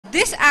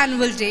This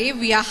annual day,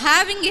 we are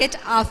having it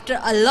after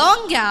a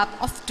long gap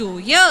of 2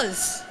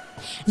 years.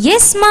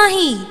 Yes,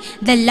 Mahi,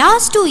 the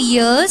last 2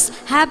 years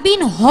have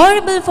been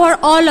horrible for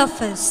all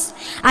of us.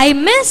 I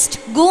missed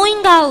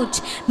going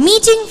out,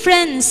 meeting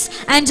friends,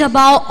 and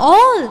above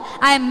all,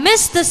 I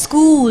missed the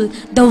school,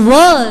 the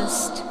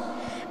worst.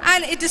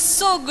 And it is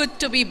so good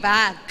to be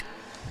back.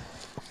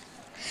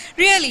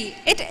 Really,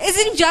 it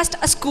isn't just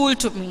a school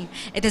to me.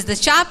 It is the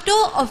chapter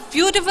of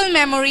beautiful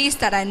memories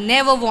that I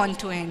never want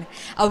to end.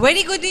 A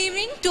very good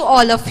evening to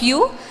all of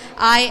you.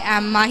 I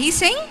am Mahi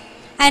Singh.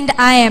 And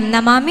I am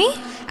Namami.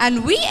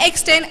 And we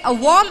extend a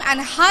warm and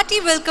hearty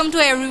welcome to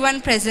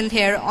everyone present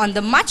here on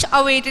the much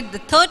awaited the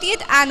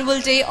 30th annual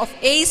day of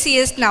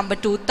ACS number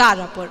 2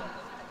 Tarapur.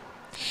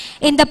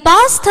 In the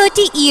past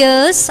 30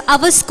 years,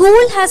 our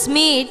school has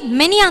made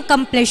many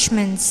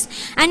accomplishments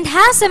and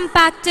has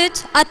impacted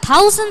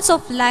thousands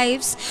of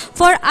lives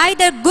for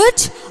either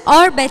good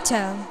or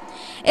better.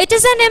 It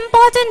is an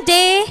important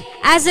day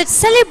as it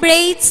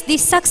celebrates the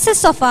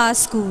success of our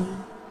school.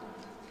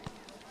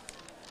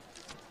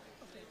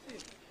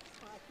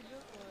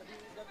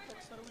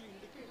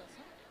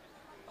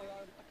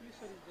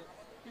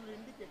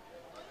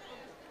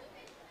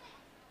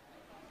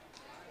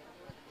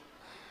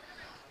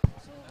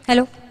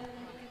 Hello.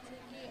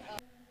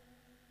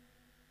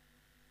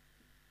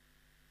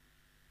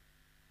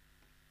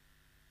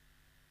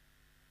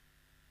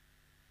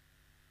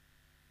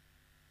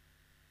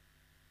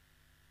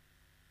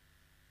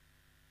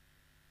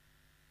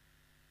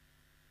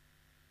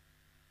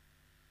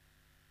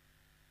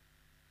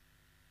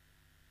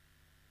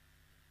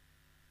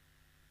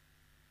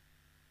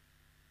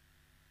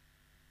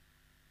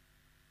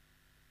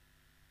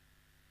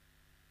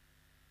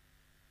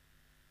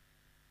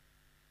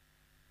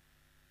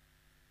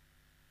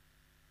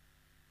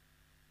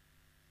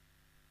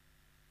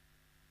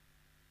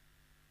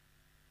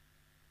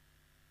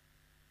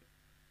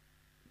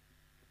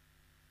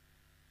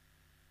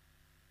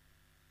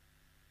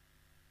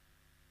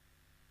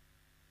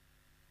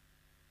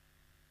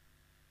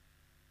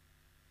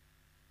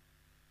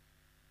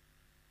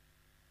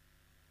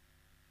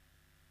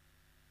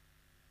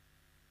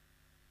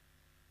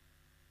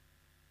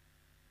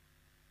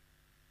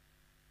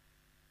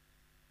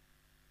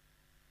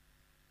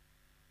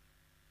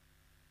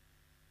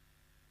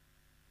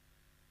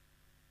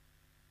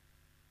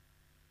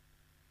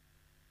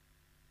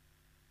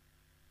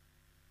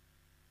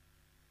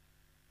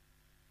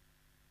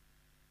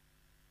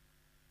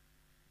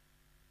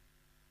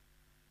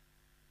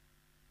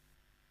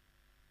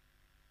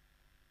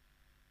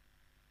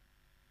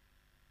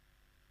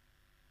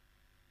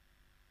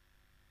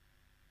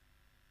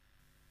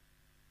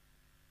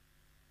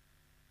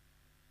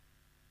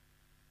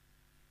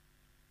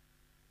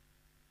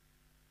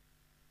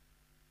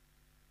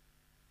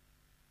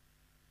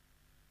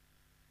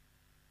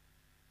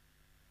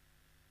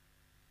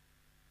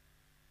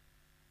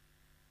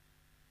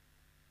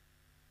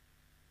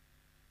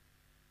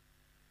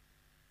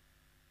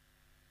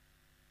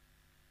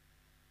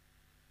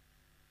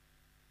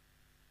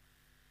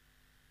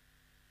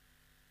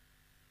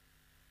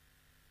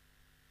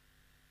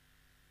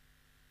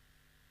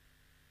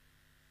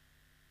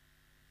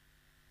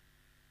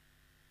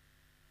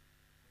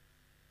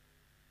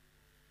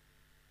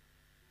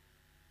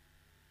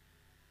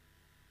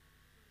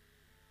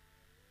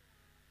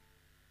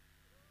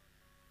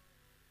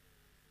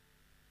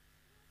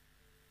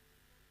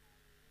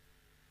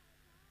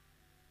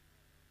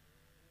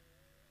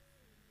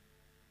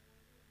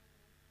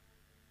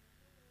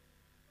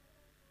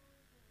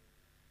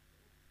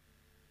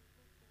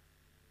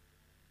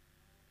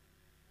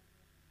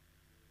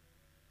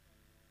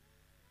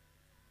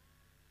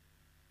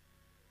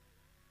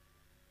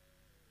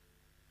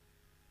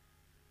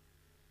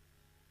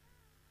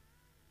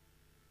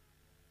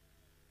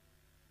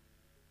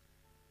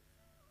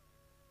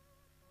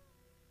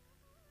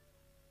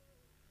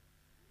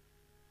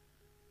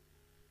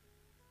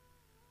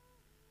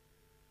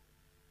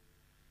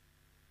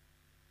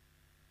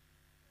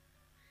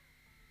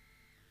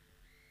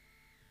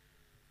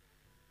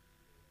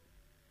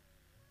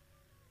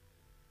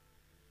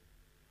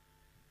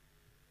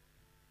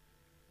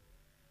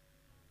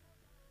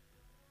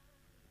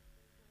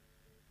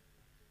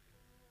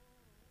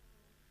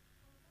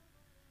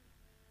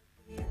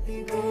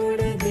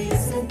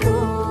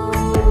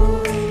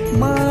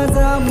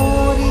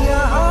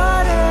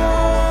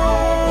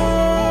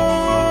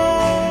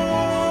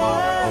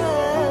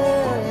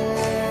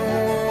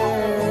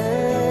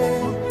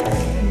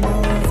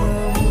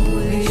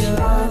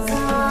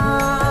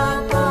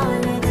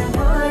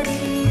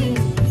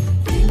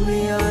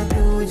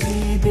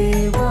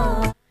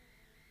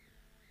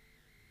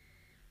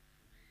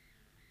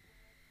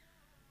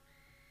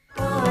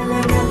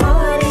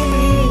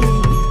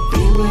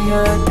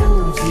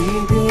 तुझी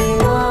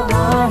देवा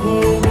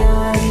आहे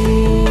न्यारी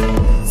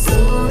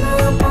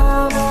सोना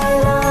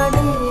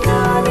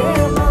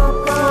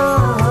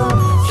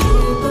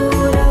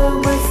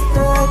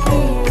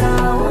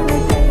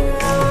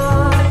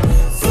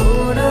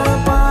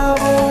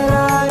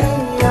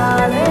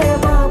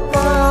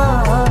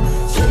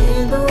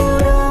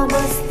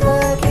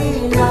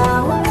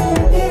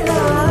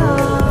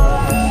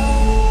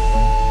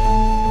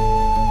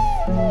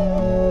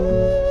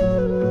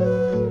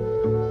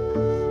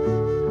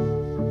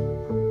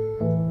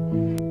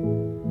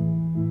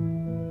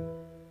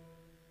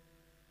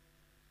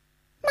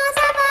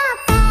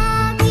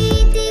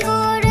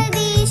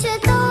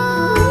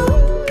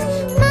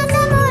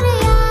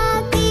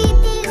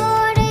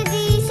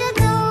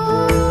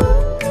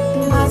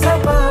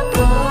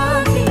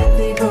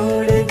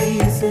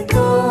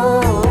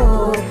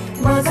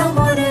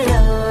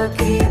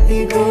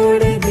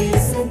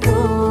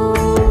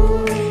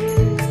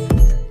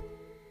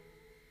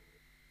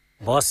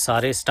boss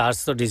सारे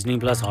stars तो Disney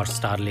plus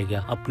Hotstar ले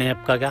गया, अपने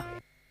ऐप का क्या?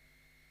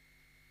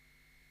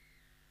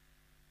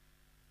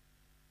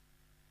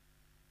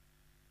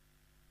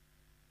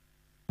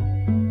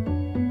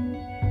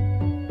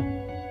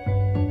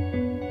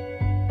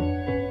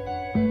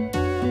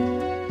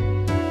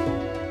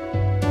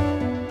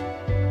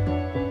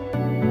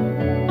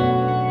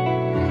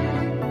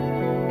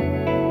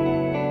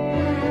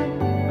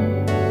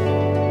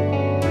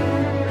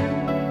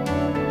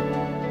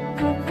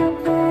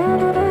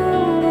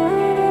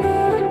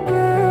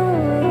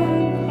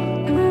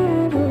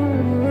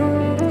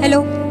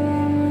 Hello.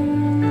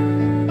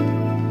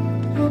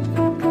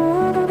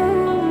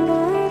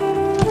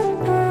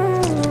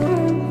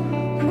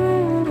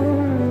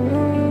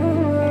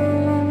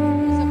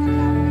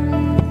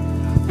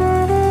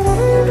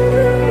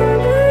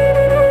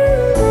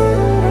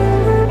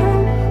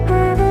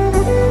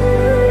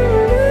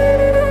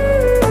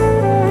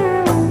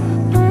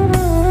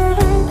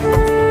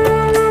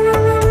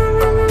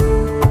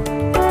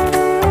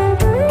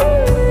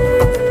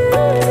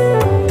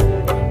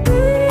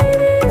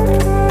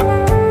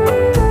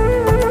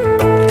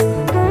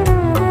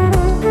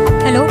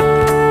 Hello.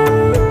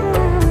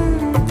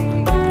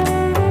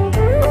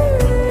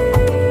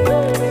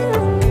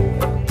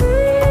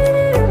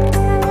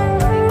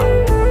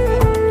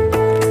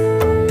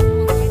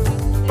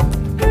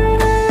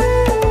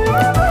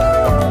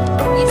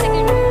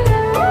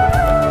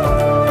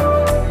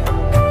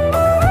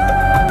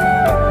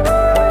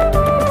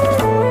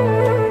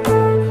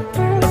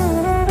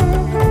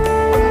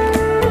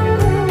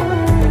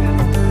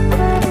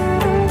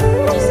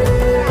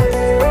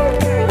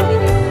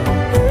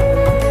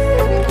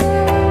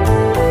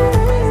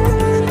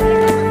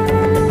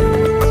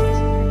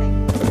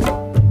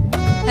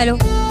 Hello.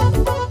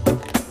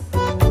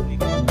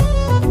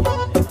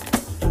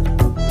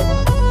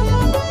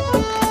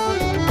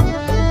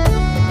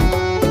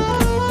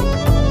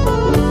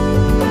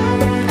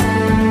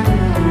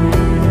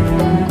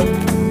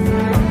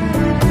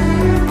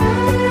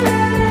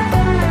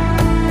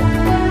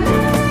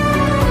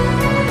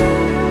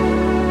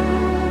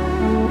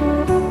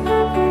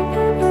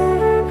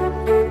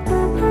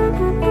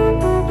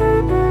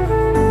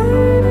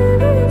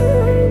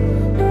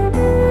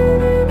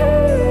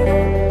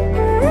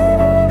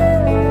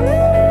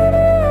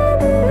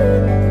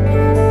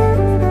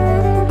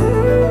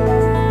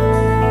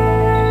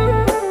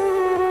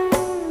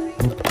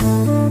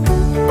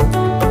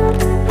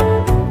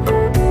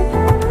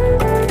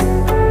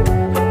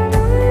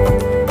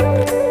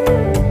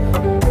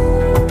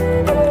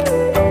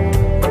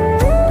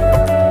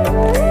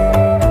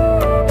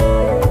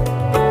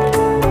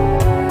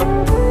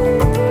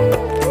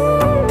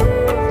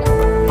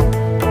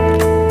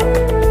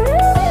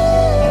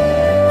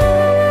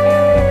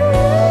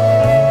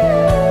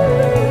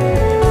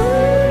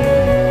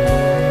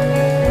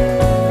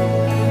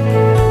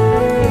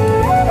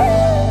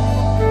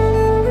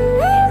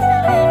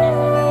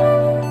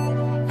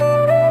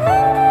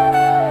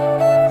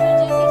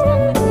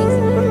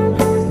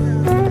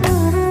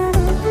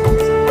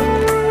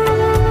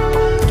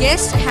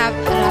 Guests have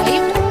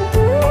arrived.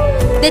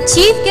 The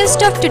chief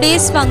guest of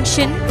today's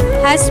function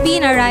has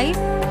been arrived.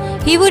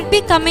 He would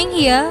be coming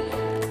here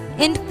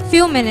in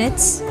few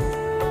minutes.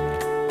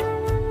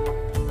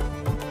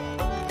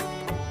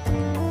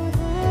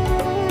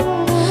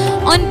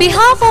 On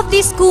behalf of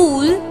the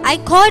school, I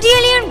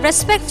cordially and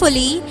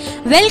respectfully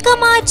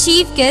welcome our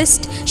chief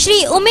guest,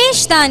 Shri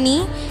Umesh Dani,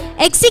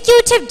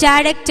 Executive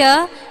Director,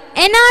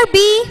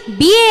 NRB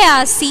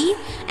BARC,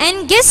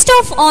 and guest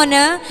of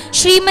honor,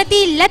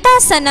 Srimati Lata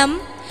Sanam,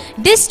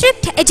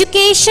 District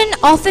Education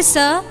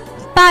Officer,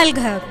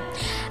 Palghar.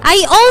 I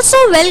also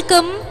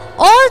welcome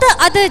all the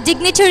other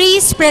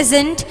dignitaries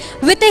present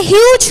with a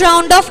huge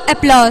round of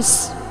applause.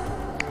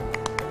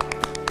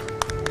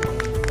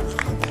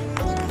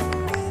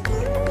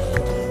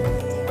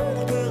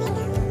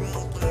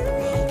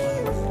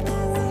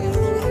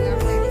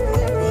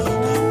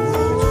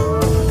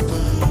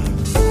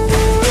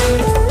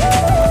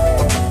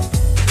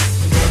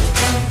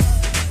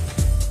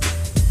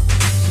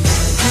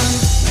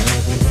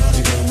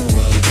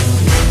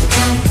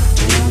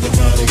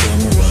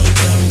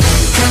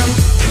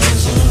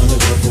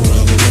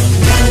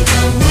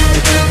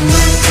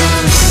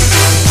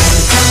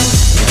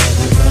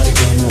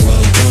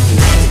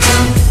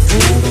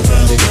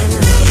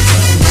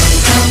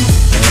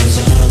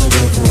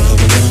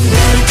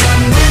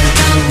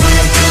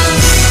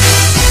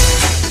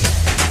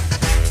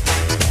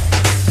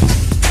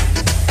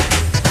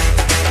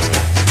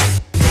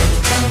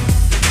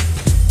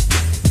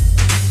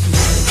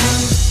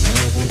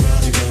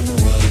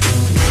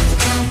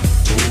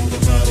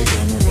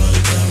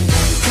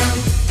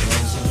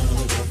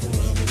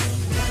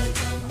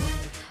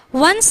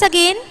 Once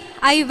again,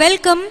 I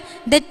welcome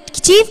the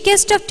chief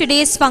guest of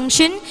today's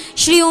function,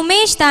 Shri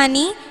Umesh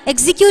Dani,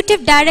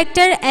 Executive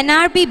Director,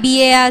 NRB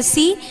BARC,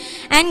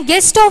 and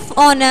guest of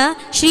honor,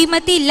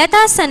 Srimati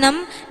Lata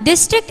Sanam,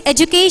 District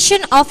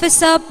Education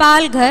Officer,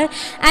 Palghar,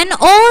 and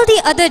all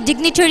the other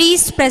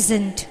dignitaries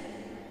present.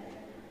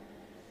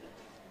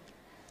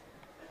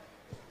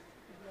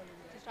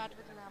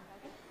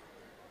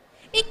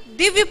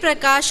 Divya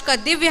Prakash का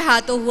दिव्य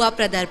हाथों हुआ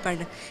प्रदर्पण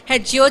है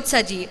ज्योत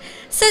सजी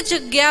सज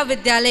गया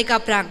विद्यालय का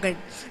प्रांगण।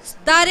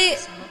 तारे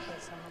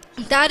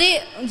तारे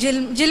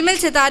झिलमिल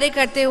सितारे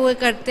करते हुए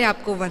करते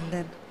आपको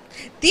वंदन।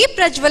 दीप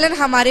प्रज्वलन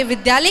हमारे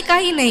विद्यालय का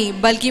ही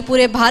नहीं बल्कि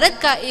पूरे भारत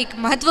का एक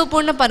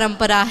महत्वपूर्ण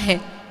परंपरा है।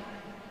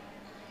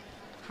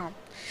 हाँ,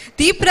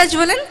 दीप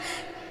प्रज्वलन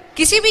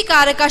किसी भी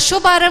कार्य का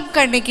शुभारंभ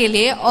करने के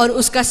लिए और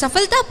उसका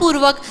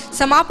सफलतापूर्वक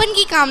समापन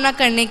की कामना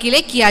करने के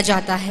लिए किया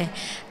जाता है।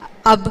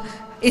 अब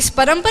इस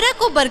परंपरा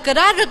को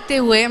बरकरार रखते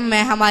हुए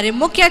मैं हमारे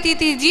मुख्य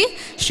अतिथि जी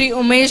श्री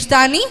उमेश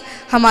दानी,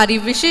 हमारी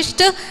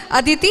विशिष्ट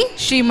अतिथि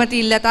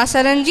श्रीमती लता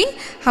सरन जी,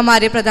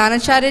 हमारे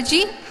प्रधानाचार्य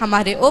जी,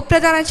 हमारे उप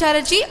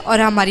प्रधानाचार्य जी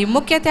और हमारी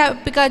मुख्य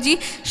अध्यापिका जी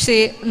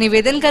से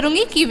निवेदन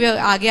करूंगी कि वे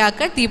आगे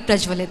आकर दीप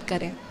प्रज्वलित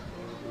करें।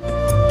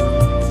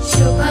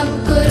 शुभं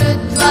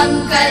कुरुत्वं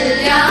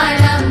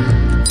कल्याणं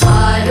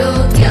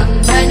आरोग्यं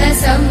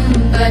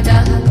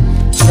धनसम्पदः।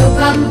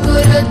 शुभं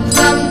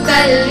कुरुत्वं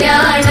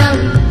कल्याणं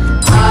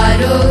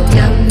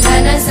आरोग्यं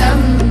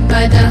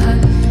धनसम्पदः।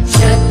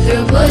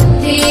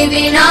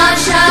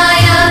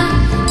 शत्रुबुद्धिविनाशाय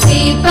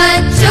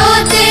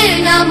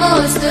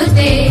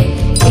दीपज्योतिर्नमोऽस्तुते।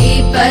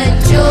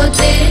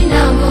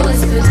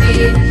 दीपज्योतिर्नमोऽस्तुते।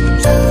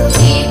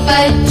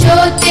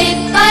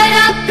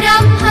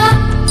 दीपज्योतिर्परब्रह्म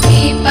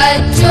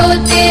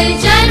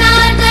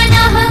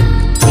दीपज्योतिर्जनार्दनः।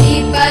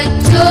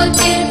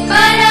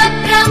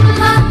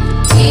 दीपज्योतिर्परब्रह्म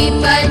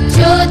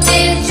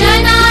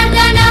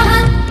दीपज्योतिर्जनार्दनः।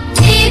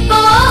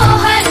 दीपो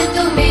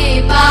हरतु मे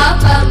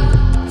पापम्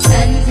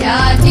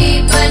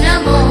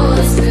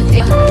सन्ध्यादीपनमोऽस्तुते।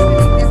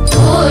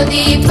 ओ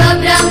दीप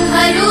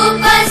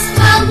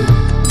ब्रह्मरूपस्त्वं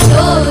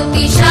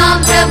ज्योतिषां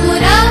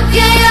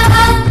प्रभुरव्ययः।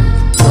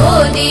 ओ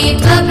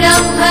दीप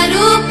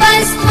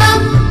ब्रह्मरूपस्त्वं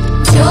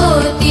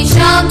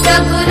ज्योतिषां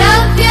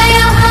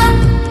प्रभुरव्ययः।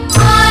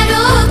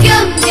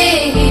 आरोग्यं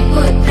देहि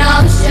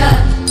पुत्रांश्च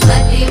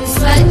मतिं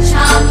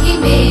स्वच्छां हि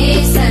मे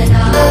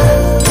सदा।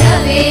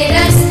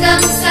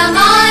 रवेरस्तं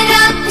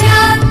समारभ्य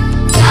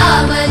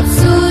यावत्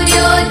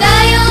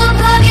सूर्योदयो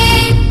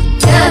भवेत्।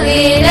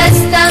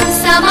 रवेरस्तं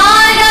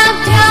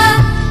समारभ्य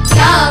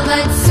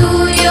यावत्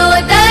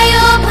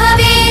सूर्योदयो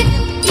भवेत्।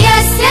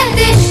 यस्य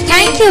तिष्ठति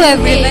Thank you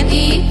everyone.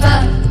 दीपः।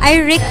 I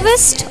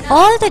request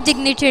all the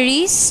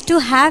dignitaries to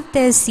have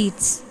their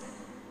seats.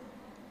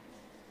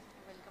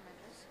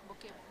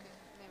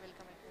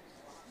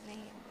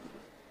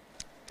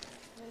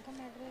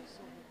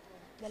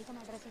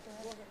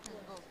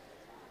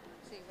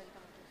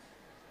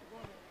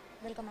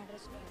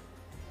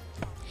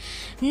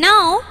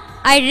 Now,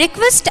 I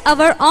request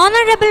our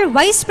Honorable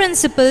Vice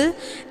Principal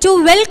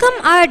to welcome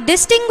our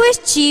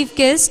distinguished Chief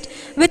Guest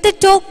with a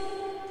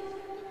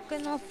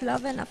token of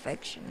love and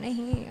affection.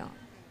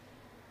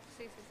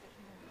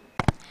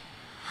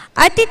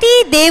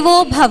 Atiti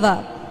Devo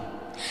Bhava.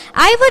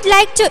 I would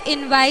like to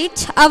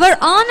invite our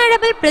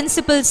Honorable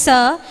Principal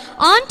Sir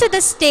onto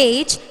the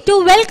stage to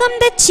welcome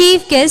the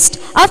Chief Guest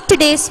of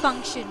today's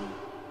function.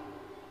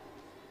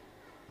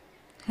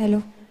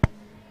 Hello.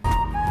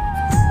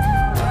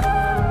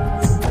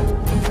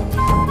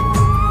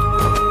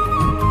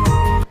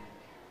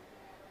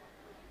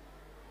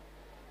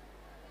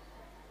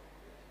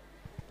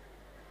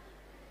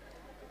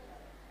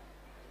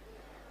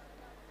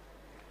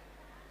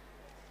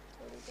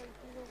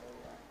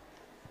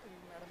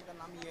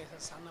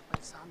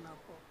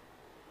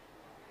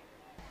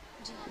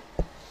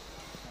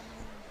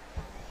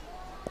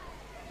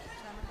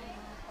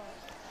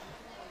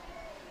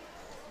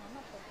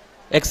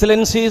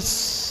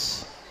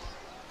 Excellencies,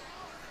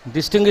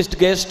 distinguished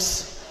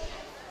guests,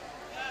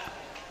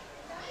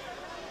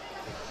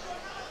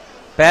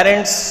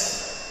 parents,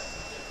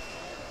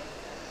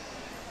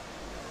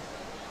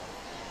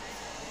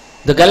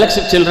 the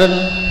galaxy children,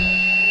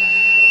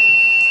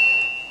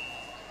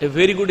 a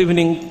very good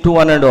evening to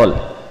one and all.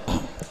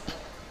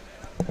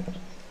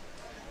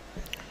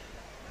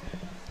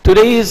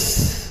 Today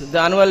is the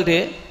annual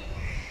day.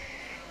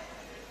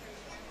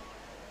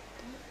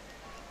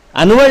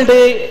 Annual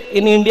day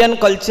in Indian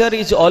culture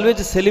is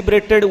always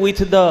celebrated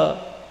with the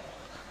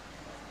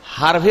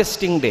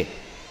harvesting day.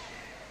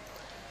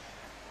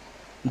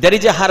 There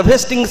is a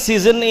harvesting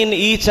season in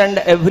each and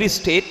every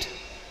state,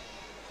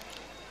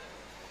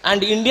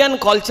 and Indian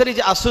culture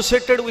is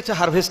associated with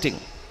harvesting.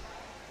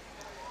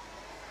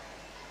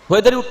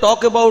 Whether you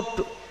talk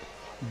about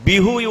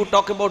Bihu, you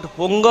talk about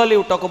Pongal,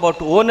 you talk about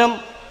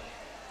Onam,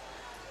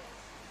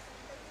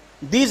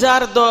 these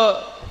are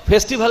the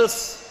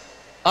festivals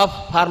of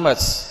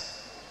farmers.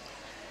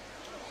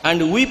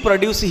 And we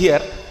produce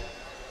here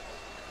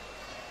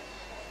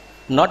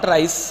not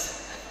rice,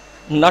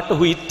 not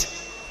wheat,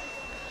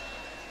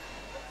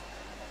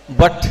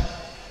 but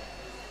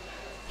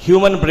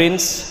human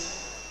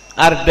brains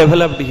are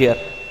developed here.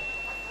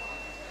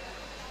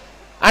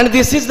 And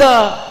this is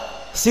the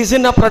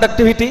season of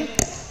productivity.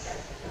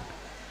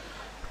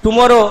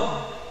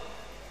 Tomorrow,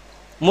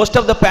 most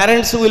of the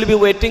parents will be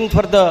waiting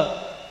for the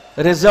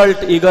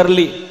result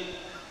eagerly.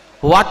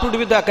 What would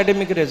be the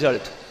academic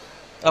result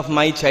of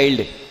my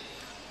child?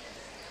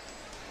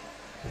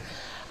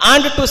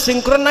 And to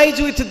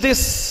synchronize with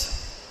this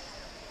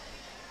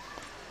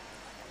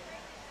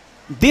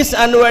this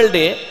annual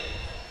day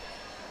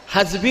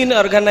has been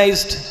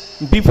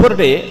organized before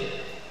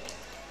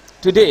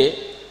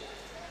today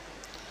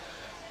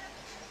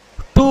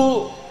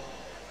to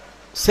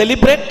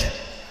celebrate,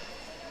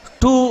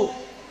 to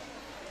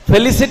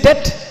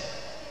felicitate,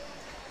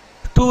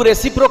 to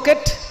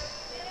reciprocate,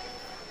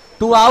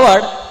 to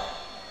award,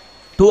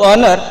 to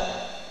honor,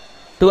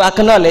 to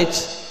acknowledge,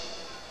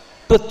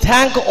 to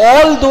thank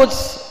all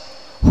those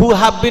who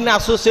have been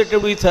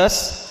associated with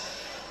us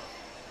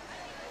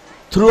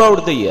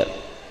throughout the year.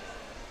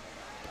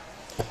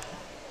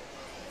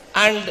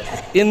 And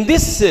in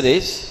this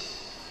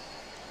series,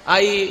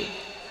 I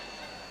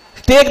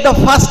take the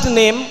first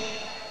name,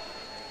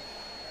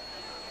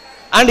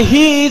 and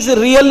he is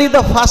really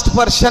the first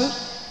person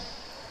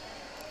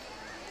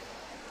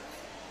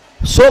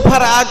so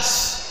far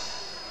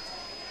as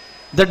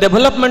the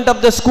development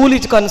of the school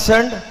is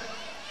concerned,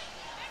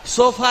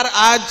 so far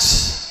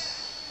as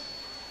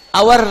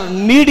our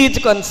need is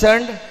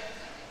concerned.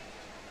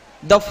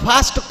 The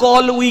first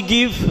call we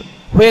give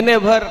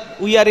whenever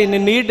we are in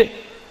need,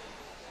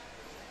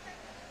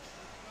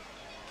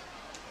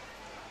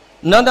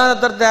 none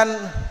other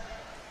than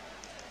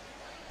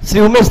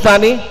Sri Umesh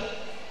Tani,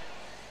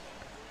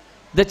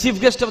 the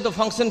chief guest of the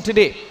function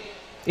today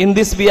in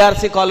this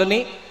BRC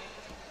colony.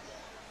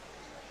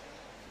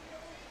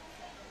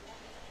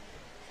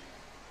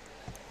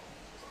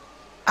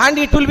 And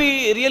it will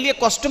be really a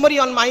customary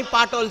on my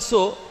part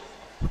also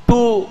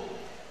to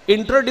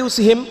introduce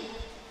him.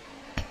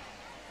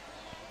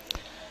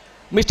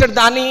 Mr.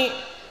 Dani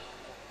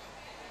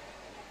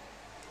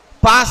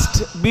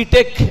passed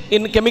BTech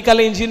in Chemical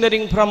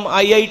Engineering from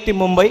IIT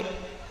Mumbai,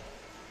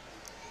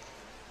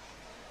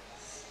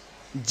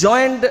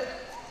 joined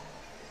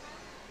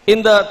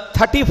in the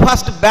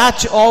 31st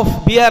batch of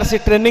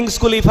BRC training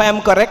school, if I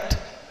am correct,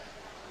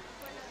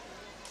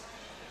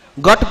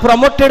 got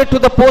promoted to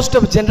the post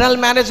of general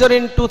manager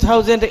in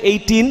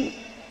 2018,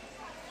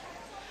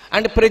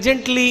 and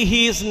presently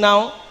he is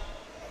now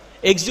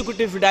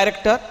executive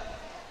director,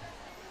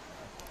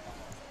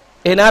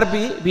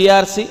 NRB,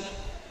 BRC.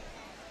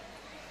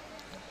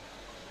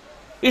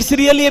 It's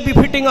really a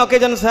befitting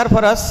occasion, sir,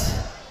 for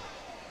us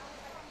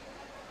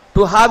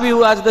to have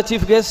you as the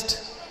chief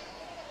guest,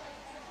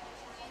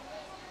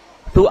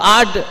 to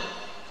add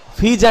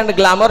fizz and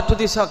glamour to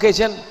this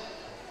occasion.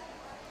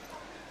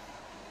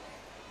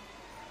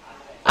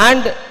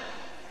 And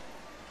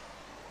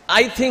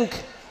I think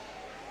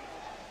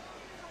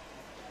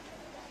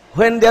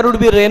when there would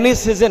be rainy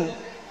season,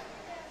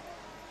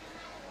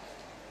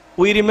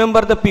 we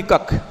remember the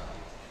peacock.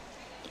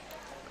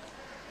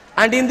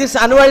 And in this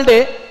annual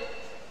day,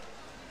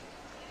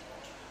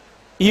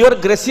 your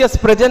gracious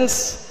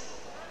presence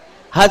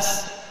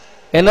has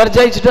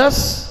energized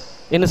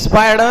us,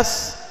 inspired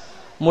us,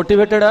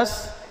 motivated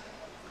us,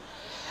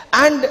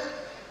 and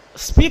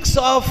speaks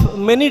of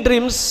many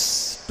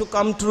dreams to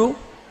come true.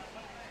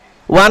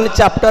 One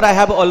chapter I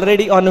have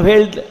already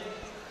unveiled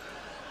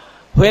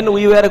when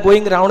we were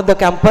going around the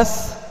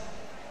campus.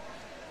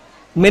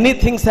 Many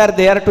things are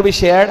there to be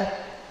shared,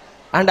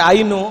 and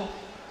I know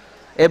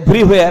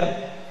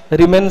everywhere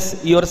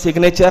remains your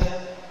signature.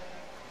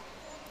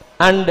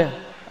 And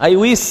I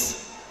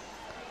wish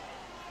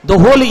the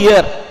whole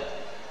year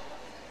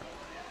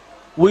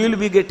we will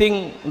be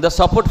getting the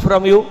support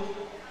from you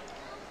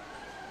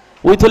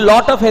with a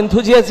lot of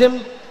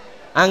enthusiasm,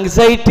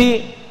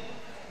 anxiety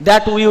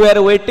that we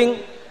were waiting.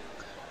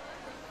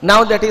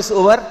 Now that is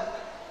over,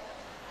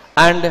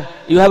 and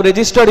you have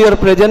registered your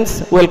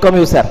presence. Welcome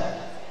you, sir.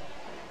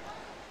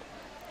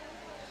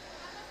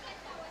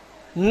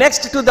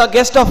 Next to the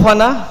guest of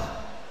honor,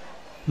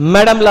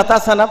 Madam Lata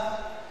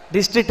Sanap,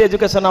 District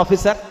Education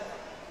Officer.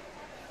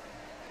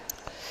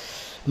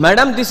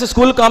 Madam, this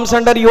school comes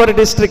under your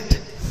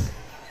district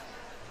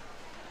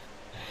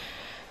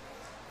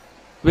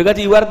because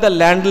you are the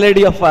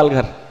landlady of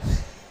Palghar.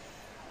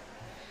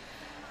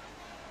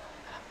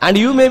 And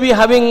you may be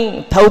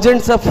having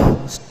thousands of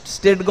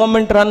state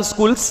government run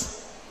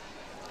schools.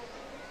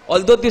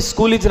 Although this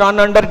school is run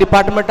under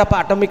Department of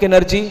Atomic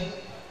Energy,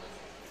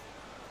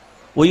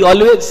 we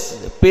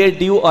always pay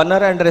due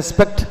honor and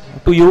respect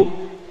to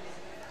you.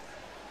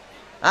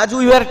 As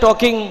we were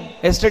talking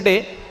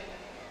yesterday,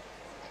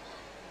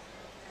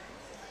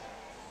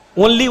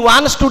 only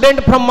one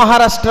student from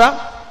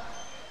Maharashtra,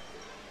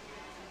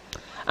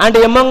 and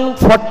among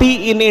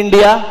 40 in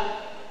India,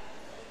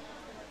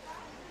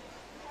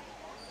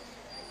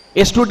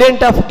 a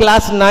student of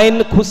class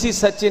 9, Khushi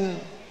Sachin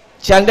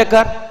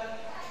Chandekar,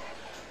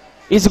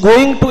 is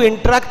going to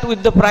interact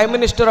with the Prime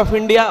Minister of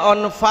India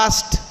on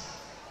 1st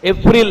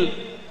April,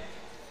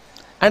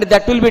 and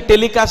that will be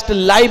telecast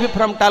live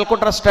from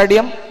Talkota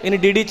Stadium in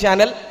DD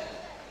channel.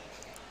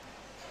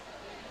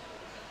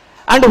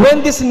 And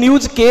when this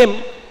news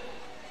came,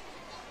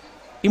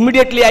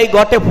 immediately I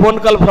got a phone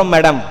call from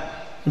Madam.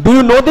 Do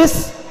you know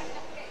this?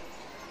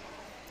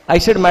 I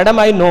said, Madam,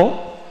 I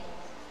know.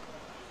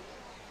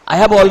 I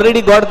have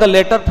already got the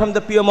letter from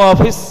the PMO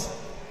office,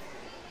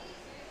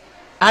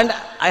 and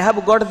I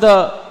have got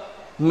the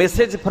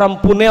message from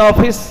Pune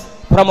office,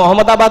 from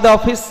Ahmedabad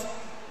office,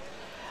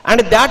 And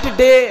that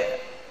day,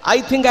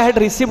 I think I had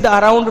received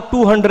around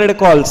 200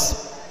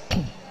 calls.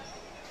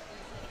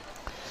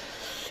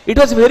 It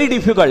was very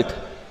difficult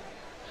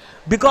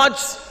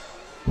because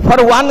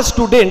for one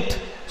student,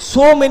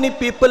 so many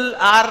people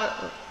are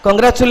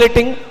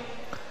congratulating,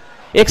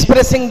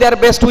 expressing their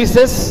best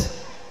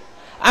wishes,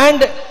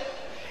 and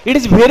it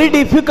is very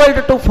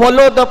difficult to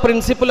follow the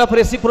principle of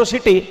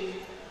reciprocity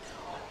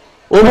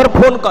over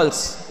phone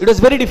calls. It was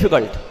very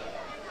difficult.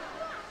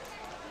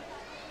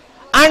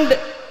 And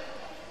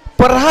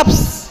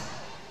perhaps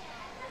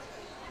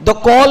the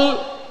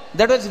call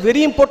that was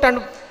very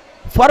important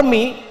for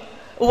me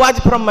was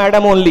from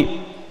Madam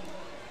only.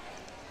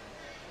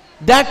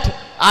 That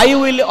I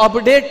will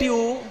update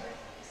you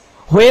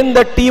when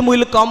the team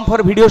will come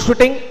for video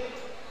shooting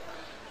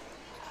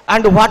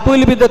and what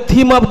will be the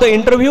theme of the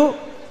interview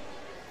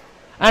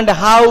and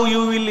how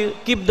you will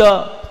keep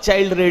the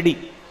child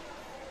ready.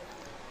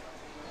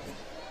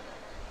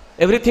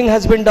 Everything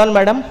has been done,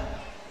 Madam.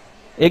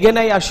 Again,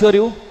 I assure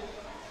you,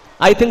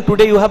 I think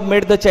today you have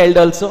made the child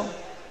also.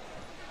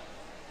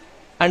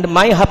 And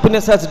my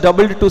happiness has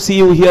doubled to see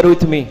you here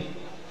with me.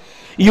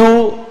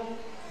 You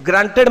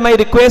granted my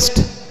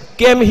request,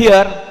 came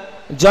here,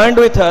 joined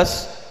with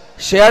us,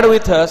 shared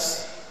with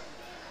us,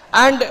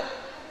 and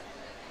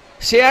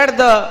shared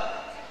the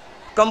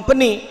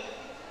company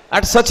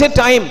at such a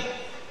time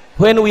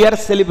when we are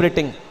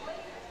celebrating.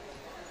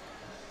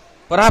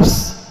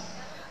 Perhaps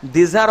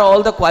these are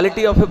all the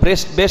quality of a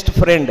best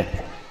friend.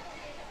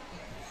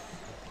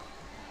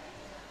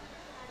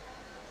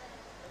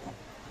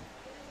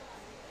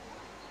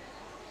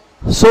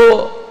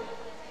 So,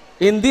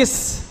 in this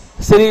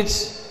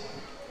series,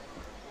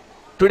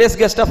 today's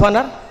guest of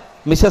honor,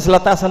 Mrs.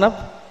 Lata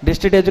Sanap,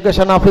 District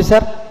Education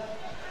Officer.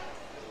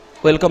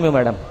 Welcome you,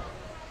 Madam.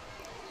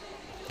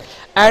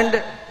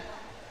 And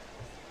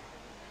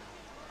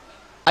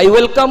I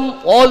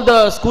welcome all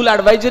the school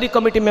advisory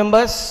committee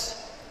members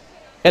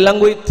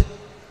along with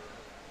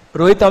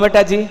Rohit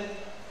Ametaji,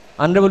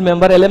 Honorable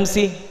Member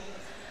LMC,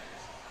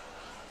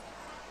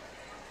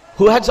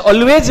 who has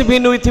always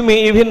been with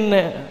me.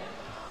 Even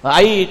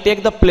I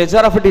take the pleasure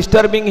of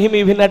disturbing him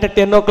even at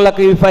 10 o'clock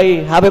if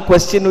I have a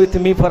question with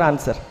me for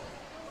answer.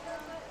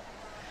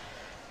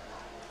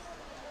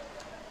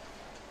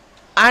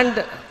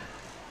 And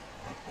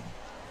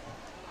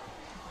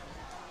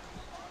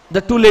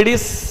the two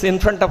ladies in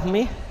front of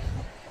me,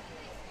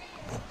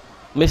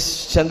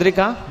 Miss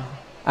Chandrika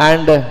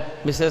and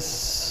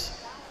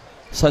Mrs.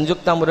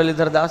 Sanjukta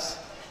Muralidhar Das,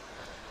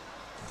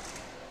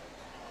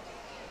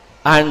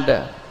 and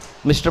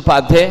Mr.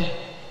 Padhe,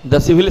 the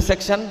civil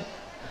section,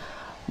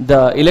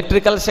 the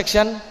electrical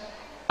section,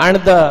 and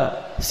the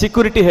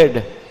security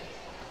head.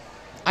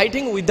 I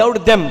think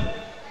without them,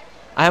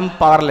 I am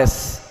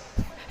powerless.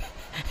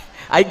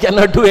 I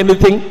cannot do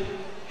anything.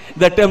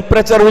 The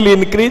temperature will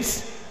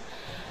increase,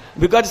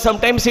 because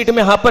sometimes it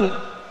may happen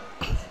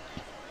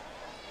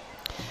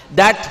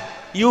that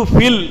you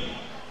feel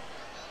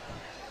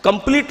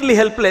completely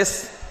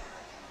helpless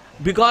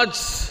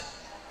because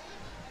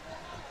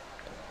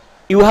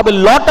you have a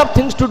lot of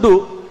things to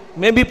do.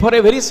 Maybe for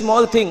a very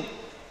small thing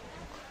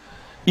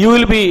you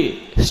will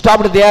be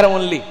stopped there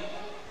only.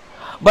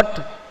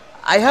 But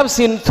I have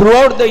seen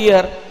throughout the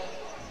year,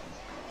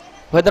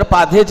 whether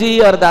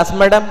Padheji or Das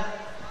Madam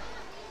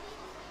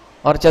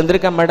or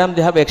Chandrika Madam,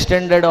 they have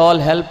extended all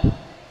help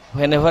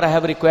whenever I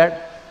have required.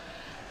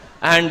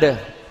 And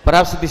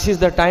perhaps this is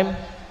the time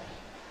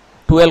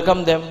to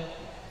welcome them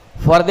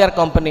for their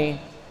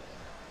company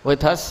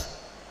with us.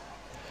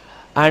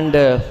 And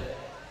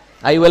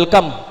I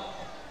welcome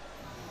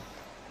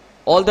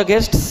all the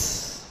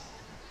guests,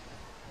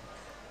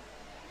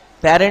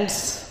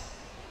 parents,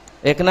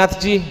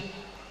 Eknath ji,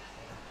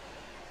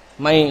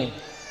 my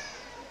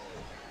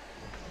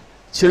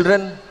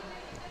children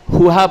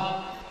who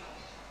have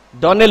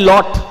done a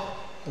lot.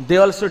 They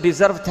also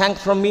deserve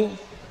thanks from me,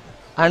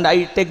 and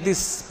I take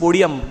this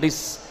podium,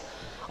 this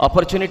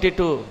opportunity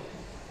to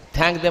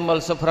thank them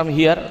also from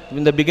here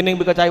in the beginning,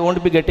 because I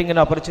won't be getting an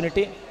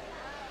opportunity.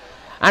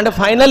 And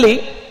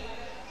finally,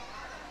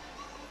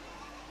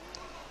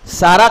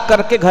 सारा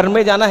करके घर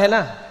में जाना है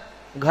ना,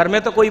 घर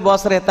में तो कोई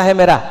बॉस रहता है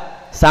मेरा,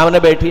 सामने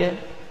बैठी है.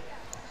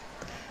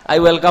 I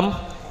welcome.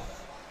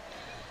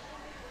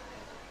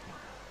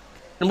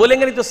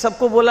 बोलेंगे नहीं तो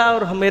सबको बोला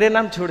और मेरे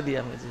नाम छोड़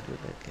दिया मुझे.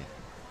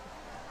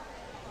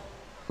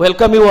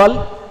 Welcome you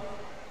all.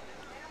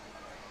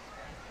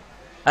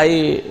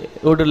 I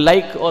would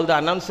like all the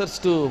announcers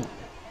to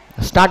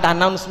start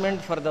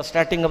announcement for the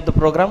starting of the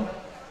program.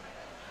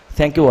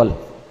 Thank you all.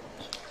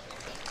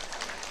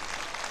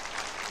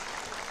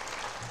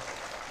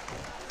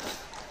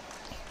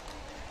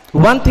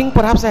 One thing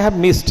perhaps I have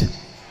missed.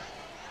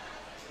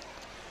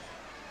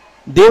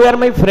 They were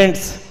my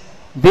friends.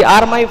 They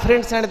are my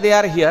friends and they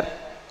are here.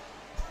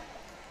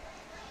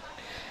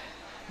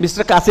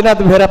 Mr. Kasinath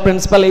Bhera,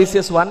 Principal,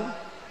 ACS 1.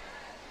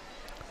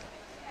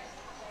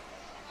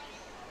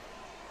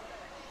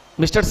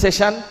 Mr.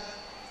 Seshan,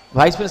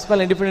 Vice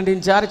Principal, Independent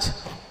in Charge,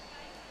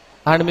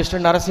 and Mr.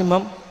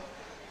 Narasimham.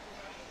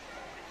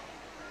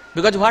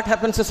 Because what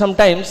happens is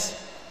sometimes,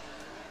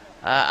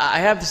 I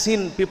have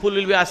seen people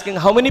will be asking,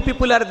 how many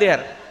people are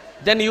there?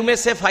 Then you may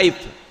say 5.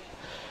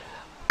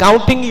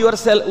 Counting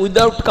yourself,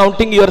 without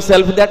counting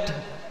yourself, that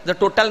the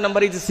total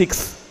number is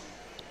 6.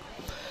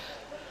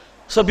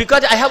 So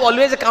because I have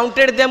always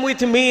counted them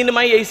with me in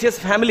my ACS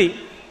family,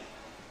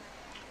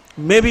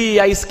 maybe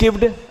I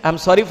skipped. I am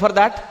sorry for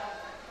that.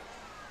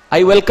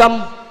 I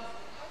welcome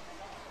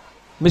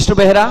Mr.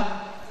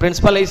 Behra,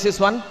 Principal ACS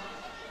 1.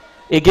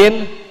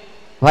 Again,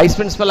 Vice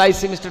Principal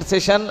IC Mr.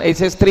 Session,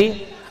 ACS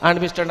 3, and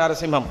Mr.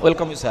 Narasimham.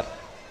 Welcome you, sir.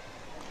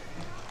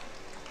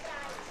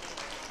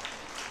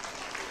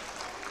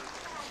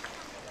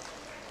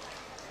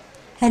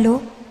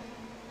 Hello.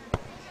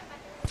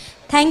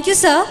 Thank you,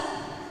 sir.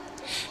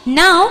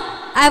 Now,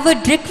 I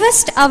would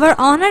request our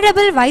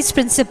Honorable Vice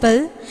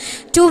Principal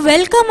to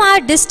welcome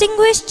our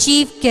distinguished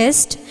Chief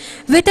Guest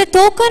with a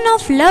token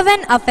of love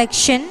and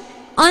affection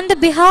on the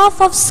behalf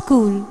of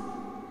school.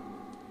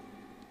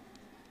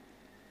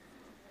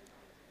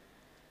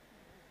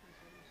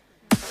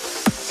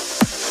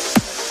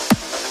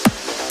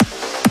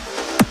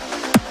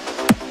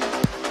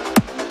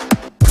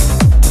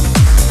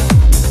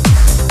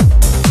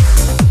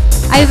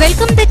 I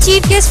welcome the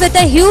Chief Guest with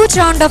a huge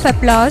round of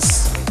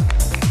applause.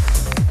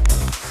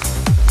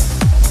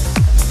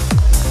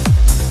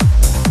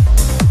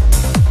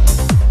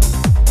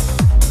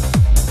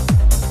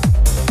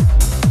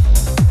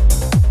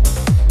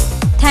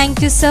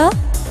 Thank you, sir.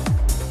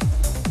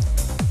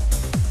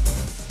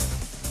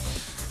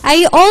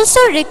 I also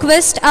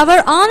request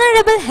our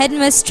Honorable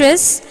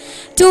Headmistress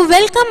to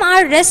welcome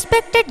our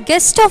respected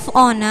guest of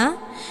honor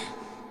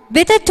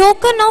with a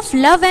token of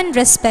love and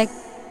respect.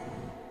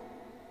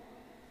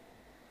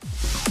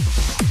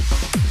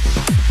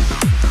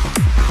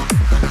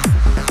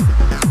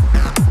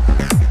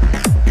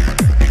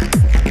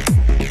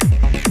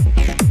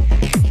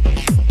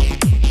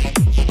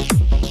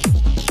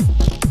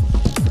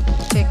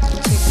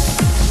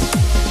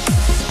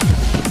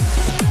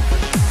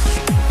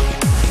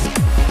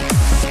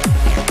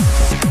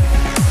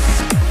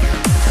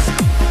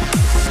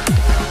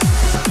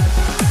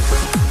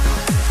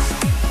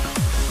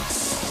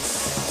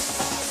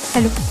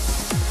 Hello.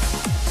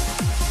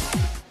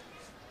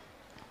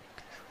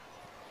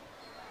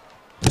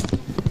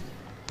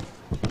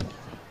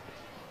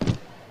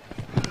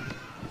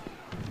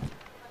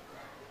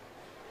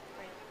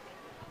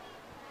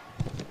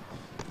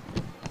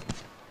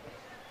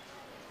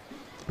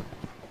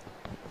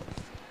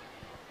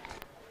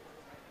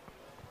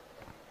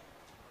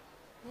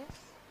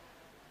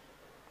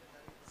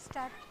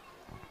 Start.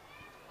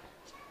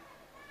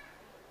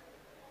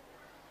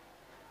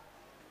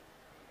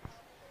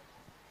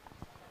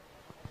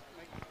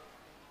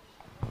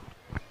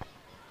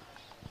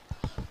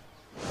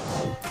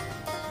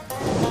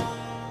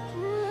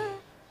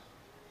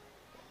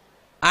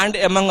 And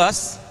among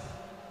us,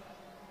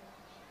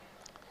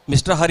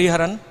 Mr.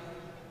 Hariharan,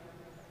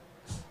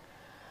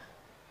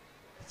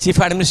 Chief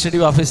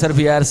Administrative Officer,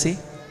 VRC.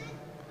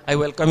 I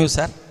welcome you,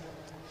 sir.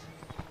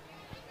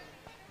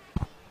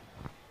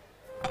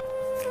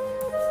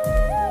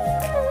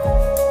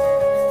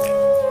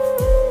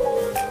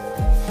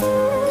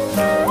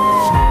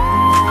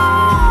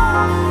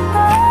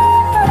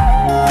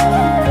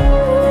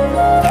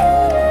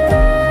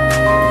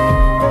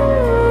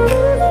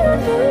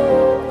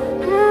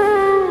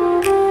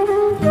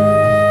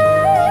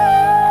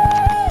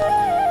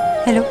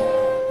 Hello.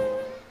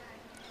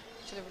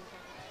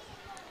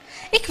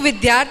 एक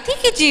विद्यार्थी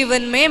के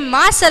जीवन में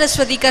माँ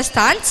सरस्वती का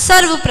स्थान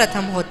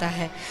सर्वप्रथम होता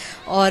है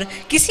और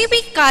किसी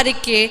भी कार्य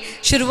के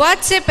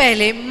शुरुआत से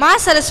पहले माँ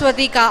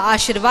सरस्वती का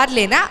आशीर्वाद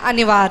लेना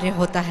अनिवार्य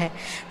होता है।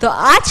 तो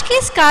आज के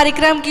इस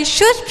कार्यक्रम की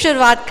शुभ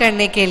शुरुआत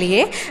करने के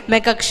लिए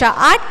मैं कक्षा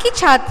 8 की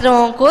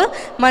छात्राओं को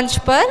मंच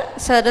पर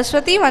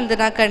सरस्वती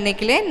वंदना करने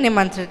के लिए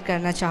निमंत्रित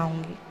करना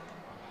चाहूँगी।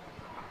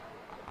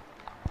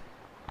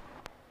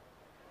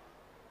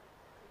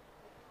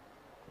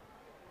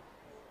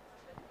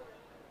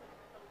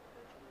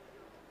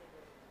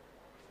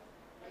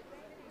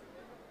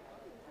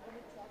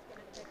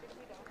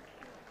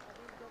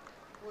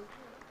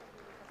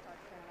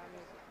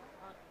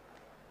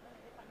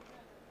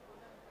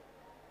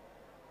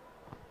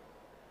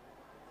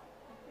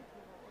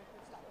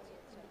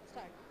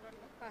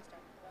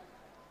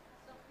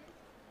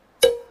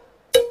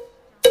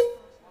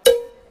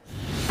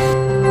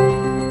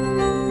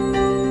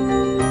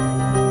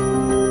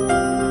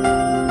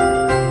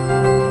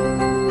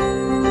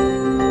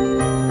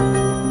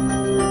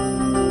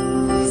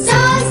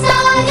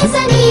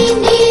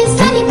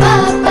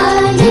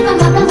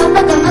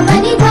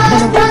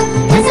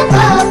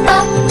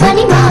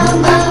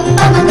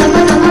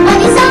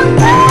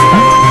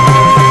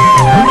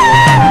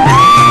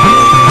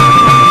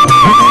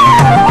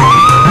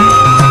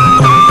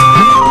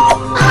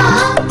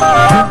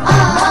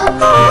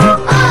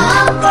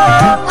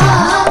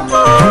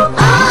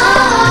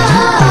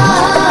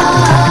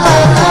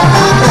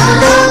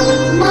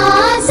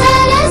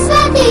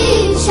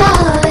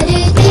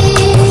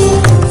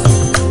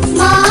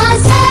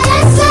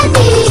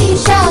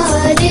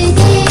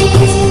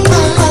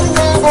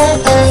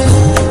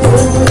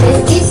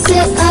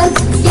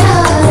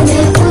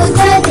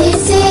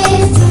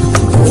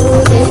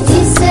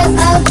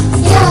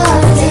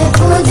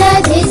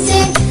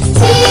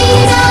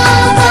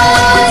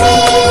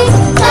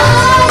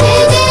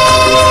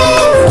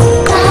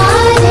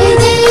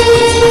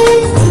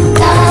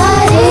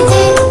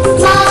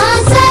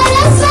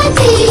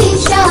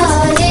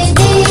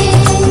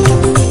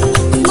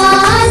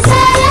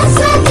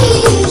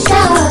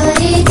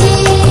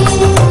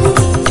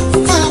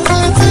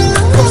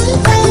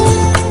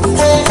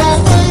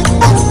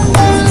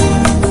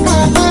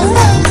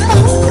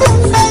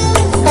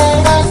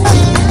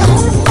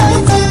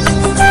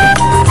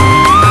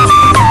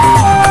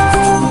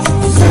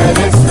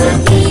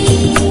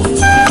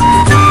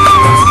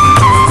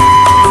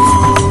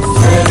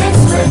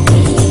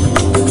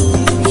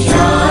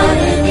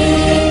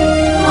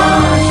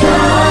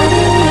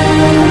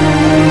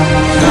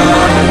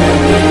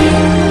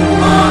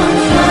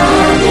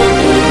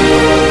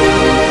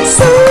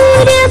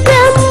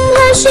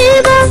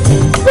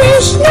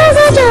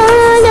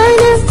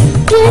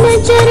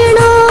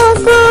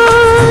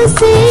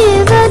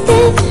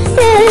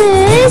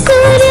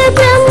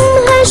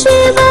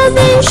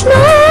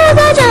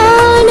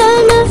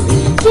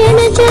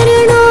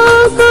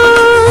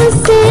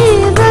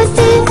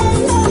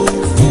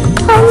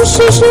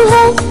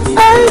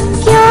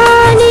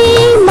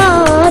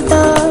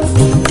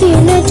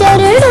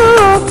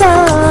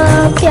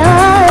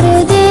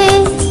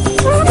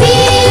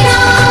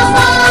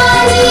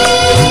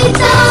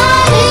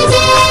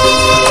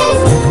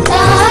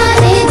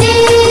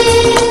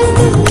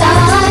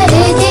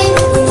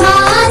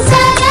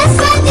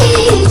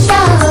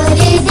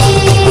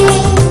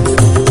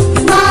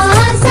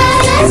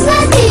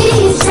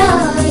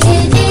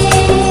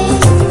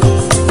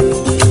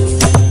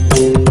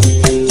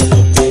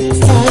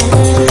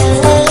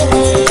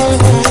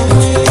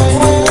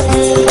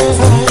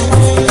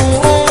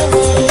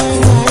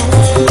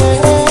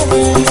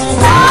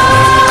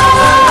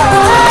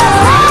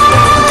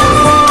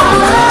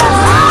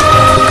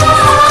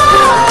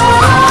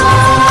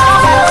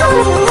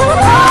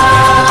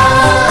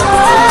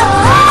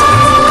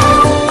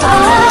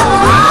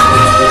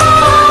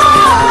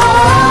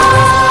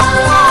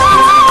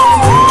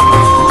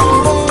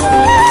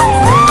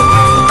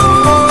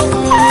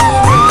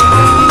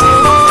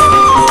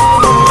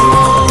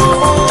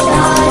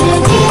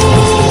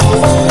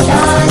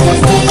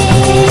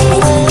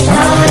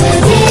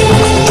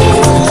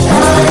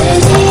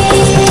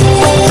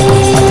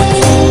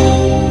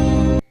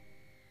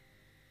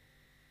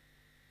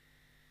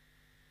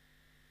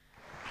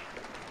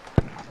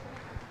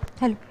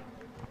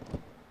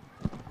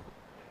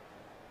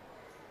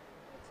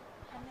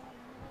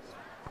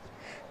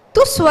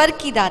 तू स्वर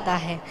की दाता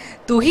है,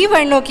 तू ही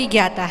वर्णों की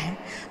ज्ञाता है,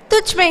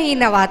 तुझ में ही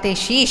नवाते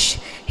शीश,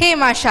 हे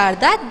माँ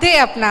शारदा दे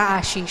अपना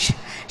आशीष।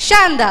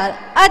 शानदार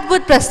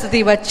अद्भुत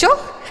प्रस्तुति बच्चों।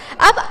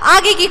 अब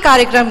आगे की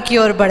कार्यक्रम की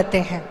ओर बढ़ते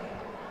हैं।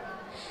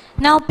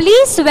 Now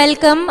please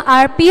welcome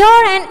our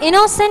pure and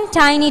innocent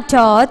tiny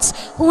tots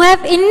who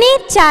have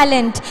innate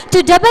talent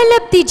to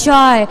develop the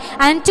joy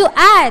and to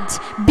add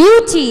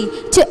beauty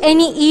to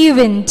any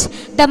event.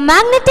 The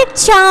magnetic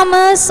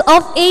charmers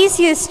of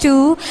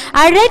ACS2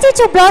 are ready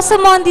to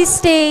blossom on the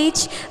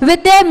stage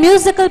with their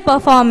musical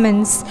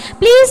performance.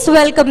 Please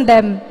welcome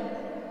them.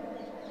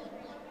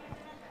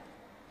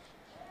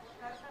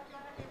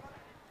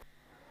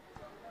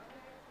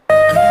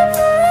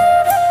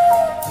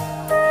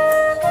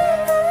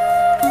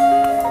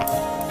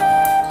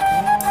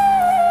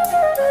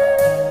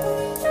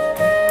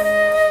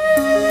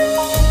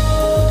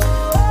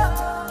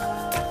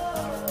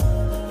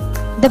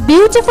 The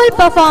beautiful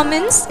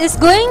performance is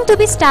going to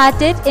be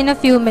started in a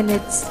few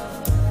minutes.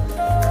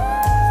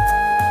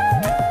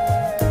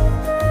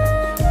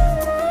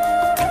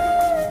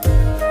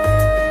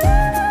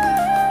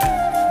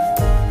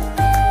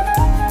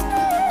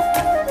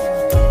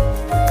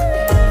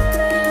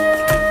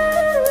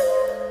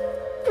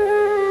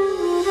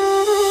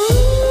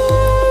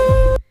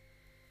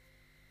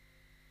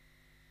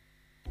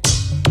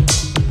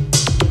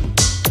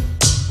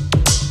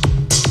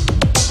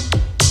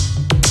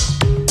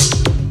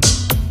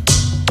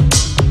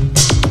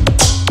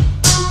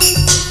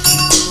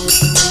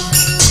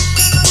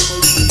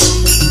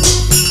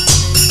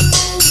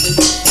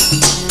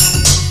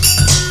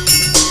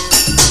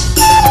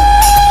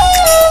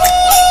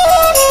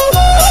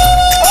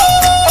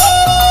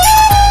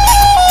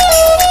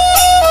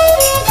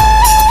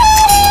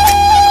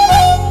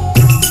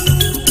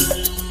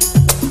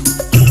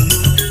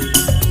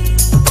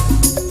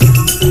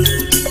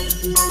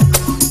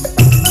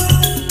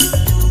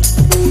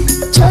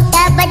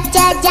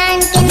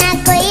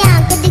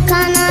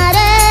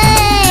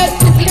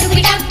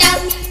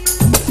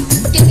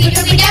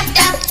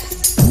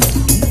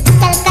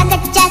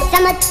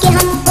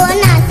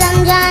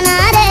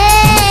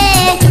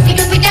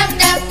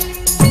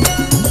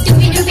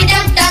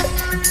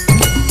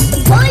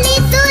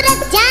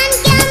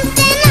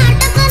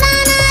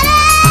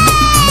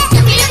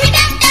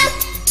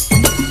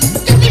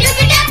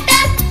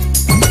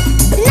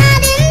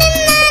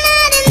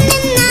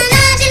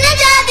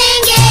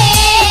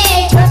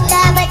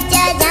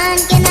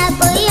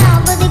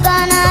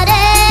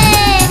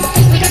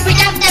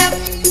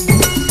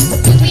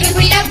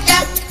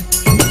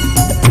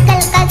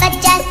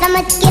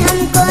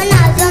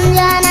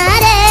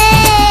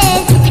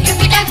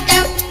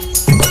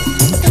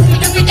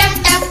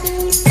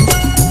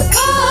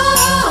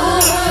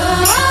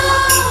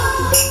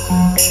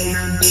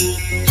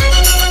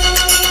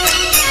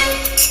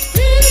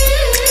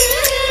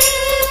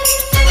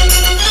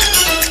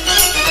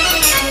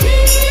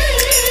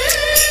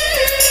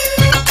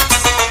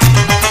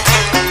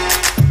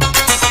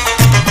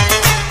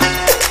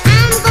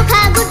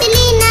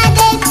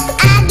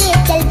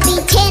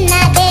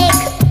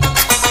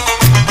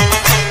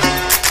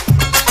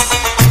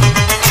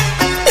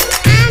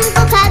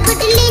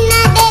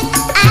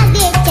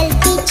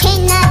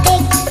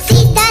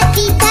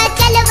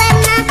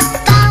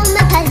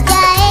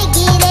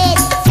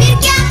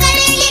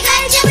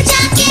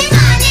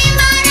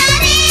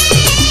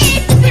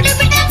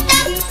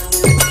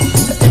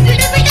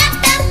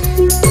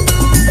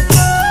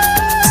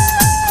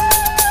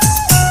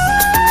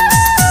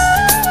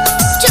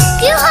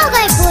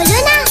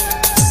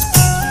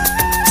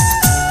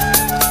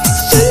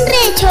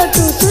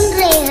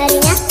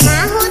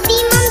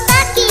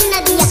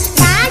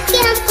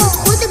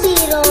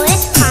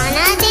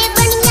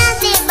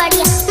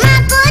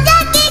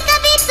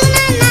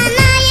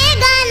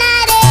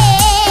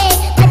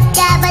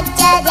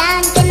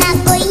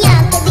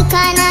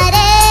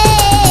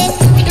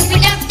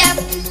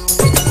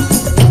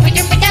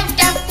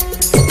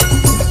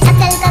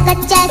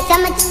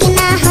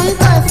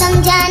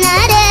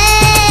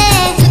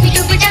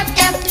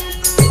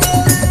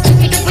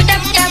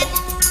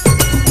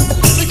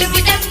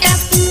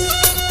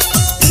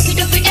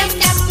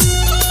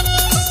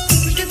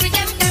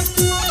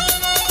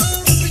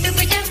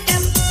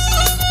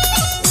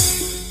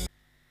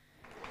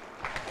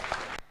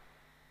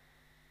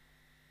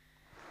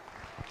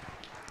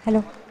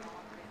 Hello.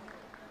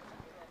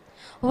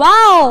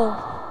 Wow!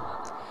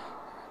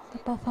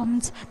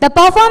 The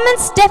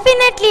performance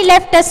definitely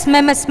left us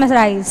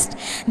mesmerized.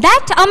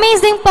 That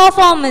amazing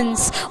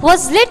performance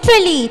was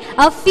literally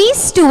a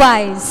feast to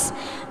eyes.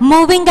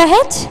 Moving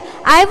ahead,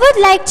 I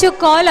would like to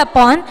call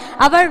upon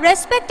our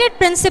respected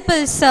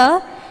principal,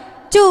 sir,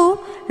 to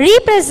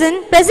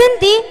present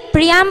the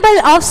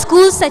preamble of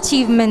school's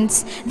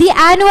achievements, the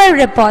annual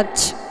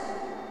report.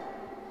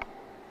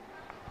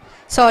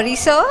 Sorry,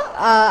 sir.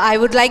 I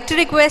would like to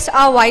request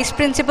our Vice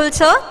Principal,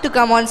 sir, to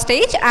come on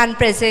stage and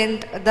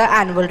present the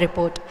annual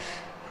report.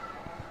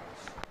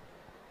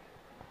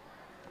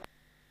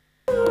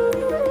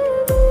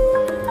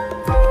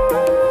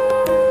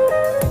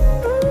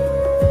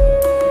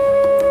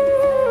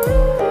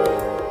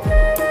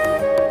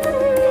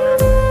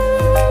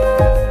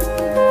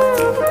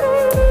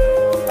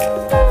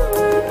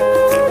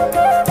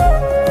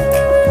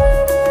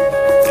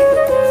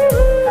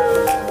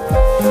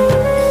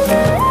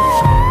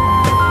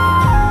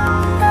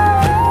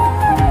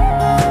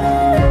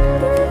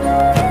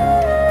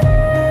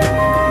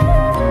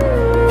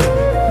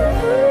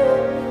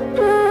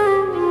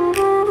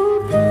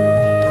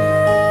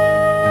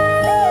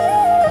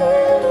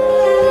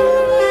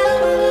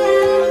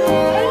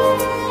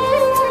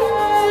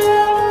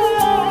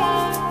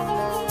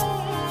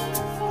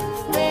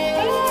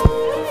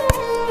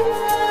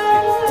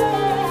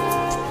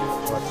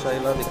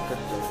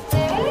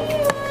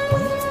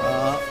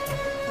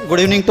 Good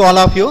evening to all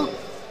of you.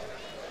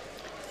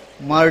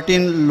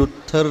 Martin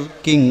Luther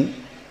King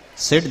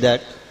said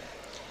that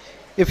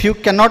if you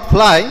cannot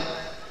fly,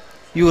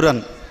 you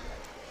run.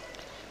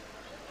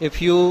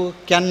 If you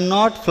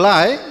cannot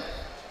fly,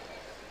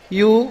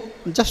 you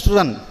just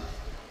run.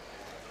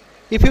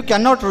 If you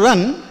cannot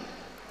run,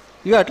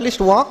 you at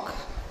least walk.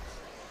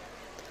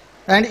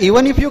 And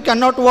even if you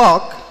cannot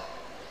walk,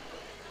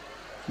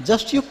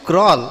 just you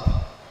crawl.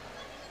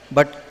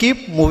 But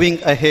keep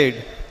moving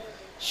ahead.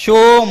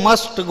 Show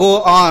must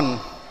go on.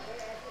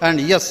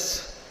 And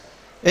yes,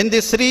 in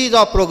this series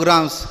of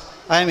programs,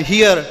 I am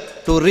here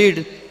to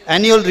read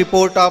annual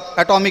report of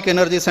Atomic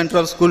Energy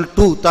Central School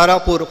 2,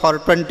 Tarapur for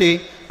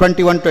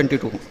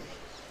 2021-22.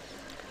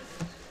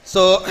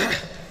 So,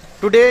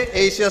 today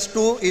ACS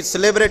 2 is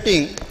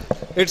celebrating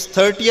its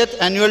 30th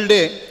annual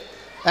day,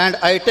 and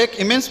I take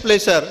immense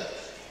pleasure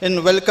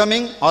in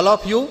welcoming all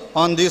of you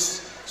on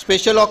this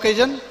special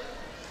occasion.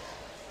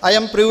 I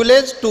am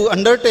privileged to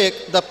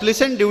undertake the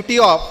pleasant duty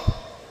of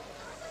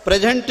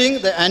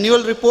presenting the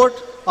annual report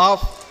of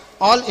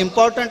all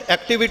important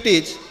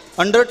activities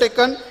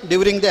undertaken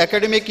during the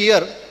academic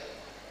year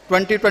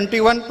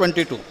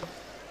 2021-22.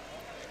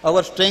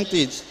 Our strength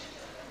is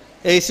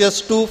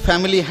ACS 2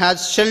 family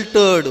has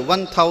sheltered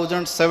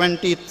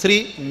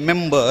 1,073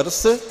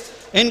 members,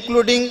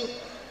 including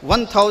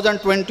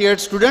 1,028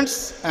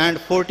 students and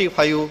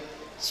 45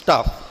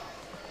 staff.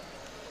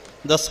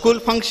 The school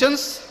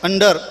functions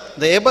under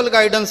the able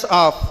guidance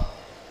of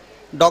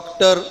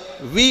Dr.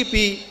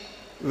 V.P.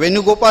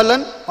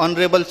 Venugopalan,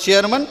 Honorable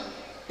Chairman,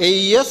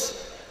 AES,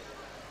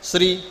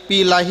 Sri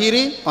P.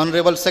 Lahiri,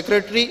 Honorable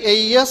Secretary,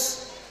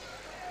 AES,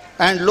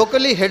 and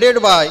locally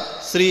headed by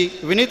Sri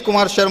Vinit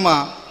Kumar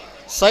Sharma,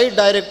 Site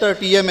Director,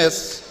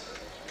 TMS,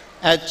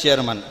 as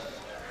Chairman.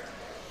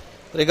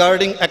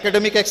 Regarding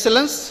academic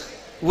excellence,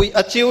 we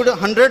achieved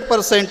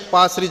 100%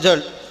 pass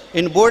result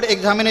in board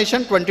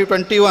examination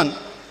 2021.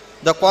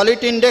 The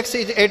quality index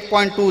is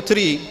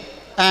 8.23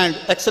 and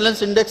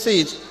excellence index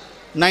is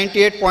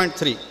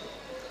 98.3.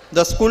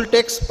 The school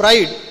takes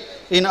pride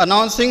in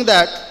announcing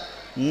that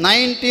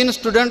 19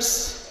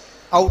 students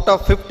out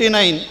of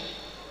 59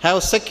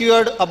 have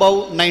secured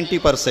above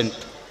 90%.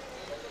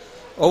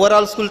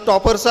 Overall school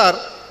toppers are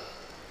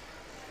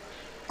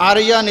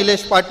Arya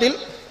Nilesh Patil,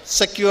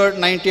 secured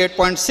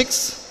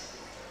 98.6,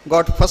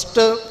 got first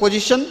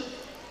position.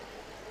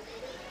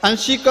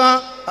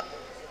 Anshika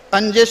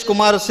Anjesh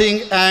Kumar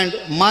Singh and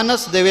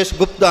Manas Devesh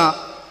Gupta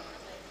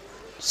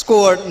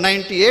scored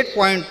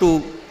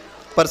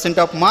 98.2%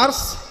 of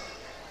marks,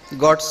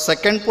 got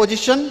second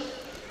position,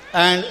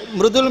 and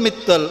Mrudul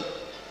Mittal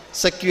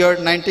secured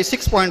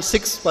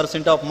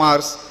 96.6% of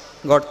marks,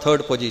 got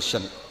third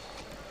position.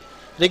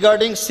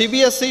 Regarding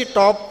CBSE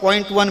top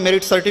 0.1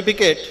 merit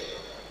certificate,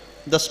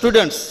 the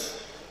students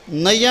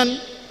Nayan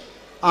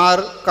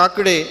R.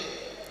 Kakade,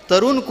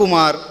 Tarun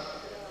Kumar,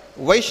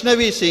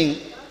 Vaishnavi Singh,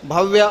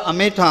 Bhavya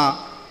Ametha,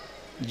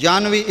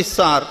 Janvi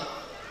Issar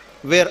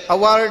were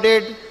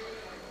awarded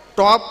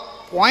top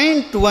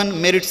 0.1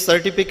 merit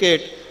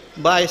certificate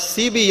by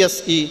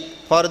CBSE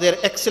for their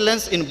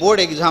excellence in board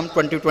exam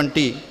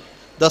 2020.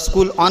 The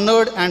school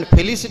honored and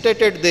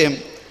felicitated them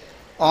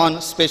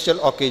on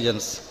special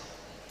occasions.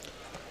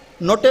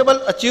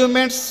 Notable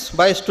achievements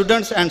by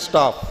students and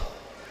staff.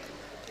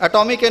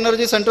 Atomic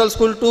Energy Central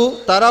School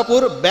 2,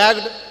 Tarapur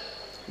bagged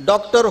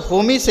Dr.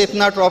 Homi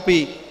Setna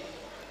Trophy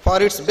for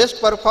its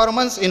best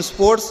performance in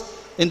sports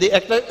in the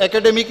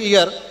academic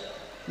year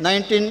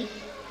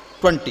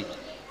 1920.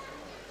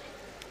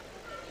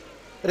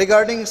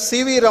 Regarding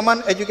C.V.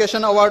 Raman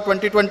Education Award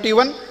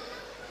 2021,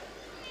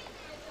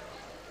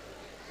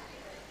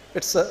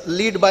 it's a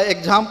lead by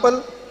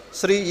example.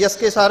 Sri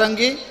S.K.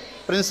 Sarangi,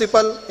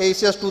 Principal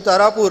ACS 2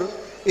 Tarapur,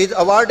 is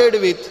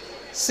awarded with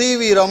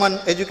C.V. Raman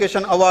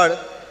Education Award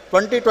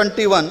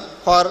 2021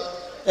 for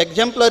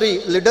exemplary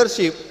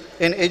leadership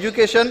in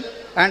education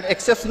and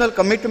exceptional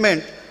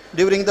commitment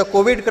during the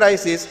COVID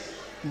crisis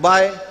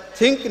by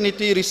Think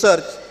Niti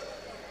Research.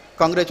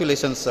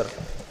 Congratulations, sir.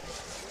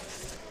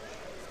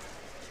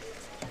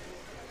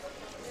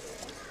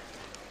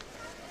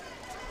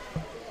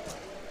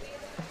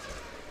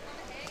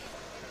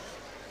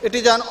 It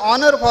is an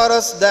honor for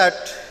us that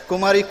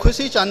Kumari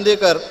Khushi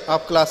Chandekar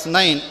of class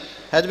 9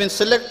 has been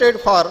selected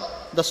for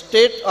the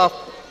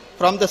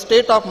from the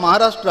state of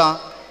Maharashtra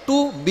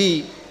to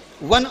be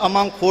one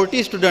among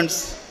 40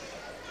 students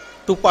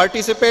to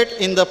participate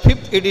in the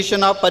 5th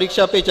edition of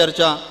Pariksha Pe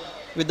Charcha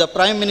with the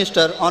Prime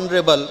Minister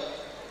Honorable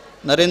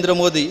Narendra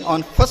Modi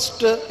on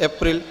 1st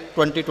April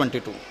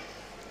 2022.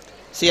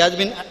 She has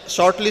been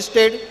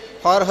shortlisted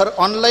for her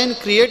online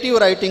creative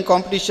writing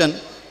competition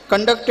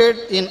conducted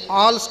in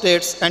all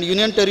states and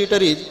union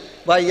territories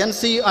by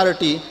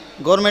NCERT,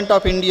 Government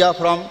of India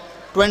from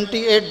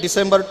 28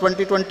 December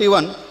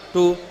 2021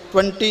 to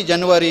 20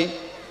 January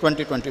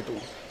 2022.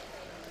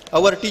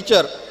 Our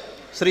teacher,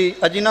 Sri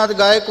Ajinath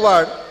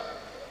Gaekwad,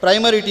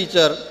 primary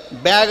teacher,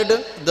 bagged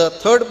the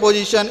 3rd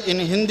position in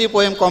Hindi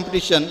poem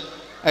competition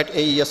at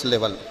AES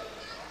level.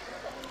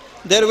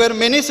 There were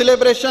many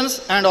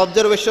celebrations and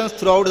observations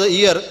throughout the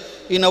year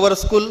in our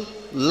school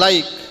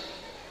like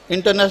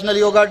International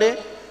Yoga Day,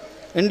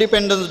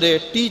 Independence Day,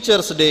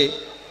 Teachers Day.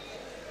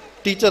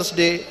 Teachers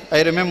Day,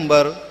 I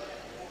remember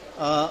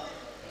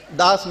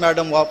Das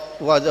Madam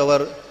was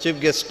our chief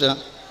guest.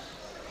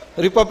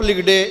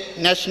 Republic Day,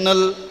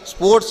 National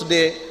Sports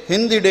Day,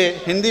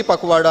 Hindi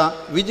Pakwada,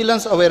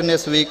 Vigilance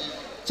Awareness Week,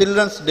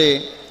 Children's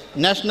Day,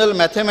 National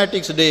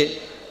Mathematics Day,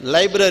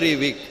 Library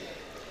Week.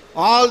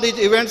 All these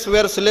events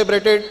were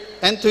celebrated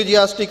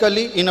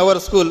enthusiastically in our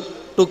school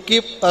to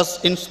keep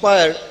us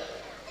inspired.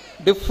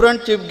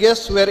 Different chief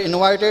guests were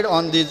invited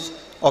on these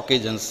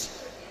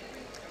occasions.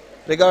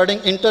 Regarding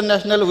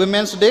International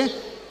Women's Day,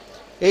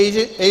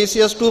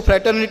 ACS2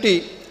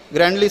 fraternity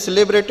grandly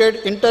celebrated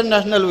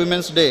International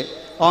Women's Day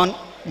on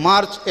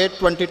March 8,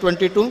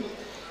 2022.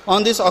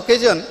 On this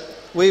occasion,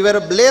 we were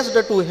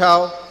blessed to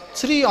have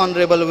 3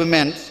 honorable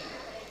women,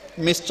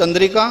 Miss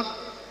Chandrika,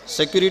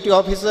 Security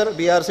Officer,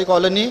 BRC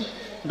Colony,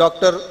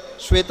 Dr.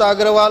 Shweta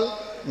Agrawal,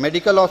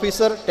 Medical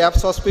Officer,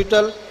 TAPS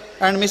Hospital,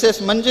 and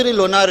Mrs. Manjari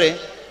Lonare,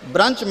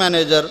 Branch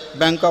Manager,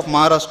 Bank of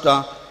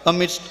Maharashtra,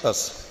 amidst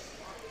us.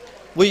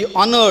 We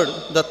honored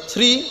the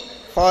 3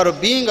 for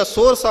being a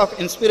source of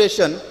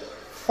inspiration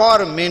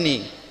for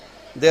many,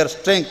 their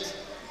strength,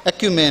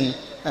 acumen,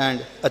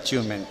 and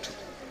achievement.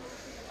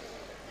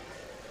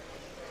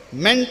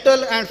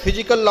 Mental and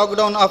physical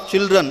lockdown of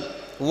children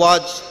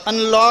was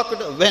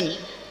unlocked when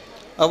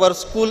our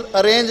school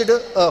arranged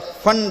a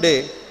fun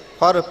day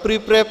for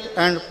pre-prep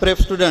and prep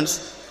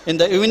students in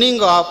the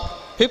evening of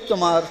 15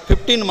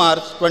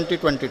 March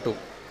 2022.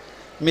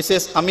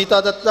 Mrs.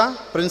 Amita Datta,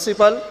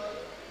 Principal,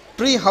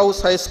 Tree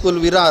House High School,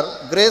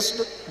 Virar,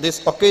 graced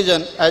this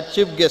occasion as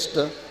chief guest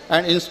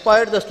and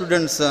inspired the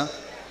students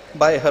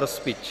by her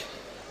speech.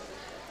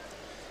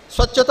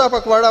 Swachhata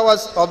Pakwada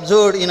was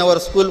observed in our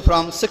school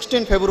from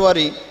 16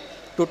 February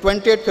to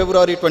 28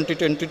 February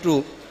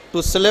 2022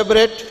 to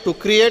celebrate, to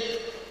create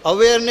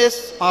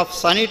awareness of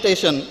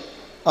sanitation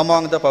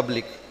among the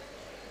public.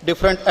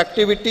 Different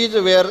activities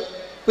were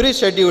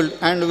pre-scheduled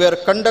and were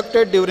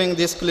conducted during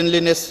this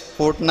cleanliness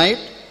fortnight,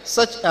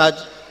 such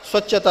as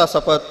Swachhata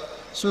Sapath,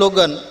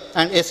 slogan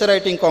and essay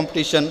writing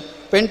competition,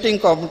 painting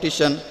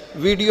competition,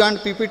 video and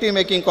PPT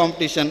making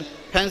competition,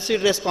 fancy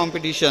dress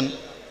competition,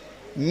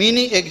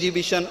 mini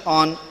exhibition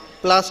on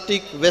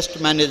plastic waste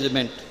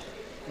management.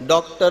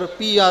 Dr.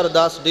 P.R.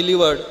 Das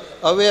delivered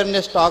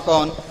awareness talk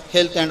on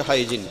health and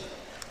hygiene.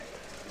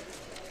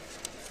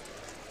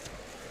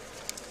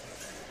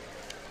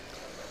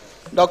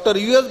 Dr.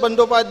 U.S.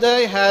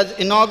 Bandyopadhyay has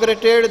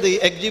inaugurated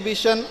the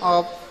exhibition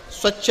of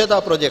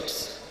Swachhata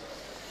projects.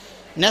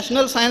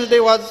 National Science Day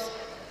was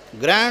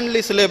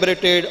grandly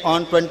celebrated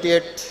on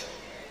 28th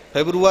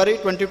February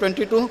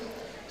 2022.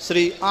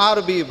 Sri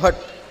R.B. Bhatt,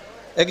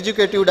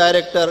 Executive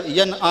Director,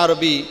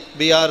 NRB,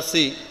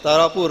 BRC,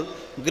 Tarapur,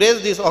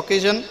 graced this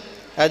occasion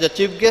as a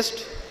chief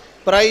guest.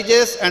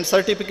 Prizes and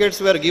certificates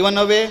were given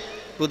away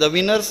to the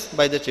winners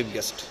by the chief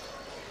guest.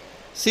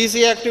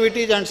 CCA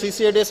activities and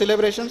CCA Day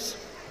celebrations.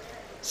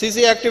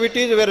 CCA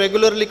activities were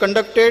regularly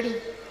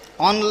conducted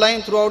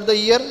online throughout the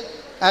year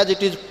as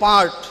it is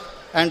part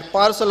and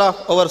parcel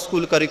of our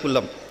school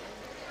curriculum.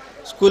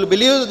 School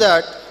believes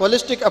that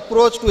holistic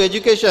approach to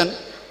education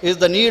is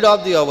the need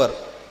of the hour.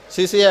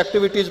 CCA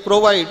activities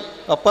provide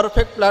a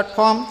perfect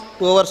platform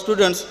to our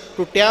students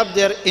to tap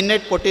their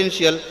innate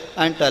potential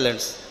and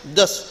talents.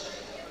 Thus,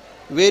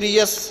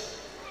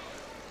 various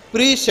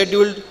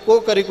pre-scheduled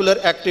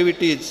co-curricular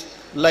activities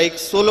like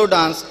solo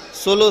dance,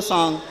 solo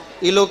song,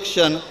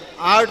 elocution,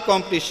 art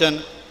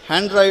competition,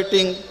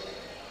 handwriting,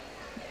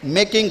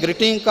 making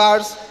greeting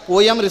cards,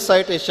 poem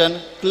recitation,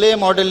 clay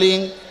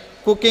modeling,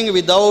 cooking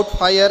without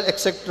fire,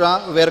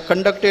 etc. were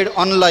conducted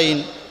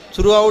online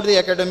throughout the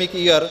academic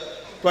year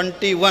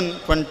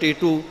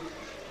 21-22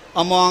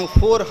 among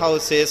 4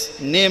 houses,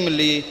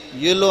 namely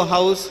Yellow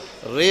House,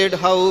 Red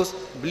House,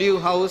 Blue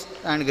House,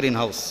 and Green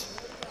House.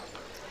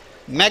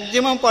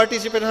 Maximum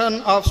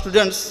participation of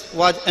students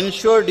was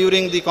ensured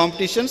during the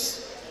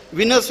competitions.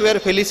 Winners were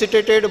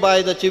felicitated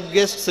by the chief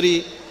guest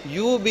Sri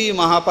U.B.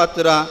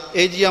 Mahapatra,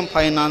 AGM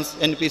Finance,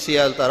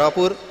 NPCL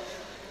Tarapur,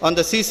 on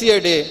the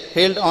CCA Day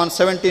held on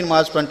 17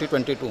 March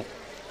 2022.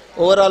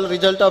 Overall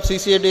result of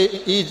CCA Day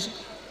is,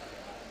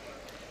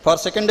 for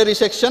secondary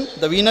section,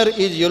 the winner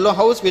is Yellow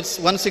House with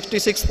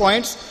 166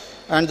 points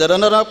and the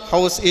runner-up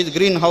house is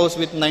Green House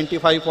with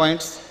 95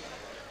 points.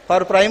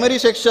 For primary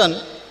section,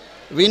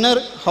 winner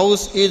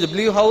house is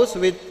Blue House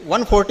with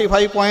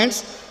 145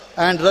 points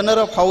and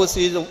runner-up house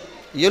is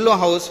Yellow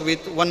House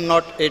with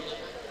 108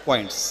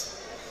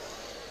 points.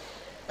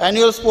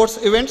 Annual sports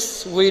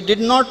events, we did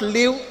not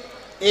leave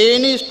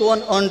any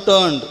stone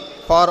unturned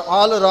for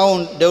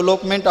all-round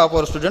development of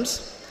our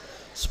students.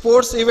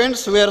 Sports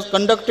events were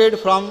conducted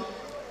from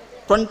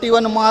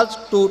 21 March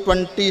to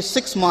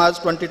 26 March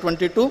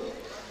 2022.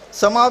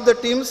 Some of the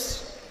team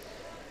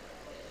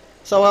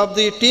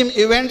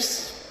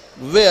events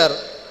were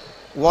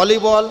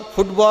volleyball,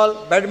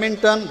 football,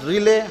 badminton,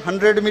 relay,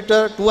 100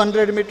 meter,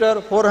 200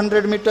 meter,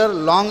 400 meter,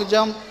 long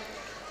jump,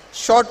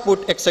 shot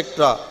put,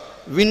 etc.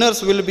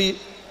 Winners will be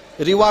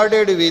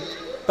rewarded with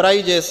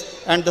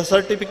prizes and the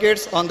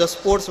certificates on the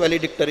sports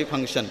valedictory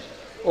function.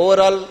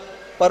 Overall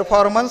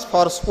performance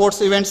for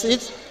sports events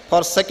is,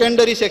 for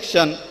secondary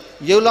section,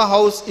 Yellow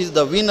House is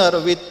the winner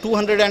with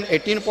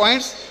 218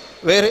 points,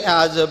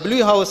 whereas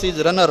Blue House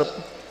is runner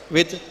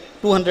with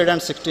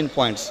 216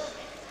 points.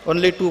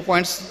 Only 2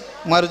 points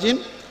margin.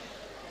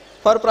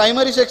 For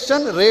primary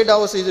section, Red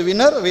House is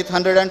winner with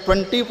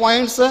 120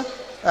 points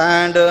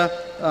and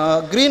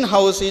Green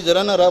House is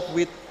runner up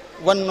with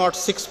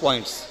 106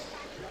 points.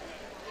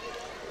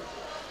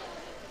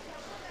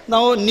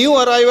 Now, new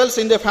arrivals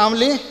in the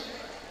family.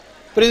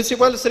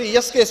 Principal Sri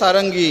S.K.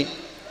 Sarangi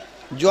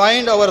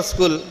joined our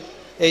school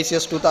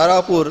ACS to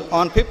Tarapur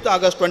on 5th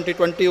August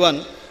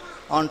 2021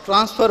 on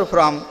transfer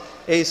from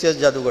ACS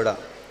Jadugoda.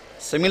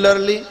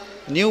 Similarly,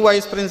 new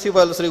Vice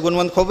Principal Sri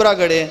Gunwant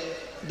Khobragade,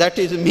 that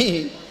is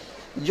me,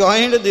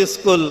 joined this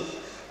school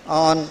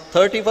on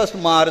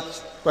 31st March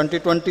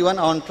 2021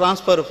 on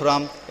transfer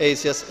from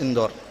ACS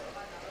Indore.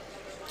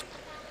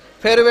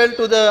 Farewell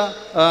to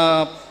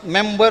the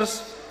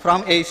members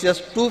from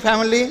ACS 2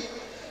 family.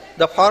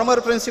 The former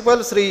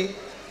principal Sri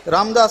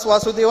Ramdas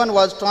Vasudevan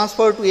was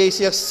transferred to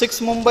ACS 6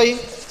 Mumbai.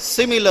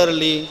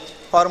 Similarly,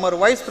 former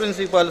vice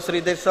principal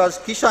Sri Desraj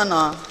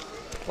Kishana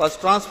was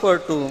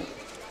transferred to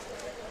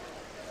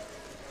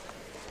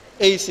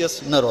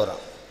ACS Narora.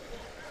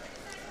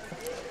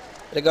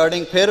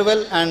 Regarding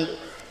farewell and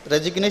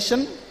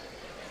resignation,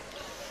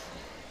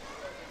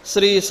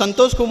 Sri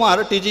Santosh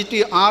Kumar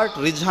TGT Art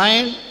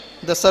resigned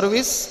the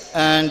service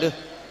and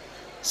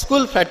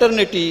school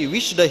fraternity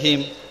wished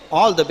him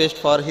all the best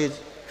for his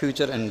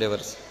future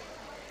endeavors.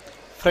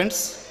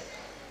 Friends,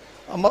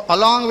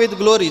 along with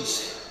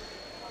glories,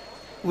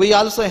 we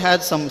also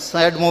had some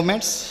sad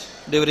moments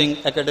during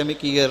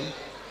academic year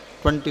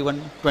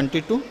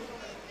 21-22.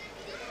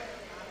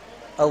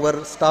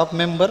 Our staff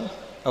member,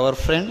 our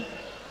friend,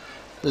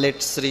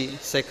 late Sri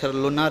Sekhar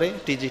Lunare,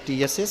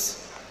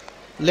 TGTSS,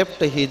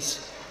 left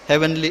his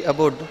heavenly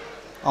abode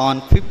on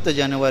 5th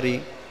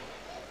January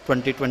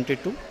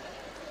 2022.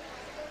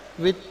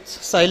 With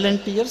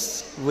silent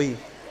tears, we,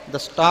 the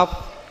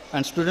staff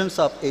and students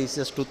of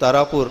ACS to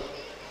Tarapur,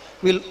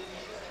 will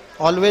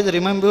always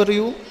remember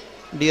you,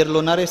 dear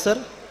Lunare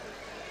sir.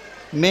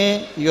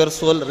 May your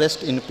soul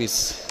rest in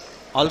peace.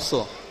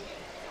 Also,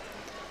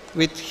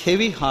 with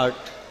heavy heart,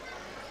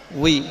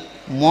 we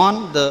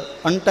mourn the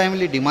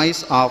untimely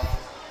demise of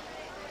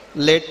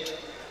late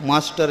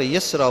Master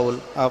Yes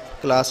Raul of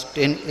class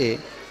 10A,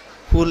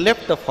 who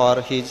left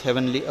for his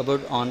heavenly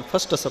abode on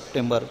 1st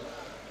September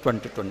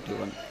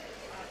 2021.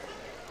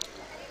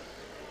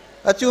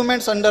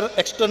 Achievements under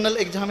external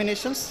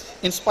examinations.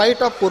 In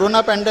spite of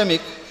Corona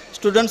pandemic,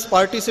 students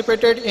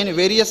participated in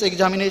various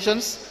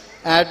examinations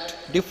at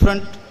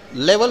different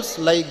levels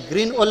like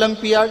Green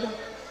Olympiad.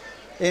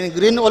 In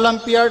Green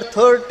Olympiad,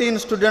 13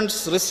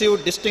 students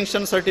received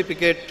distinction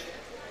certificate.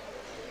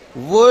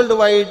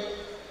 Worldwide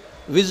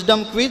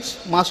Wisdom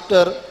Quiz,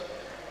 Master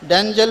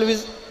Daniel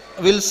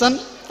Wilson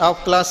of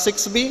class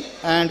 6B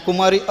and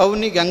Kumari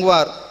Avni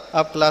Gangwar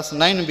of class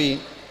 9B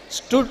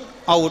stood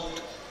out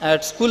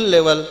at school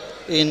level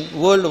in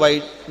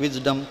Worldwide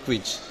Wisdom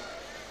Quiz.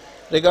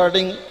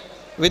 Regarding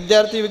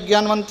Vidyarthi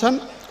Vigyan Manthan,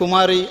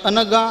 Kumari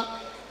Anaga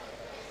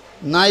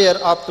Nair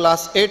of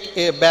class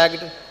 8A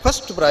bagged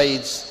first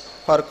prize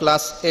for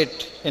class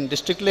 8 in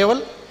district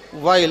level,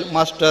 while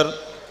Master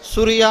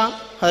Surya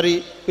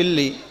Hari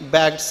Pilli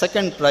bagged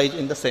second prize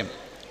in the same.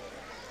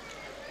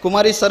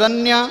 Kumari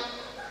Saranya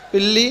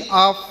Pilli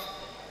of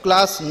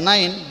class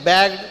 9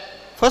 bagged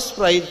first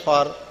prize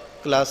for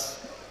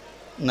class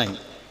 9.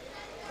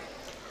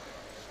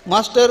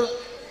 Master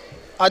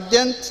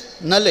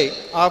Adyant Nale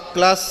of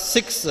class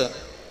 6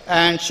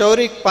 and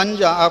Shaurik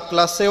Panja of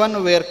class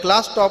 7 were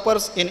class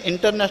toppers in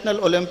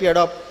International Olympiad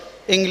of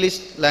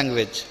English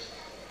Language.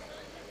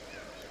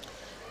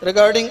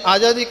 Regarding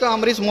Azadi Ka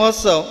Amrit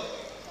Mahotsav,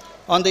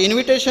 on the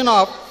invitation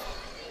of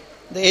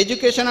the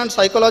Education and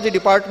Psychology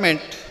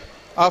Department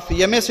of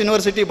MS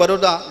University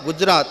Baroda,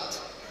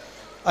 Gujarat,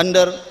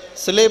 under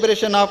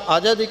celebration of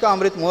Azadi Ka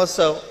Amrit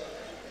Mahotsav,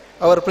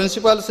 our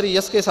principal Sri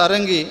S.K.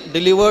 Sarangi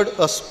delivered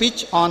a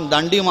speech on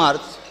Dandi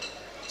March,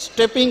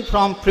 Stepping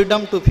from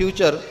Freedom to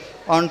Future,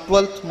 on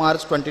 12th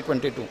March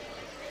 2022.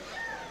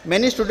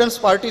 Many students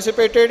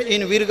participated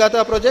in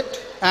Virgata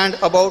project and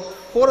about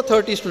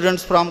 430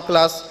 students from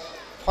class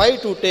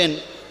 5 to 10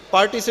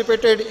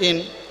 participated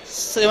in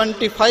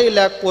 75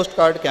 lakh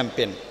postcard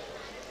campaign.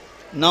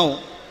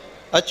 Now,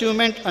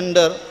 achievement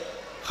under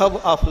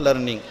Hub of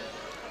Learning.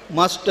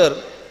 Master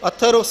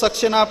Atharv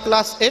Saxena of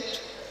class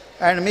 8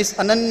 and Miss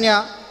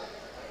Ananya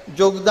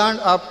Jogdand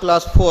of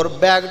class 4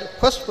 bagged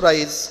first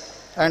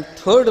prize and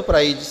third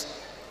prize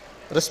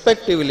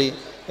respectively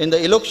in the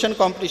elocution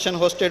competition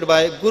hosted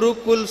by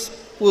Gurukul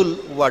School,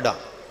 Wada.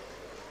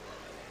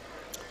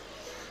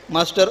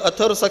 Master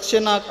Atharv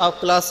Saxena of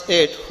class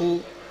 8,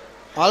 who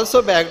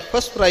also bagged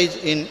first prize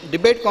in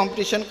debate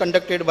competition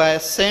conducted by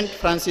St.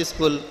 Francis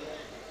School,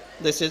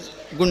 this is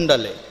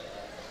Gundale.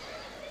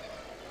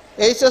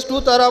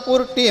 HS2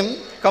 Tarapur team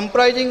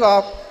comprising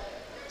of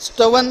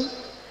Stavan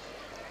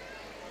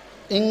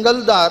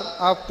Ingaldar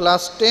of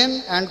class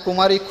 10 and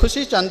Kumari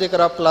Khushi Chandekar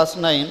of class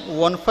 9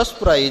 won first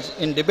prize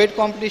in debate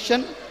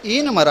competition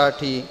in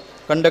Marathi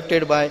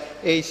conducted by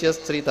ACS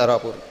 3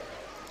 Tarapur.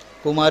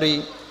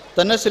 Kumari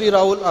Tanasri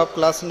Rahul of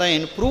class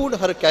 9 proved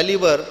her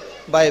caliber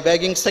by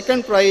bagging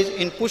second prize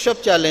in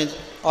push-up challenge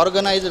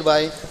organized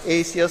by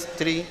ACS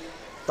 3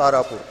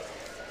 Tarapur.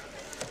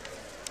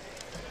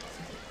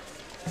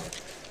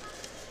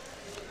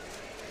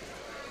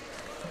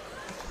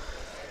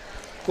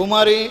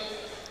 Kumari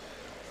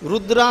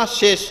Rudra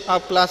Shesh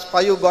of class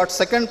 5 got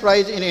second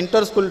prize in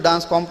inter-school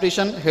dance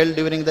competition held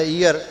during the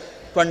year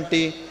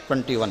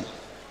 2021.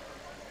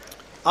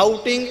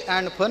 Outing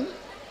and fun.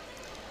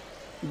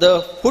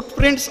 The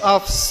footprints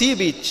of sea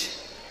beach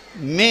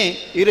may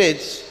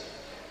erase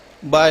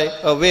by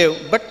a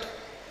wave, but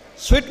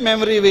sweet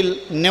memory will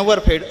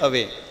never fade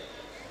away.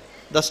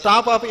 The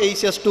staff of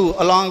ACS 2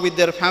 along with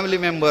their family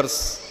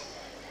members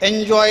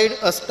enjoyed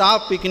a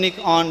staff picnic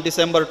on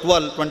December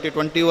 12,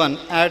 2021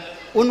 at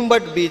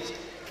Unbad Beach,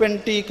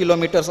 20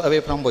 kilometers away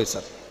from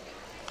Boisar.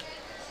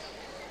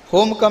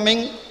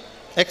 Homecoming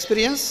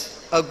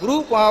experience. A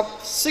group of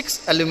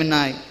 6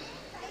 alumni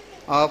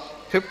of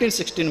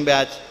 15-16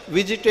 batch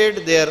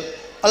visited their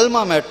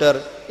alma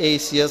mater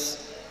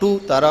ACS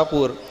 2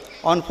 Tarapur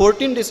on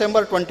 14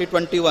 December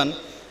 2021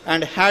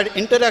 and had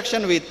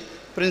interaction with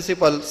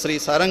Principal Sri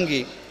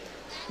Sarangi.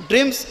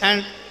 Dreams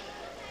and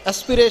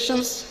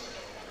aspirations,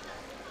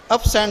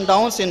 ups and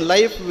downs in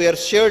life were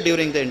shared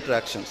during the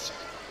interactions.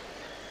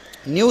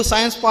 New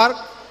Science Park.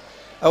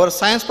 Our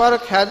Science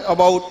Park has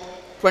about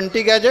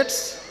 20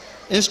 gadgets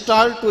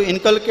installed to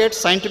inculcate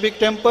scientific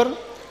temper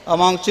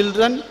among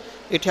children.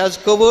 It has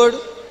covered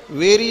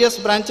various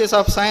branches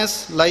of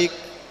science like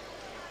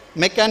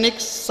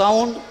mechanics,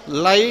 sound,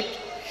 light,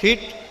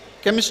 heat,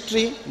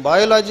 chemistry,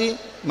 biology,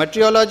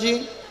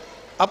 meteorology,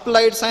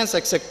 applied science,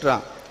 etc.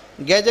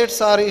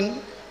 Gadgets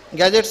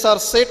are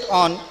set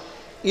on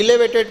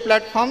elevated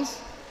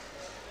platforms,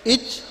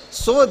 each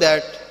so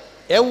that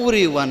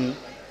everyone,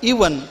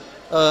 even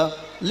a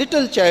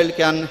little child,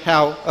 can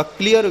have a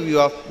clear view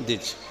of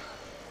this.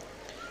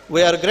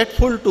 We are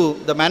grateful to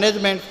the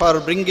management for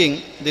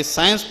bringing this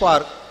science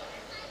park.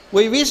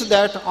 We wish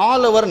that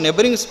all our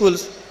neighboring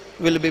schools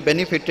will be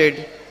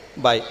benefited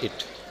by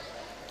it.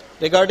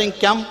 Regarding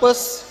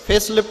campus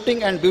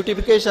facelifting and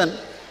beautification,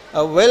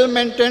 a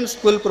well-maintained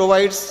school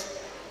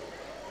provides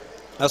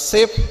a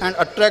safe and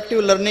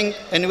attractive learning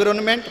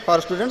environment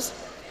for students.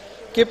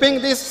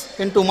 Keeping this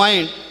into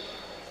mind,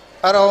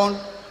 around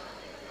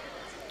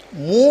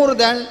more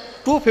than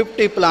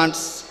 250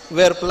 plants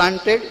were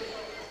planted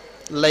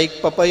like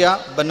papaya,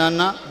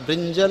 banana,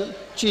 brinjal,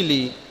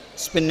 chili,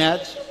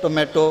 spinach,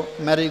 tomato,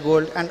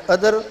 marigold and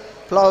other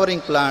flowering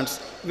plants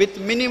with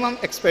minimum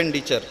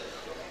expenditure.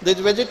 These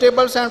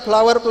vegetables and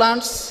flower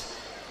plants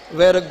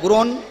were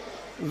grown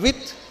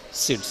with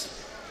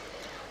seeds.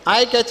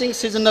 Eye-catching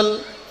seasonal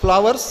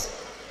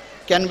flowers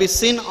can be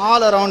seen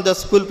all around the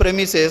school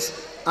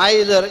premises,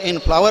 either in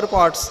flower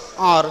pots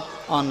or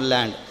on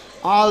land.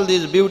 All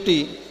these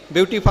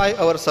beautify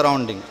our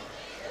surrounding.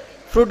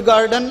 Fruit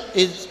garden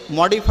is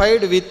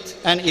modified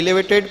with an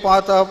elevated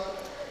path of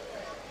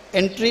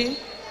entry,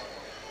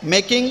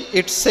 making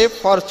it safe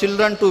for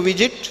children to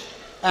visit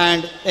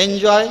and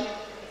enjoy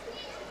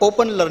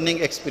open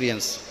learning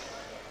experience.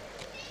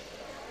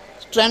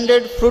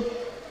 Stranded fruit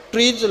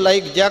trees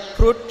like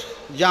jackfruit,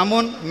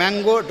 jamun,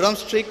 mango,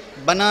 drumstick,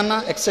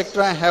 banana,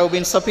 etc. have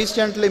been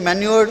sufficiently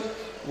manured,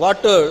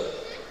 watered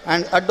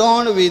and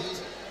adorned with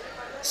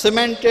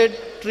cemented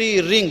tree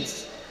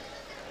rings.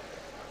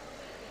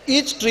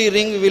 Each tree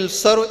ring will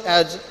serve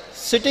as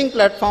sitting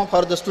platform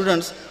for the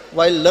students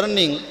while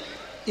learning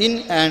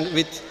in and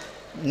with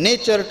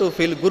nature to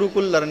feel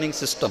Gurukul learning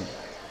system.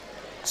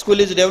 School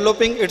is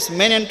developing its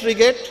main entry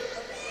gate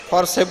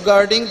for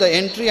safeguarding the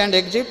entry and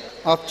exit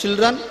of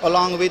children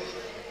along with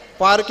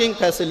parking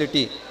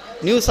facility.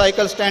 New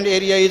cycle stand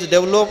area is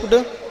developed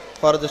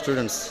for the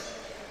students.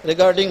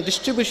 Regarding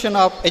distribution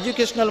of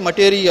educational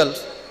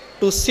materials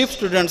to SIF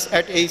students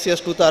at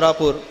ACS 2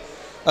 Tarapur,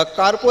 a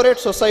corporate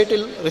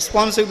societal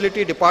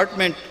responsibility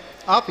department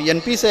of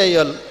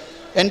NPCIL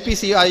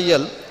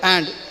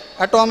and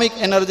Atomic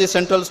Energy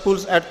Central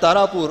Schools at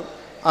Tarapur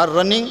are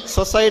running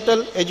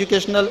societal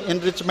educational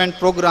enrichment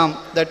program,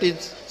 that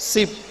is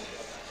SIP,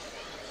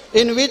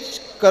 in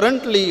which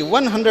currently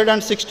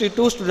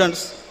 162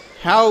 students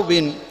have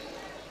been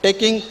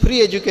taking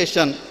free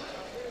education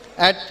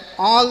at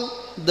all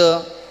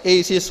the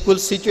AEC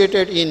schools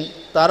situated in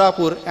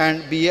Tarapur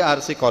and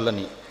BARC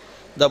colony.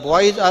 The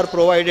boys are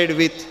provided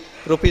with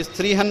rupees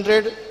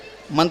 300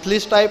 monthly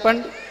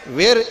stipend,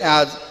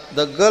 whereas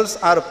the girls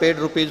are paid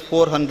rupees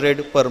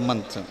 400 per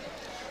month.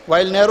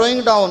 While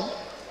narrowing down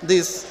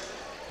this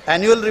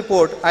annual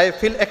report, I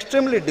feel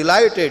extremely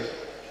delighted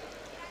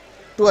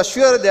to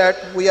assure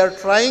that we are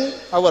trying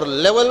our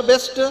level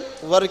best,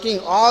 working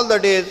all the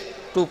days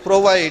to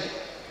provide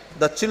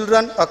the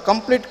children a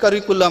complete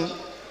curriculum,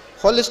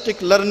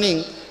 holistic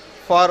learning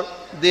for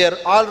their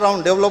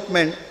all-round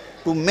development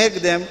to make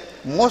them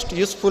most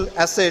useful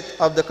asset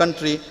of the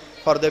country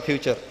for the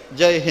future.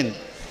 Jai Hind.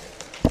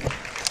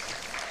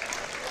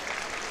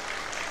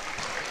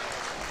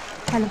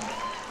 Hello.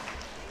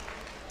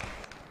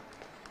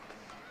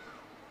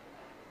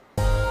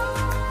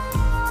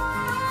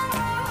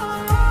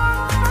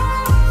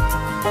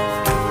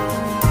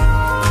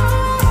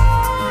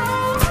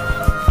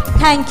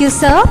 Thank you,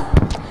 sir.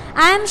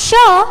 I am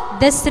sure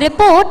this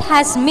report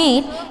has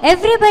made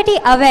everybody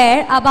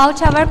aware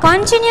about our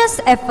continuous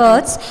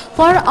efforts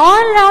for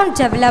all-round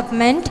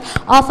development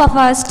of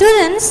our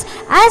students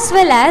as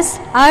well as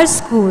our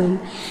school.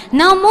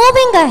 Now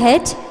moving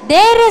ahead,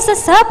 there is a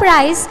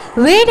surprise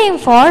waiting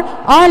for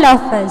all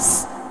of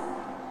us.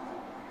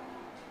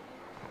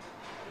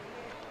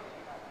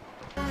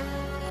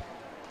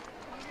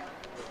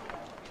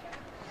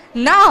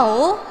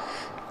 Now,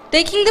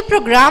 taking the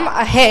program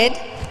ahead,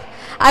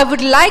 I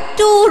would like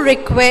to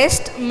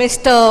request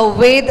Master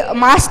Ved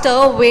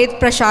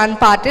Prashant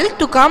Patil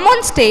to come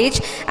on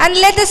stage and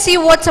let us see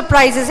what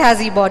surprises has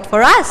he bought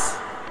for us.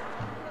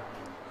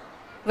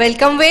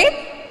 Welcome, Ved.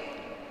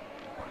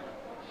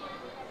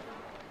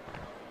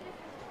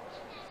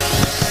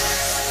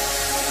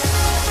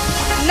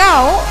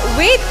 Now,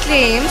 Ved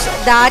claims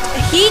that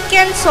he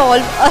can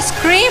solve a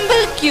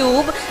scramble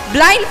cube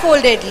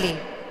blindfoldedly.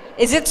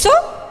 Is it so?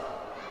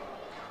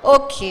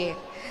 Okay.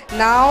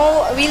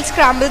 Now we'll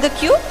scramble the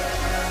cube.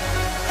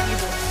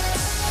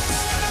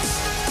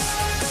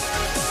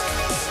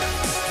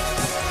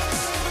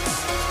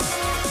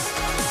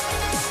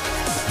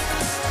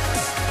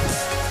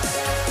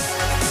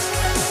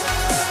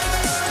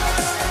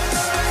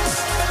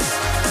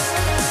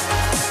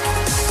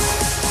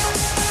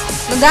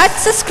 Now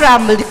that's a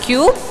scrambled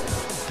cube.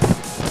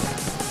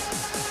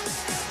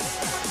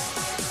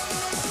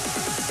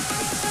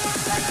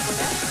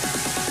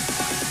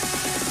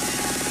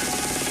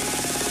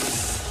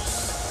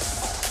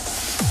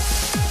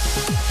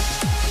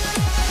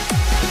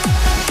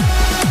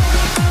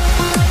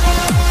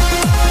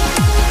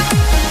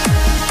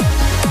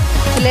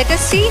 Let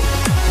us see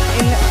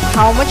in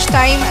how much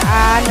time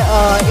and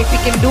if we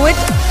can do it.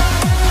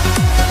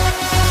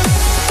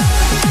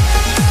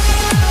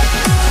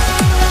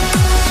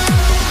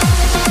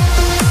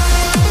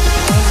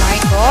 Oh my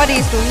God,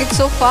 he's doing it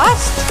so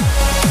fast.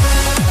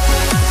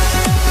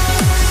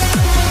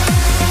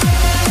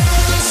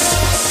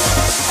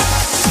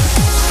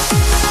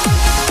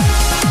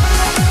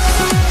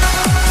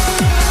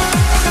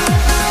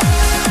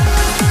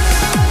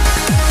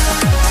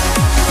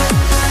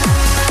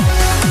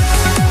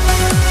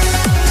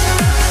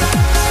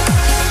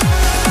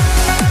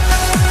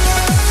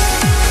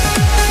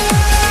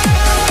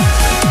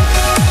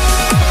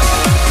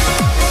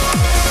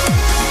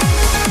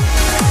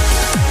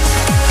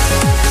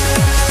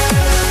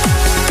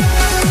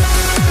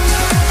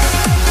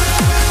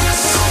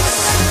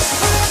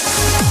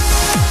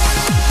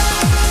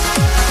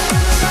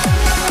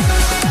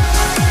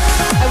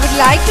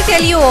 I like to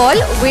tell you all,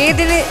 Ved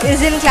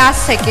is in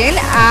class 2nd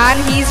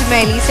and he's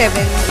merely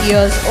 7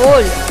 years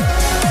old.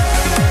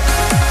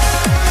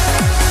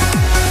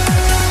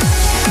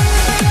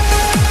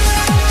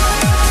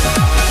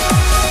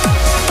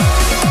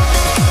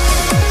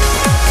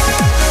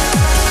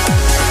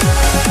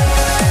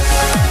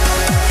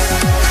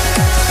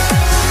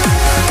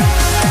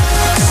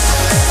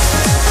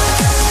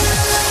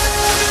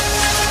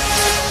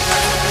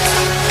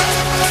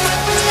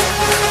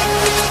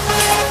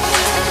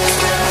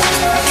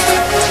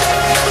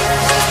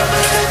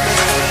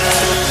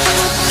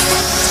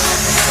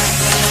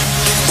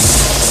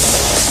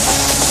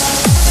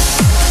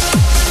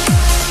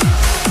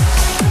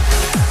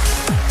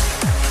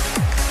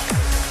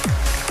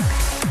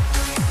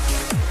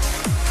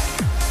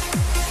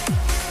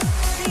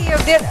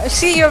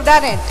 See, you've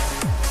done it.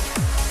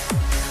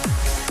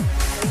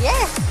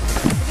 Yes.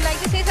 Would you like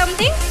to say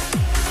something?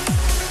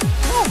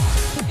 No.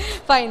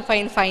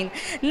 Fine.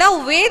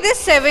 Now, Ved is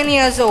 7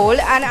 years old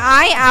and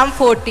I am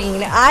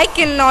 14. I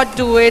cannot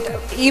do it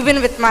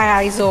even with my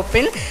eyes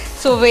open.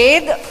 So,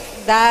 Ved,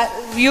 that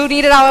you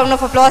need a round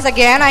of applause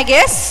again, I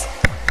guess.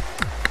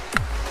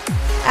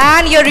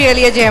 And you're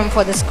really a gem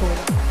for the school.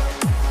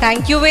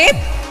 Thank you, Ved.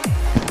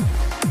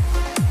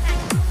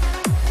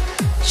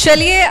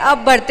 चलिए अब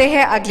बढ़ते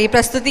हैं अगली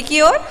प्रस्तुति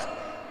की ओर।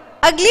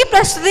 अगली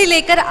प्रस्तुति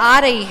लेकर आ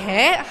रही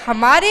है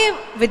हमारे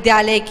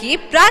विद्यालय की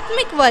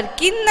प्राथमिक वर्ग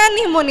की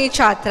नन्ही मुन्नी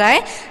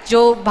छात्राएं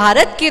जो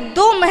भारत के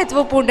 2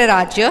 महत्वपूर्ण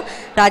राज्य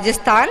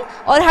राजस्थान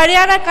और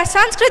हरियाणा का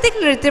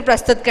सांस्कृतिक नृत्य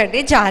प्रस्तुत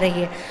करने जा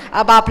रही है।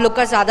 अब आप लोग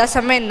का ज़्यादा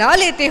समय न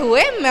लेते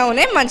हुए मैं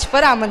उन्हें मंच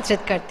पर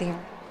आमंत्रित करती हूँ।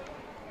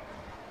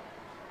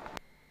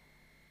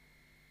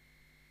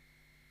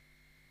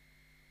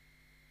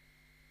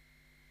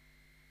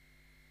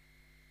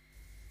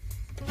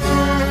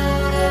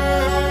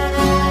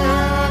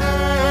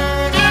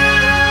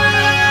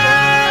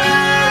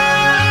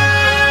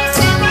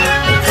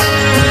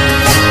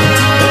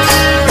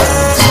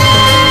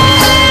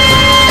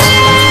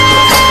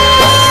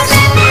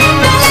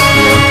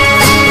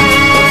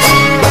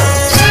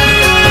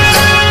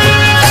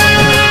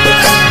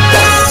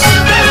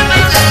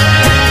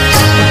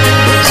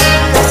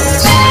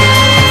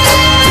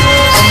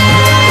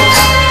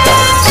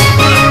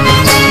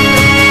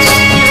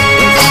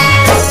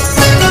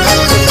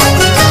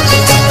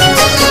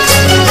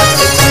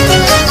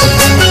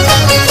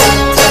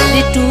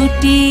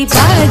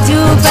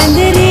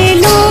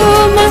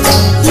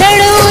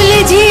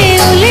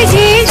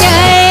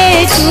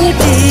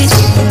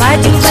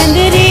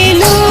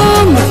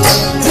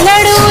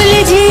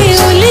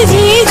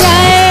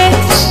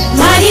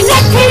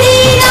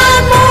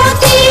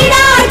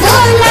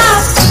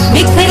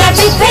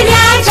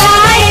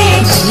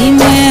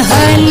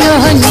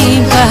 नी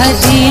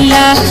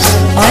बहदीला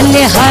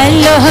ओले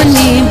हालो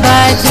नी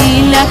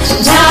बहदीला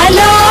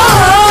झालो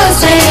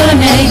सयो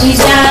नहीं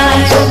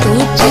जाए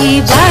टूटी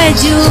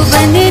बाजू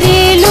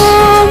बंदरी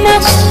लूम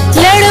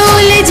लड़ो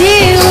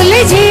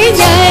उलझी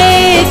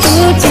जाए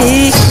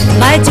टूटी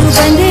बाजू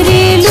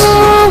बंदरी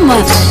लूम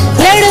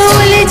लड़ो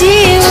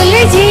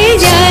उलझी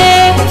जाए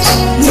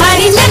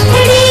मारी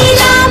नखड़ी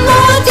ना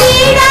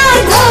मोतीड़ा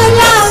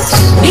ढोला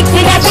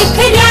बिखरा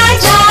बिखरा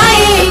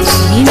जाए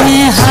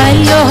इन्हें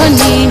हालो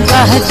नी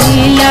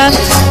बहदीला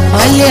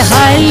ओले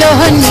हालो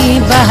नी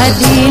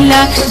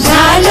बहदीला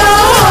झालो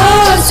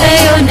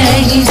सयो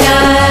नहीं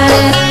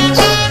जाए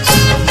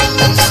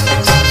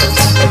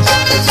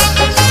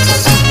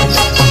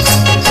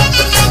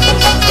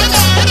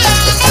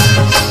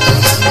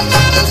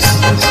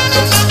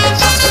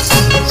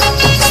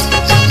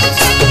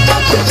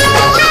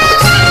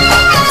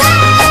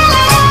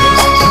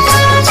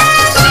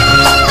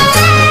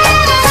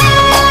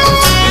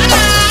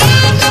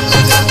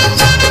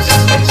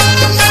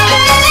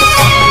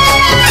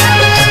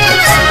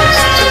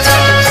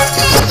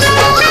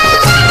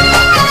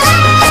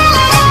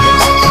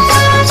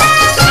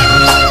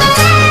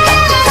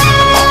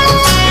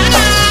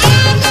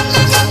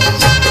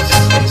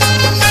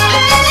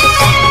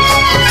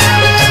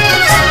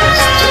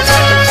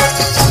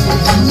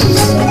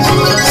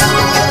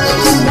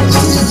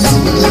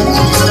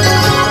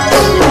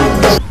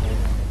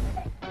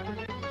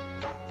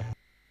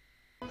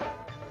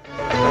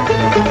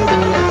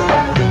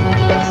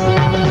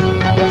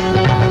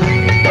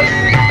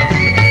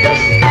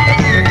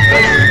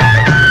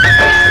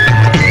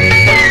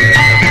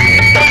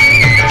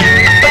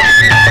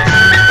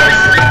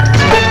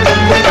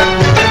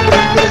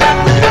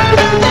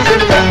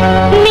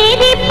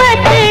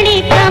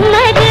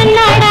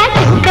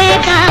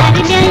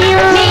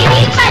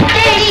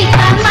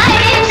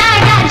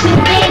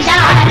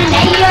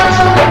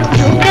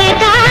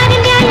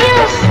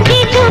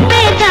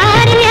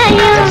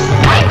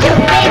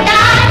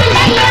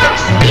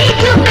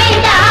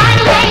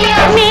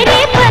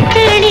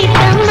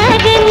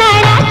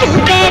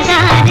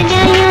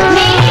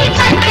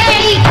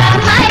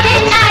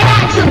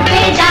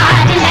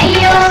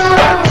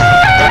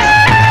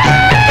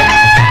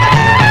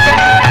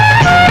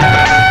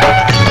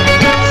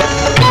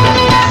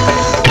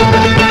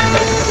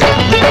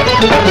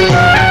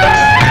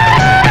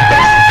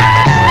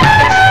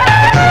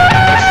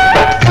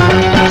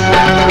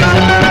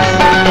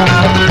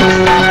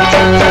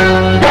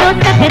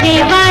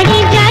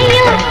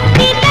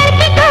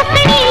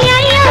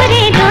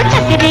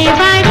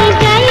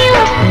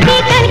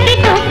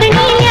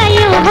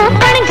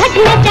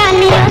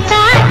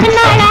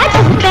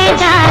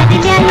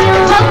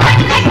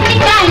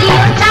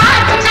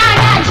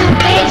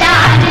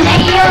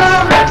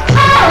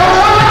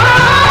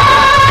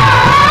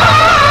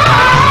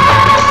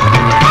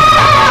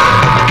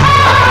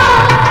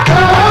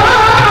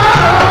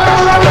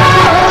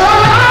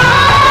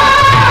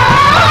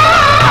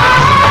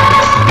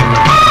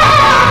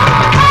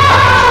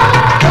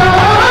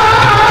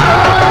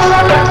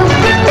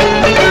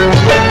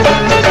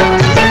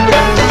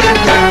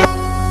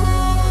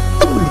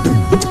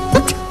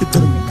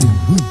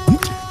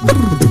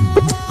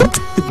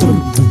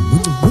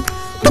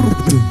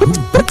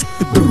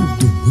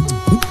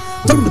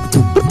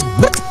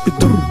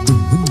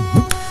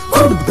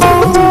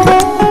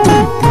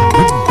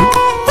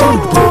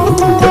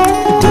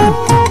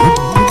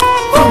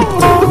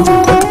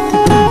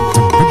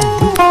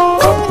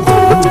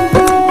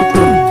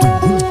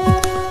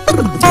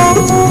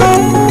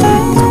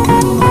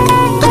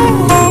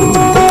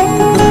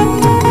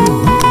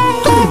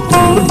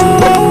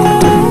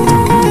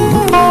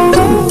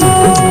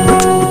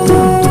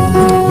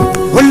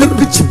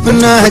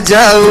न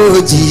जाओ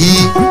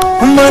जी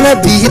मन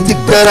बीत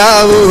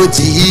कराओ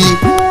जी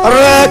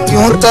अरे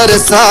क्यों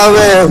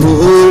तरसावे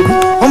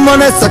हो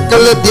मन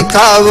सकल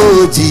दिखाओ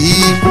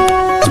जी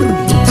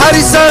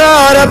थारी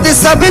शरारत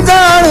सब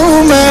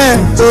जानू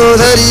मैं तो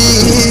धरी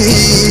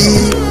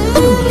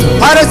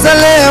हर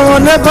सले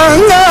उन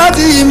भंगा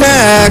जी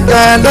मैं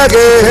कह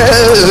लगे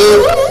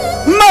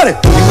मर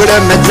बिगड़े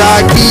में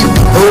जागी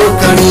हो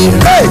कणी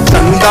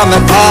चंदा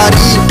में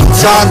भारी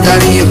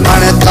चांदनी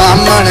मन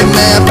दामन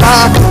में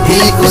भाई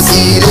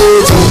खुशी रे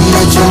झुम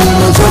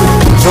झुम झुम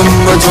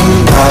झुम झुम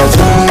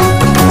झुम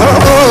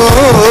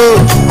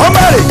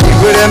हमारे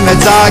बिगड़े में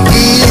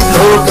जागी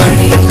हो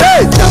कणी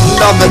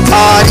चंदा में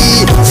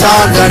थारी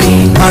चांदनी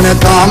मन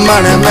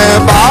दामन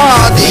में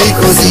भाई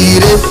खुशी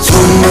रे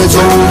झुम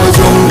झुम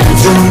झुम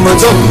झुम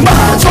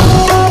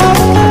झुम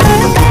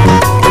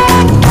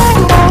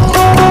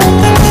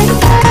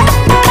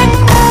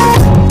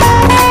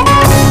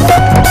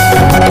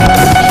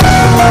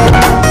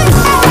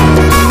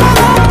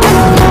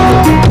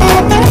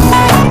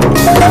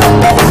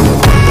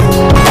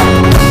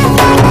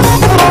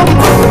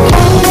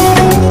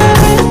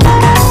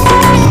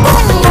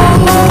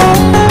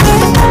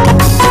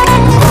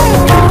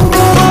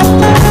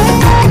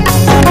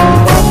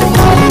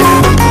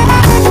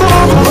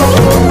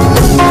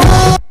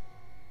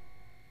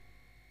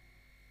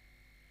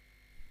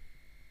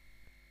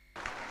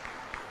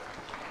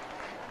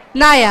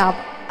नायाब,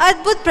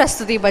 अद्भुत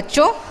प्रस्तुति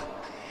बच्चों.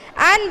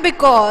 And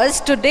because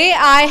today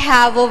I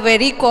have a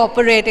very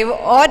cooperative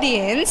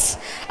audience,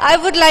 I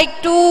would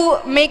like to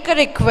make a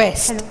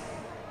request.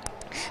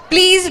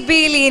 Please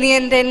be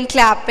lenient in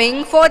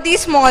clapping for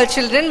these small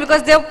children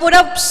because they have put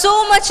up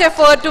so much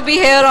effort to be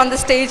here on the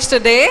stage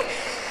today.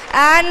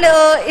 And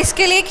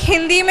इसके लिए एक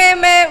हिंदी में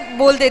मैं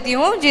बोल देती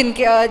हूँ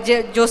जिनके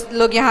जो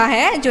लोग यहाँ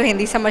हैं जो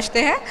हिंदी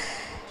समझते हैं.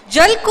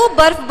 जल को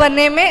बर्फ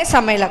बनने में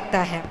समय लगता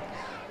है,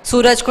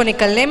 सूरज को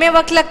निकलने में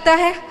वक्त लगता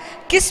है,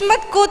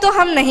 किस्मत को तो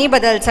हम नहीं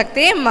बदल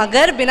सकते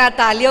मगर बिना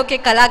तालियों के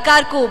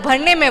कलाकार को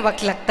उभरने में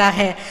वक्त लगता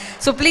है.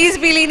 So please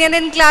be lenient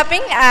in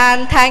clapping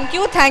and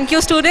thank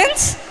you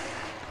students.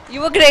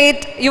 You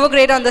were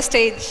great on the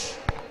stage.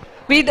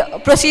 We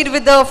proceed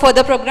with the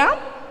further program.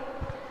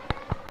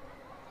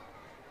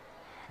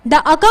 The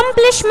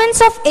accomplishments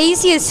of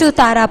ACSU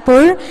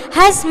Tarapur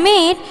has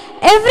made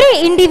every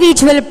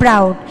individual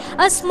proud.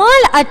 A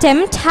small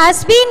attempt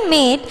has been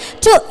made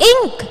to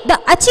ink the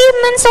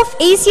achievements of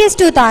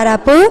ACSU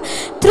Tarapur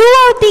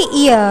throughout the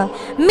year.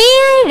 May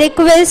I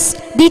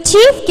request the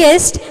chief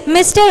guest,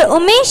 Mr.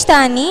 Umesh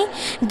Dani,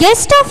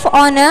 guest of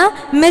honor,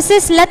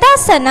 Mrs. Lata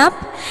Sanap,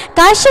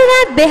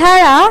 Kashinath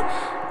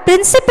Behara,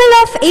 Principal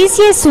of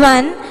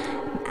ACS1,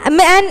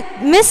 and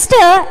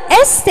Mr.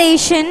 S.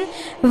 Station,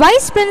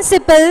 Vice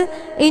Principal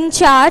in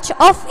charge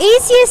of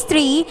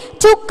ACS3,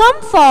 to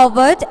come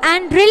forward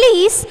and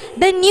release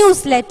the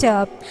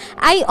newsletter.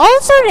 I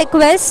also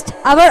request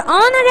our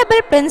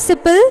Honorable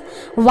Principal,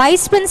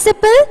 Vice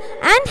Principal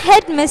and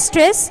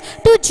Headmistress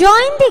to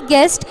join the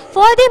guest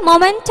for the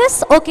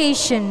momentous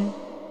occasion.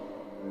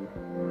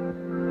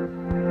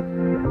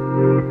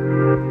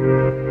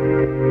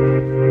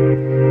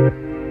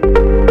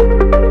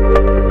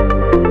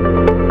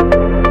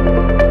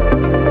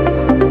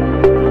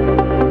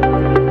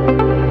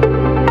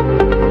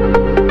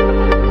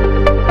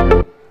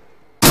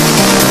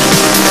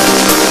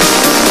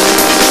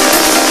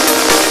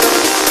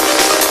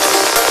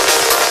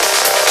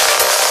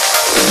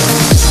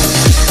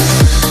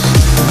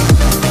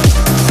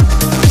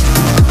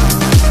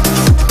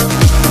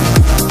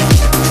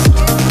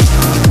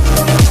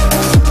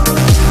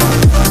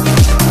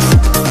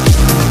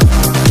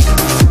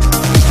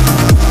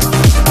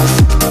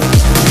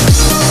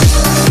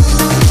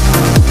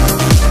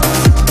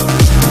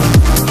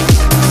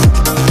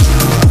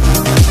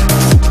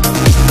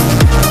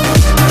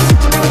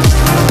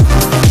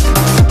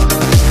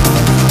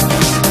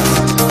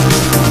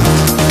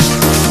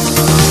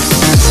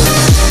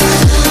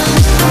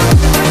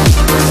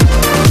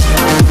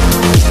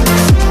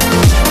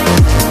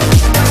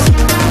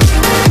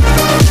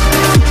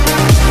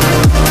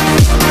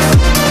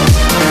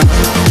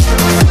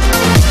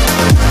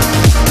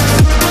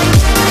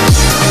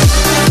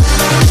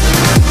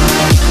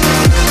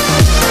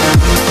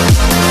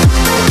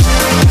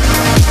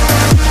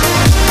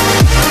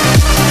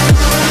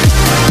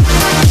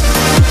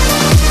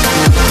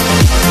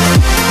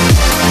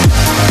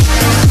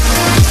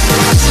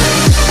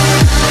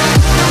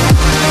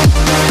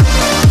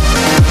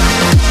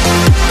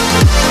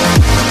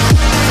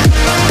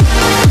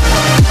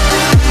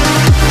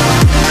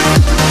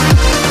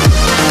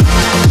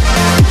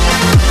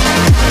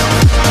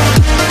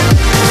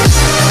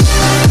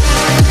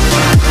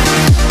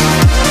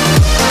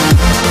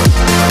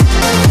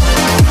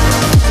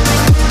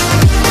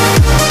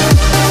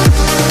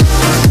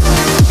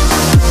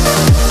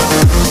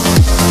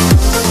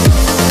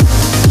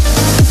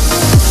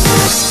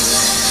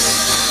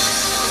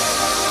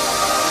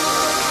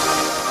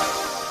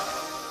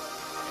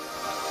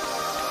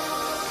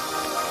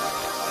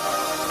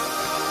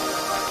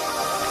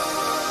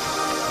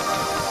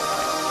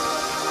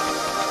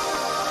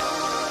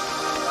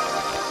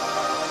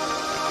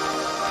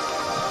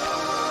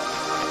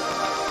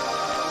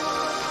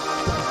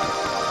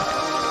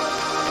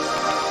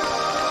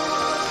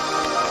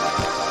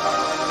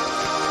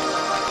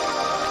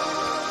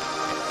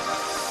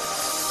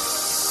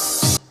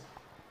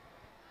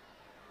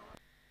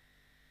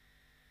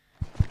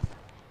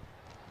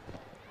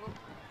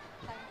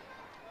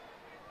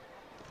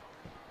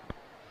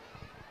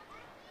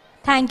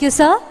 Thank you,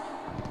 sir.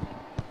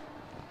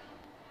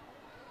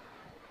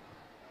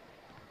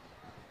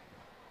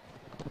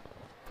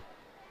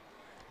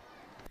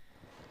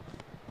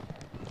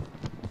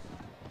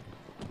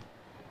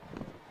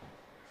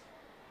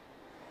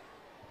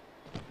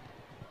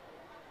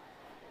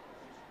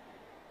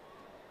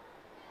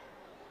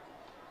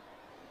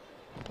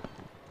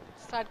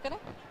 Start करें.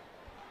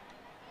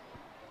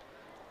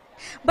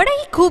 बड़ा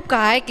ही खूब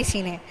कहा है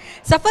किसी ने,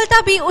 सफलता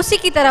भी उसी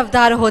की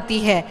तरफदार होती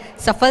है,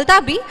 सफलता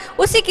भी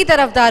उसी की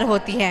तरफदार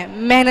होती है,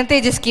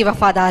 मेहनतें जिसकी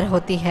वफादार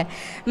होती है.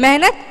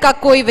 मेहनत का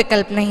कोई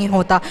विकल्प नहीं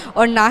होता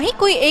और ना ही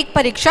कोई एक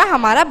परीक्षा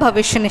हमारा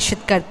भविष्य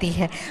निश्चित करती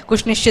है.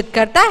 कुछ निश्चित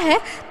करता है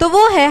तो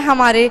वो है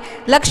हमारे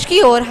लक्ष्य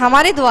की ओर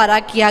हमारे द्वारा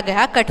किया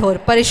गया कठोर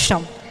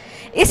परिश्रम.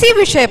 इसी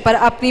विषय पर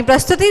अपनी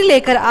प्रस्तुति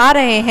लेकर आ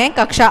रहे हैं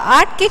कक्षा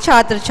 8 के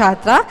छात्र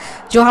छात्रा,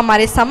 जो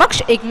हमारे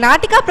समक्ष एक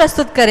नाटिका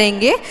प्रस्तुत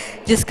करेंगे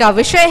जिसका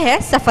विषय है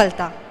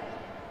सफलता.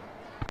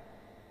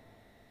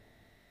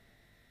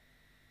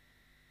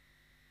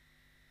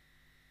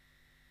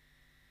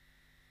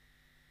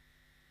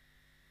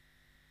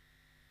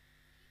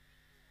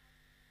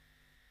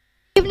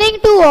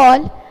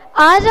 ऑल,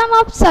 आज हम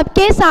आप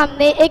सबके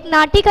सामने एक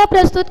नाटिका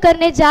प्रस्तुत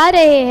करने जा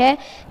रहे हैं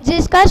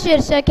जिसका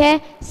शीर्षक है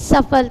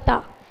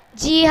सफलता।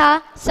 जी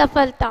हाँ,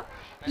 सफलता।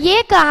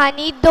 ये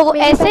कहानी दो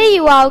ऐसे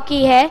युवाओं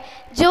की है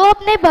जो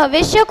अपने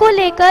भविष्य को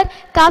लेकर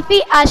काफ़ी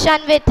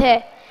आशान्वित है।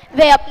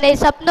 वे अपने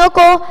सपनों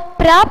को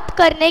प्राप्त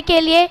करने के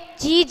लिए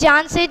जी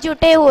जान से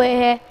जुटे हुए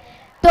हैं।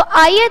 तो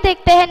आइए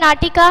देखते हैं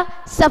नाटिका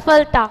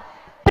सफलता।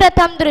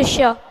 प्रथम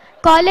दृश्य,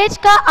 कॉलेज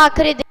का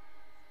आखिरी दिन,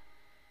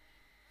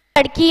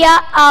 लड़कियां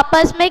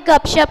आपस में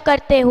गपशप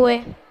करते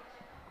हुए।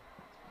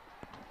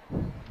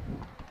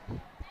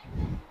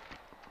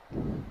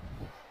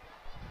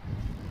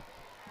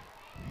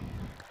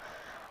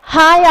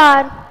 हाँ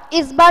यार,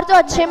 इस बार तो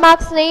अच्छे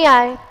मार्क्स नहीं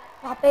आए।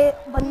 वहाँ पे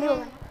बंदी हो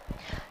गए,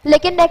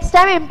 लेकिन नेक्स्ट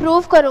टाइम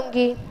इम्प्रूव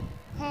करूंगी।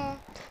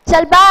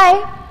 चल बाय।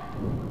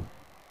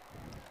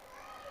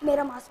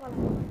 मेरा मास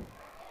वाला।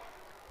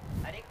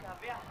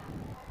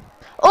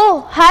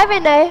 ओह हाय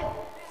विनय।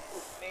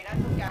 मेरा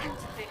तो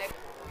कैंपस सिलेक्ट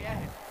हो गया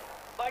है,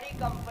 बड़ी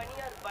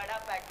कंपनी और बड़ा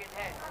पैकेज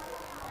है।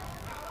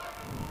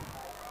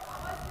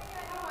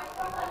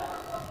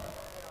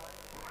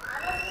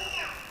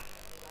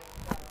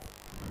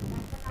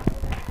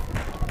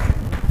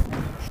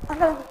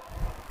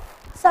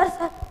 सर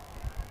सर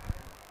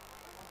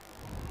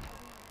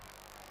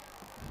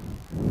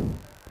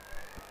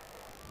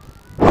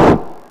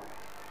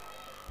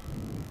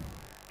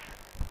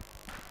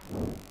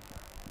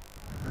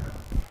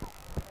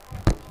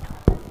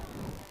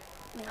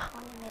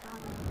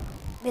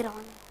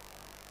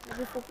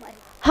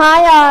हाँ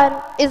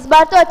यार, इस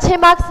बार तो अच्छे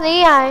मार्क्स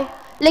नहीं आए,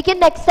 लेकिन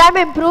नेक्स्ट टाइम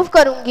इम्प्रूव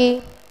करूंगी।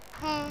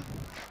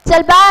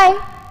 चल बाय।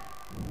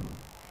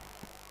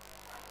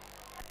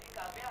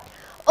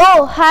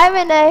 ओह हाय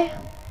विनय।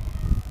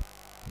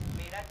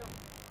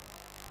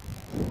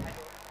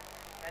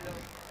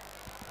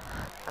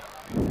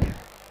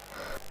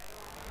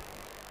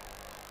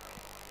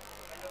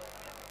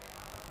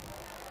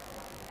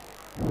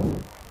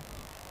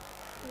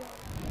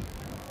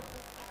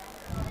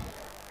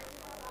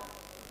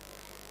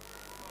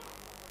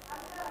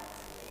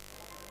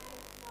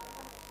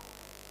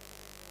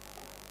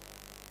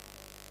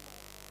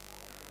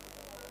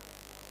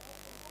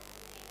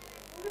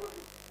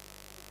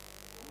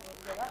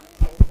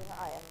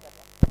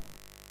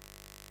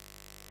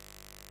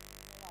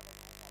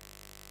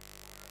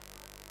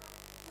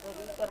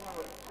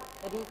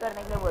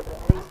 करने के लिए बोल रहे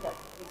हैं, restart.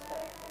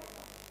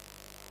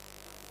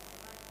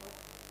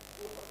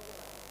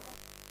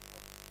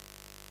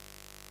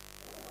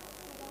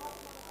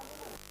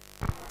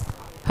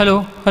 Hello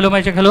hello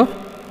mic check. Hello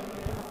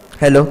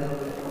hello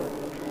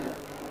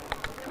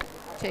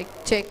check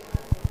check.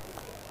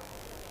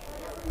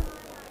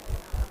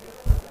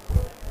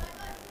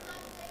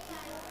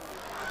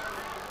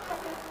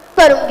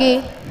 करूंगी।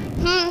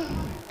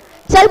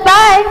 चल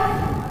बाय।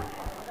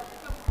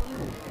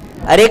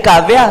 अरे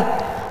काव्या,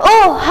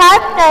 ओह हाय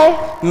विनय।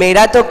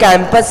 मेरा तो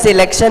कैंपस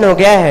सिलेक्शन हो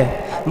गया है,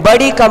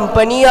 बड़ी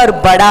कंपनी और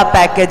बड़ा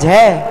पैकेज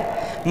है।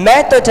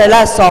 मैं तो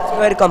चला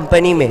सॉफ्टवेयर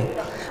कंपनी में,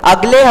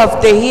 अगले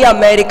हफ्ते ही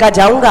अमेरिका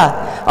जाऊंगा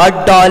और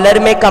डॉलर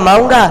में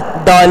कमाऊंगा,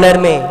 डॉलर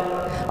में।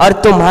 और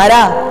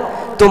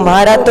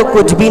तुम्हारा तो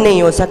कुछ भी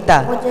नहीं हो सकता,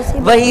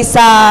 वही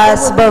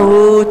सास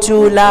बहू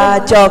चूल्हा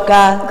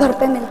चौका। घर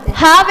पे मिलते।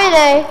 हाँ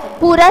विनय,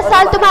 पूरा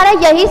साल तुम्हारा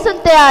यही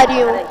सुनते आ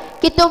रही हूँ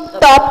कि तुम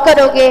टॉप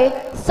करोगे,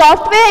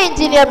 सॉफ्टवेयर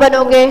इंजीनियर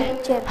बनोगे।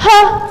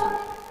 हाँ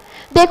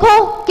देखो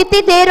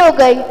कितनी देर हो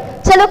गई,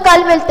 चलो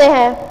कल मिलते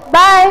हैं।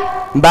 Bye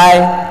bye.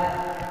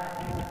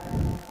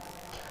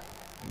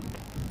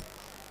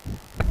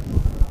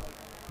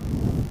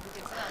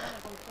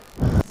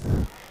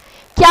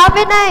 क्या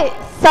विनय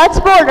सच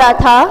बोल रहा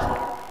था?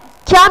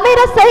 क्या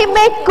मेरा सही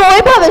में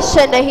कोई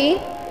भविष्य नहीं?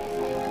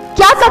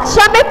 क्या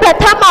कक्षा में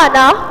प्रथम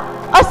आना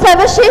और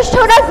सर्वश्रेष्ठ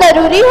होना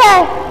जरूरी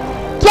है?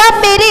 क्या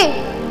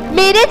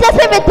मेरे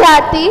जैसे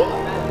विद्यार्थी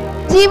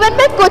जीवन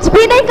में कुछ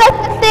भी नहीं कर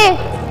सकते?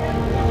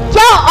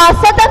 क्या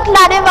औसत अंक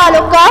लाने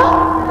वालों का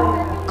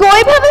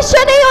कोई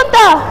भविष्य नहीं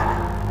होता?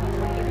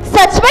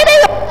 सच में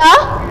नहीं होता?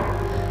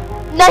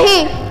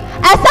 नहीं,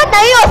 ऐसा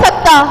नहीं हो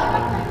सकता।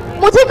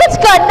 मुझे कुछ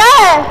करना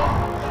है,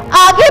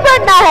 आगे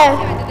बढ़ना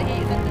है।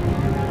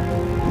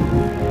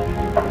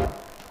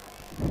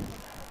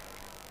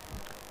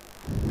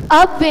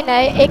 अब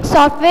विनय एक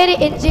सॉफ्टवेयर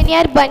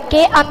इंजीनियर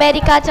बनके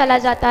अमेरिका चला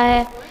जाता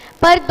है,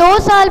 पर 2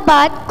 साल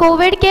बाद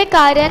कोविड के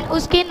कारण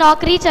उसकी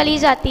नौकरी चली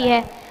जाती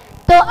है।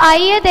 तो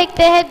आइए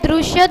देखते हैं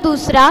दृश्य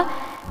दूसरा,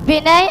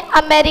 विनय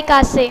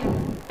अमेरिका से।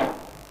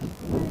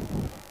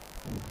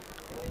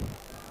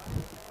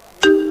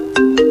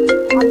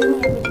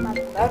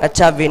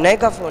 अच्छा, विनय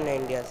का फोन है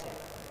इंडिया से।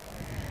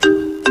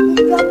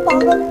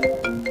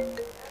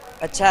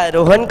 अच्छा,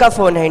 रोहन का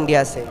फोन है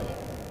इंडिया से।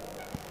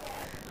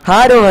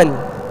 हाँ रोहन,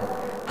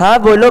 हाँ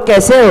बोलो,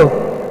 कैसे हो?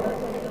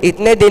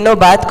 इतने दिनों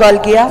बाद कॉल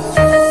किया।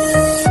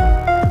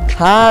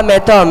 हाँ मैं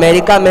तो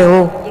अमेरिका में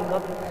हूँ,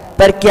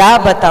 पर क्या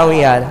बताऊँ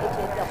यार,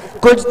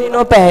 कुछ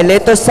दिनों पहले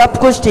तो सब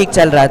कुछ ठीक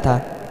चल रहा था,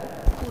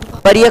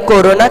 पर यह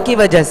कोरोना की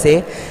वजह से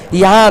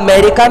यहाँ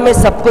अमेरिका में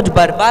सब कुछ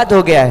बर्बाद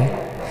हो गया है।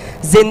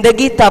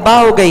 जिंदगी तबाह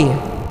हो गई है।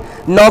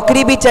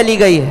 नौकरी भी चली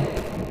गई है,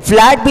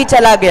 फ्लैट भी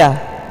चला गया।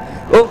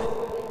 ओह,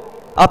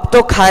 अब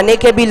तो खाने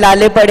के भी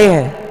लाले पड़े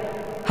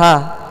हैं। हाँ,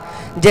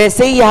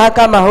 जैसे ही यहाँ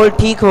का माहौल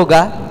ठीक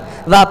होगा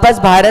वापस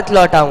भारत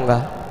लौट आऊँगा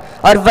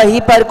और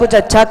वहीं पर कुछ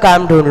अच्छा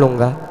काम ढूंढ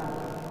लूँगा।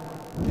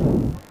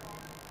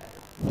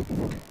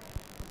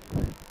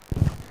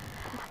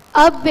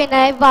 अब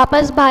विनय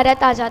वापस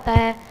भारत आ जाता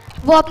है।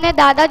 वो अपने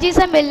दादाजी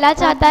से मिलना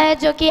चाहता है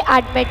जो कि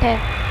एडमिट है।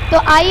 तो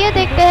आइए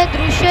देखते हैं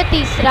दृश्य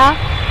तीसरा,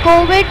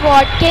 कोविड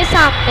वार्ड के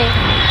सामने।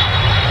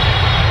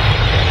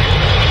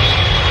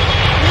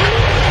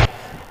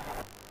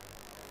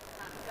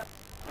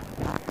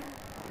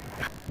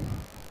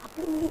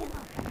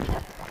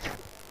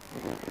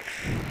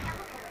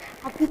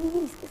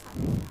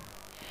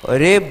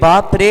 अरे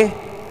बाप रे,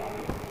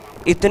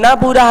 इतना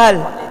बुरा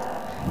हाल!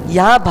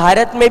 यहाँ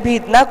भारत में भी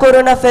इतना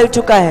कोरोना फैल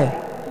चुका है।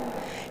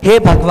 हे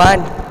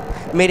भगवान,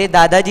 मेरे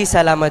दादाजी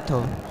सलामत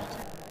हो।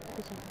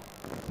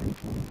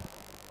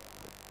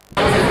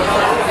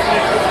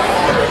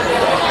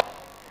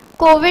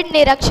 कोविड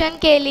निरीक्षण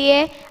के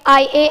लिए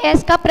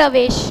आईएएस का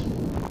प्रवेश।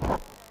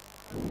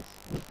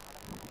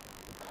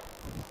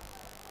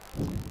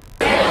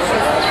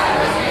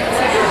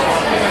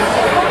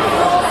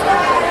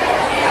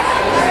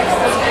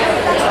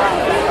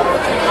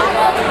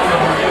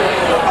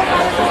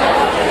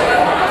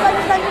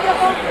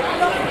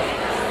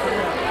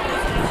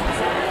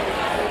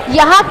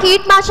 यहाँ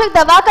कीटनाशक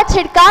दवा का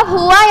छिड़काव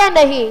हुआ या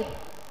नहीं?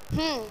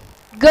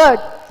 गुड।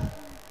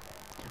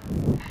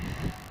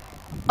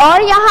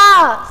 और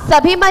यहाँ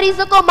सभी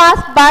मरीजों को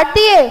मास्क बांट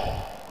दिए?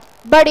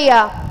 बढ़िया।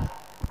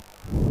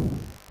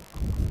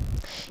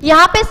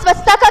 यहाँ पे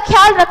स्वच्छता का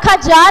ख्याल रखा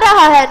जा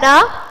रहा है ना?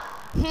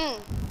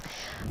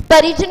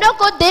 परिजनों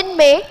को दिन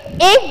में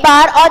एक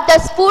बार और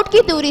 10 फुट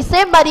की दूरी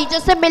से मरीजों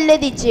से मिलने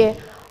दीजिए।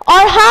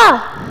 और हाँ,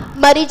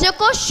 मरीजों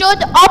को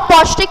शुद्ध और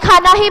पौष्टिक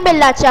खाना ही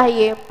मिलना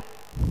चाहिए।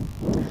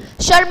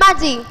 शर्मा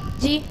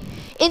जी,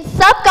 इन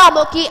सब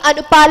कामों की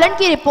अनुपालन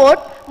की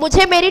रिपोर्ट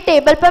मुझे मेरी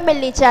टेबल पर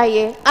मिलनी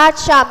चाहिए आज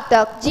शाम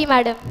तक। जी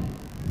मैडम।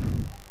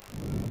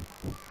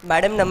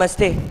 मैडम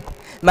नमस्ते।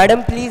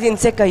 मैडम प्लीज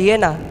इनसे कहिए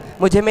ना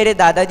मुझे मेरे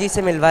दादाजी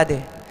से मिलवा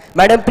दे।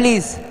 Madam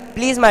please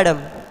please madam.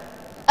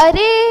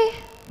 अरे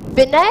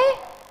विनय,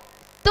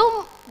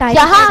 तुम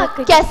यहाँ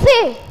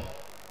कैसे?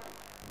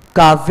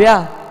 काव्या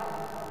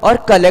और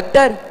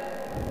कलेक्टर?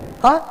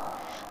 हाँ?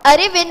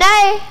 अरे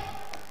विनय,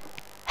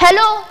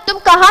 हेलो, तुम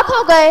कहाँ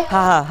खो गए?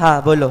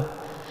 हाँ बोलो।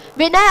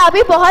 विनय,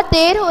 अभी बहुत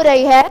देर हो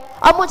रही है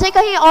और मुझे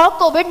कहीं और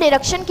कोविड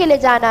निरीक्षण के लिए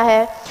जाना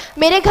है।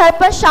 मेरे घर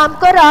पर शाम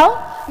को आओ,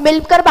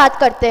 मिलकर बात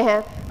करते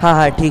हैं।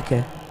 हाँ ठीक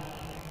है।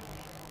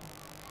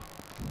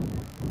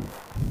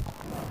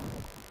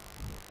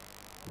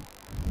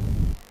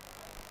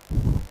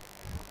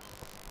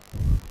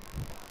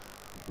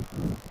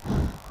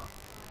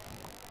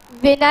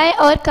 विनय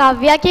और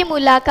काव्या की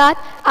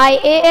मुलाकात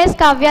आईएएस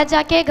काव्या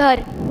जा के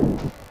घर।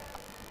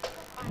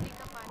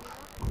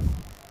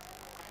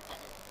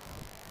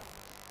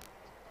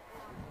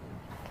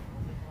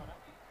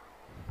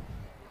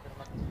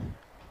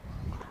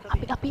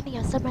 अभी नहीं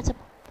असर मैं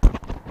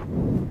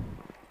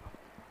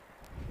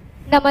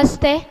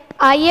नमस्ते,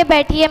 आइए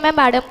बैठिए, मैं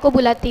मैडम को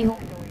बुलाती हूँ।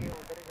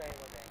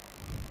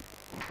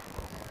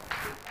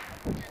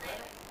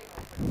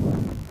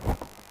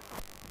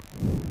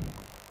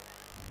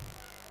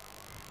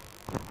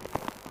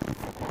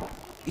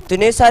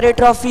 इतने सारे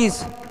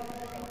ट्रॉफीज,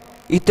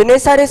 इतने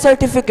सारे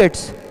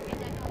सर्टिफिकेट्स।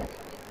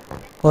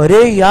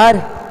 अरे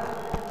यार,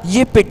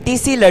 ये पिट्टी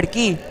सी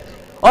लड़की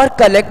और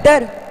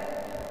कलेक्टर,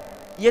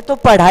 ये तो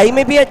पढ़ाई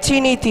में भी अच्छी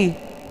नहीं थी।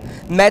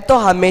 मैं तो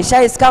हमेशा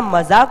इसका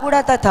मजाक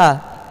उड़ाता था।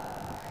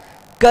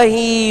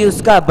 कहीं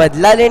उसका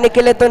बदला लेने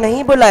के लिए तो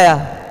नहीं बुलाया?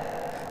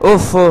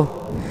 ओफो,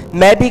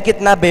 मैं भी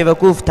कितना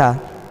बेवकूफ था।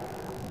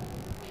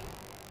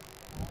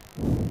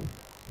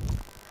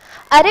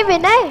 अरे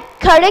विनय,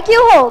 खड़े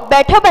क्यों हो?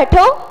 बैठो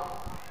बैठो।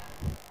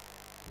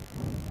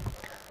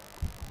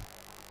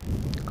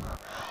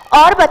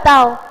 और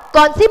बताओ,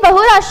 कौन सी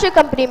बहुराष्ट्रीय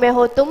कंपनी में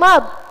हो तुम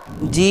अब?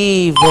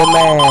 जी वो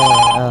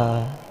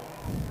मैं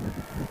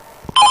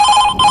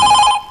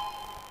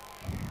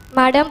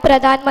मैडम,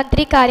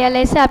 प्रधानमंत्री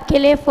कार्यालय से आपके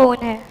लिए फोन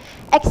है।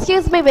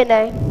 Excuse me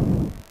Vinay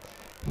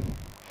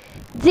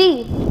ji.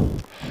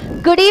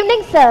 Good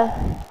evening sir.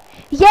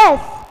 Yes,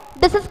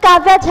 this is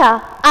Kavya Jha,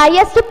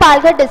 IAS to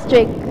Palghar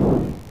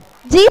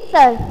district. Ji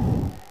sir,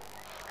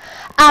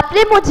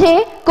 आपने मुझे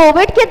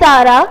कोविड के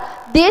दौरान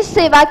देश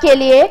सेवा के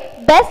लिए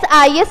बेस्ट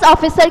IAS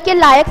ऑफिसर के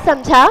लायक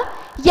समझा,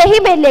 यही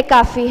मेरे लिए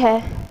काफी है।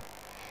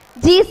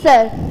 जी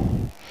सर,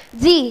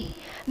 जी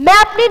मैं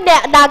अपने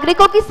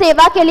नागरिकों की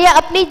सेवा के लिए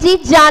अपनी जी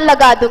जान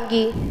लगा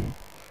दूंगी।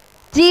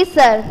 जी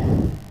सर,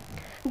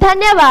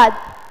 धन्यवाद।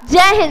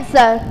 जय हिंद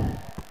सर।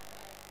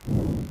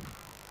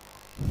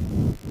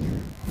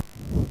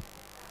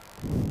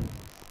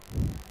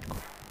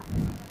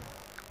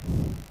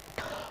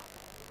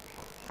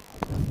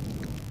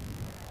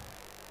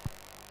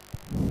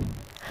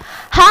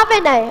 हाँ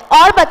विनय,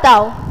 और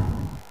बताओ।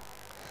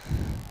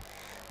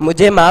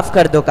 मुझे माफ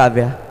कर दो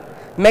काव्या,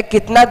 मैं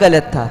कितना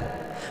गलत था।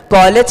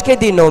 कॉलेज के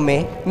दिनों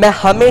में मैं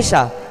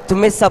हमेशा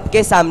तुम्हें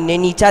सबके सामने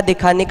नीचा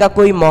दिखाने का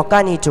कोई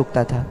मौका नहीं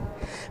चूकता था,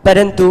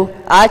 परंतु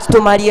आज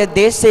तुम्हारी यह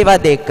देश सेवा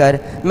देखकर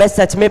मैं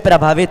सच में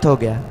प्रभावित हो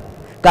गया।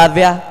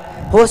 काव्या,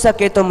 हो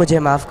सके तो मुझे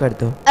माफ कर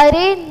दो।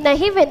 अरे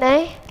नहीं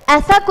विनय,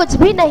 ऐसा कुछ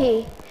भी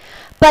नहीं।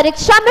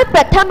 परीक्षा में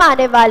प्रथम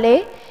आने वाले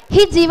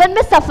ही जीवन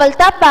में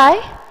सफलता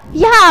पाए,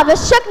 यह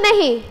आवश्यक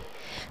नहीं।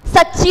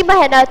 सच्ची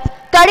मेहनत,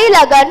 कड़ी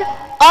लगन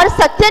और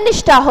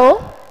सत्यनिष्ठा हो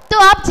तो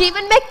आप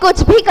जीवन में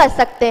कुछ भी कर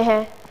सकते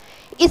हैं।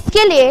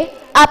 इसके लिए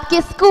आपके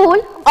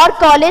स्कूल और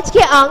कॉलेज के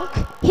अंक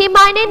ही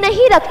मायने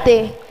नहीं रखते,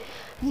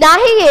 ना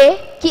ही ये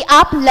कि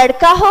आप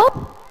लड़का हो।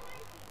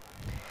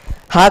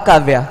 हाँ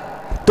काव्या,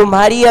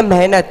 तुम्हारी यह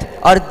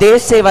मेहनत और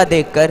देश सेवा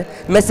देखकर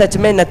मैं सच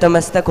में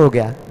नतमस्तक हो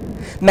गया।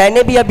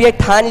 मैंने भी अब यह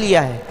ठान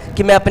लिया है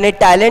कि मैं अपने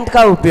टैलेंट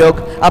का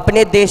उपयोग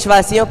अपने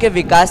देशवासियों के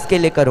विकास के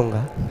लिए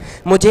करूंगा।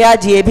 मुझे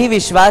आज ये भी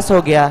विश्वास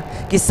हो गया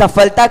कि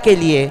सफलता के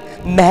लिए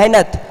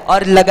मेहनत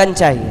और लगन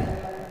चाहिए।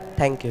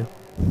 Thank you.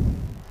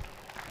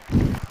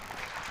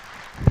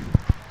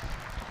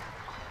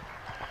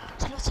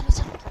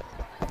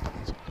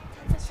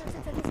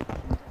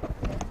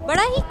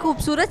 बड़ा ही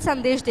खूबसूरत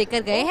संदेश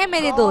देकर गए हैं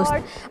मेरे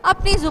दोस्त।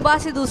 अपनी जुबान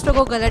से दूसरों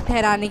को गलत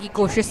ठहराने की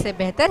कोशिश से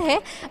बेहतर है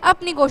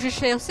अपनी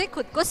कोशिशों से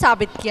खुद को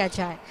साबित किया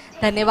जाए।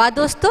 धन्यवाद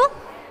दोस्तों।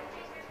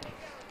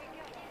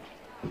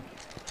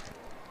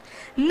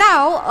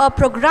 Now a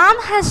program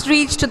has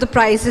reached to the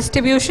prize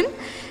distribution.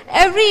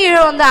 Every year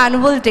on the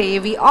annual day,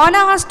 we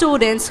honor our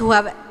students who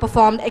have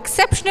performed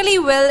exceptionally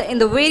well in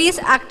the various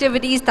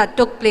activities that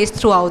took place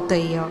throughout the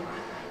year.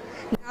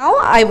 Now,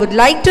 I would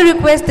like to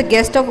request the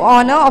guest of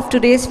honor of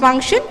today's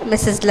function,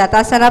 Mrs.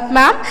 Lata Sanap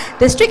Ma'am,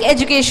 District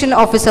Education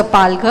Officer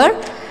Palghar,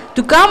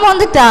 to come on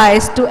the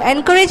dais to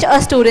encourage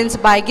our students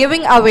by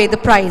giving away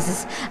the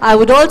prizes. I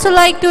would also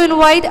like to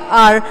invite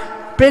our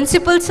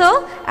Principal Sir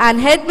and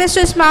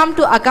Headmistress Ma'am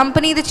to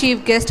accompany the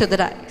Chief Guest to the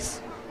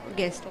dais.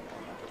 Guest.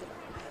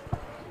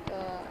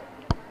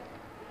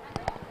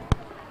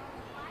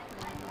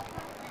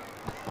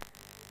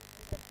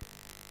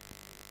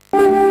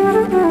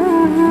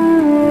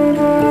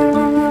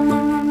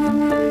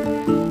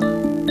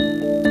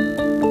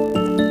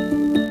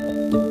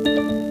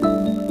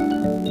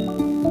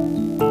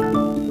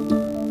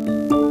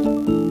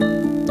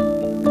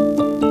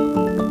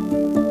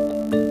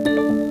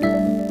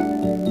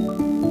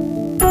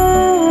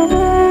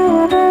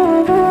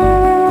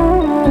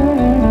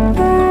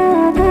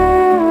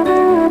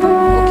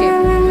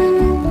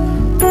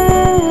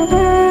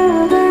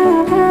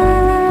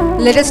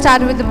 Let us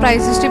start with the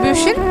prize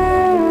distribution.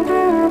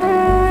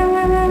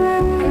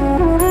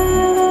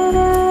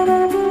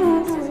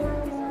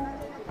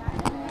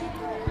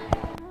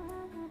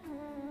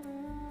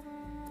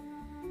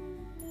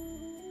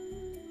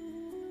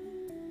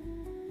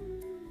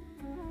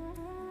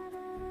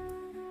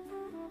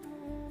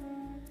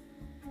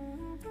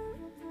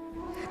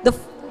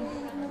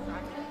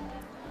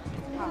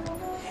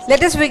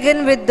 Let us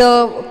begin with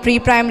the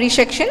pre-primary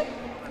section.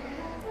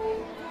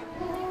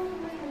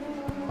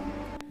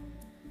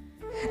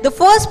 The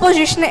first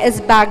position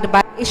is bagged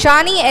by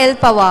Ishani L.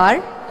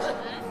 Pawar.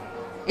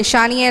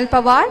 Ishani L.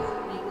 Pawar.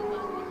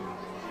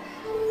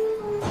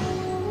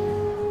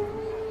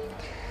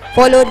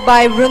 Followed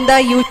by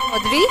Vrunda U.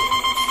 Chaudhary.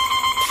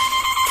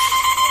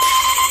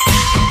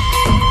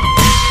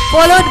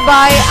 Followed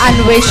by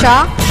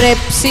Anvesha, Prep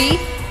C.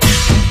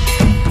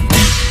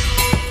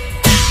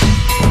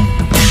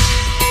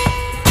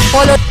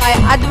 Followed by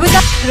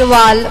Advita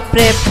Agrawal,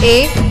 Prep A.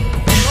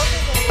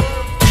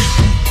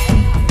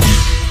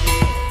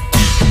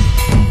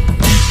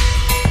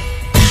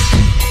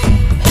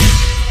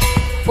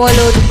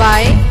 Followed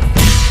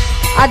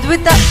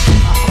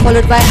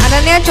by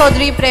Ananya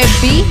Chaudhary, Prep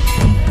B.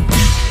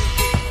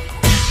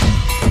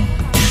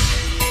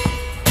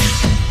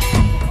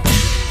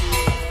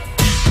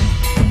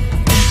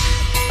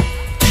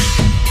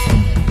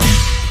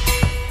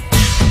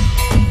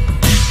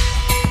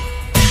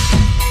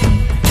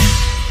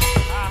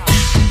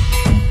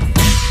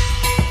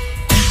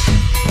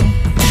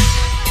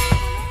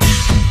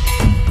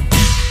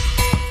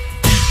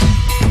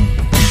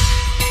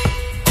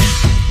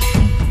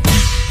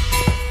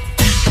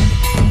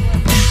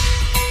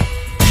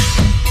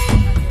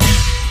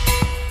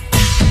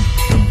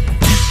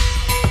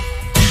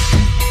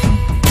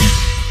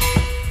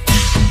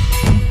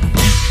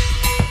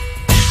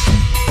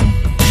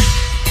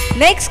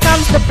 Next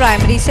comes the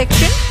primary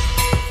section.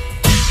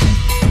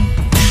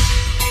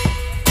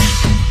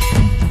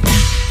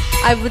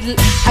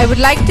 I would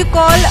like to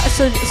call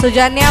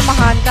Sujanya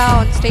Mahanta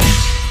on stage.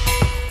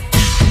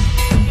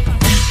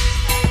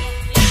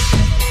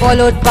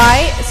 Followed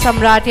by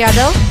Samrat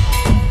Yadav.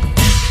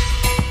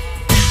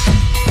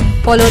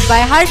 Followed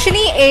by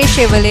Harshini A.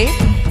 Chevale.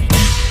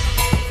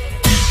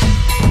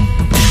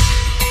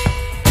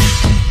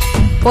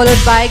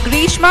 Followed by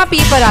Grishma P.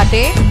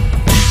 Parate.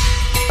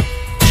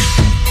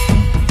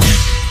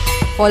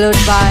 Followed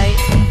by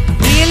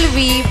Real V.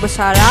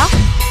 Busara.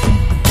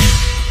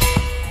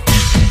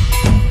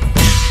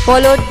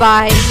 Followed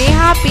by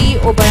Neha P.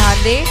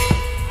 Oberhande.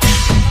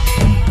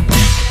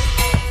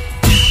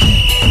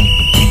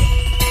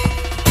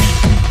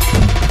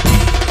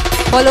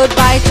 followed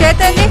by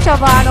Chaitanya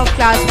Chavan of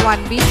class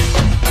 1B.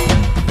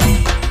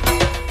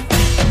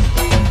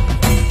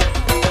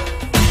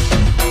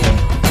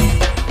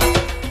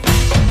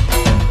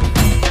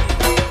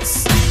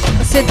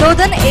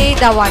 Siddhodhan A.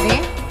 Dawane,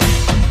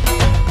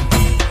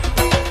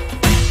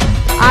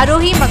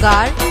 Arohi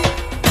Magar,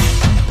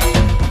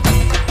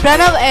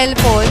 Pranav L.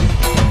 Paul,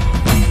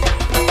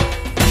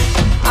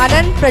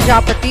 Anand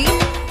Prajapati,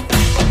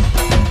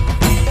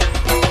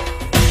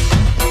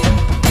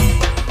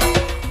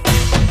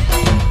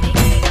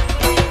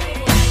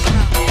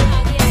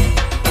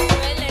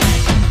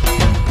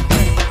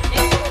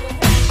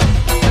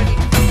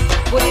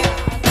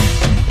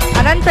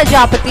 Anand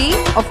Prajapati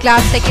of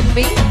class 2nd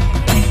B,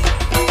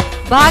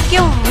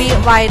 Bhagya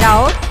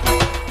Vairaut,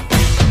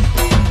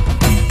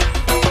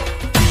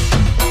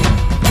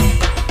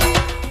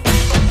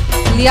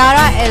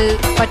 Liara L.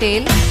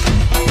 Patel,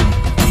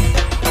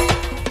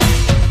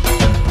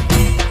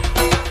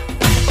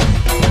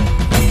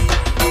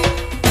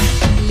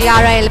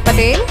 Liara L.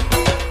 Patel,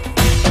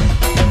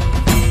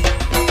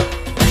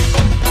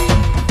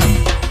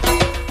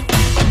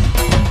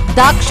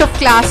 Daksh of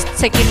class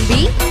 2nd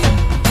B,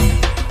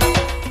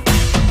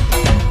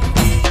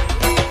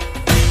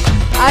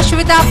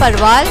 Ashwita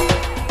Parwal,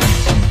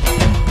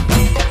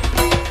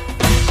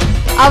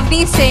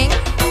 Avni Singh,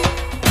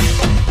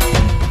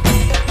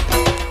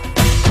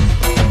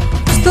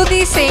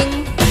 Stuti Singh,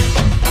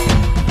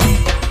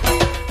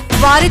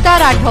 Varita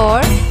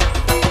Rathore,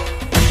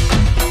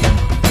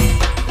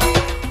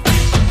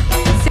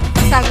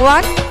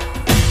 Sangwan,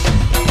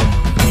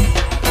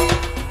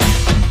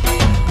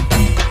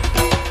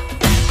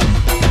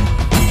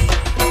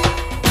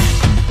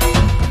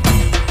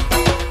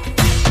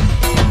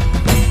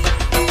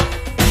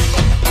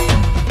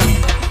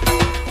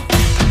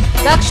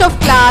 Daksh of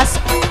class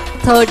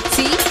 3rd C,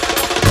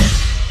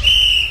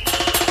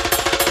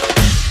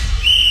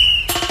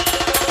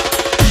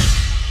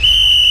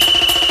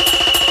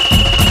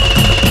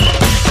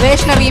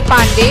 Vaishnavi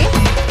Pandey,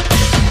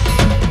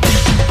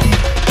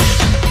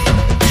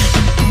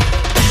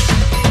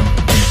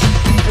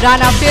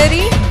 Rana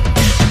Fury,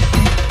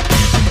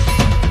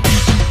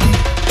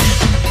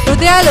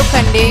 Rudya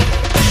Lokhande,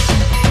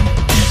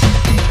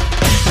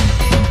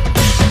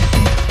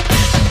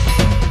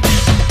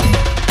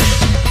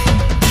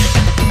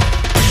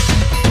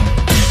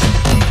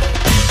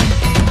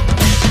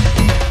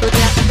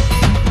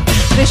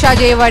 Trisha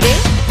J. Wade,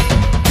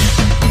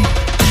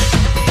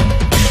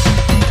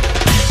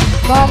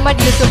 Mohammad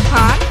Yusuf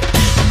Khan,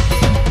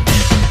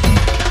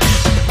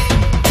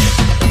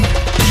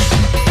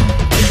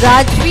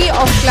 Rajvi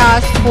of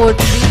class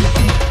 4B,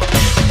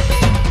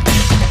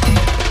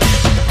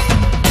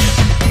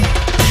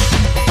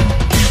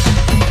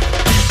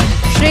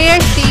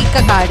 Shreyash T.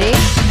 Kakare,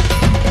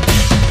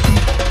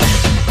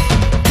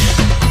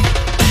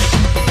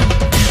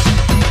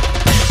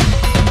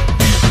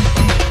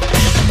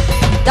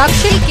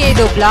 Dakshil K.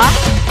 Dubla,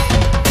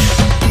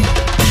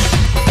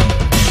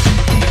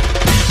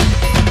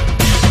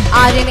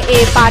 Aryan A.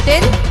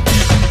 Patil,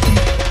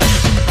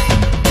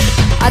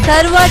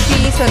 Atharva G.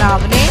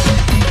 Sonavne,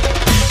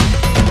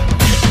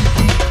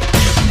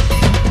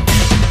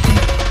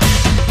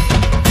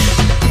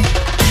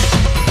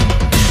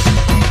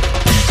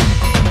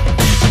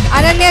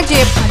 Ananya J.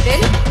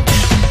 Patil,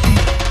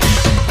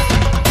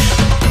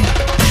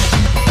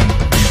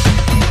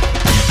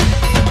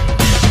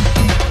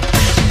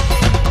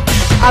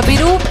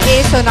 Abhiroop A.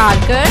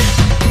 Sonarkar,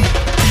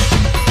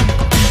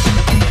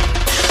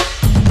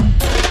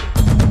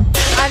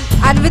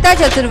 Anvita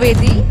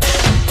Chaturvedi,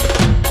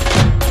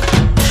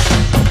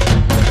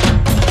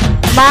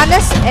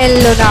 Manas L.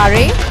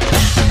 Lonare,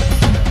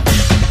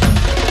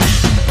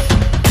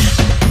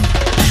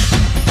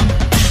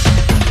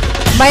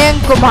 Mayank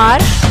Kumar,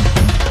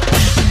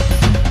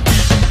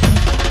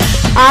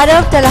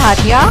 Arav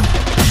Talhatia,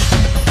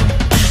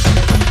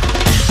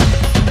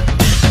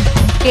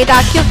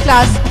 Ketaki of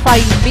class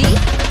 5B,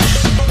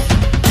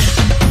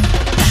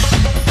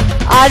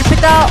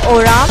 Arpita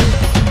Oram,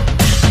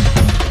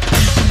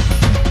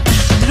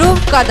 Dhruv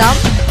Kadam,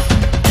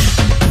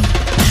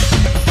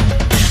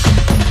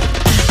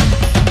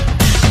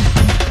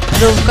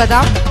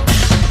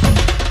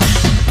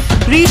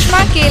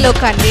 Grishma K.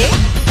 Lokhande,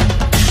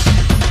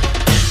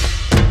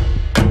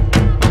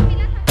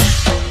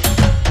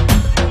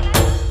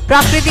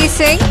 Prakriti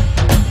Singh,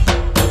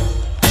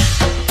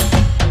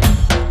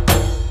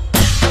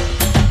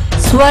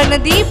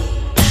 Swarnadeep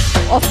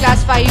of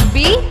class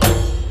 5B,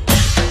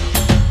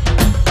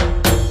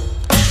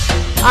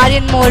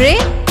 Aryan More,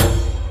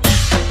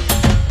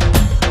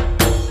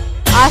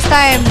 Asta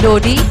M.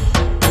 Dodi,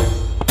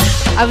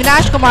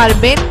 Avinash Kumar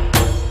Bin,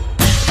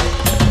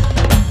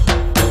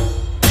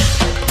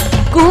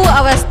 Kuhu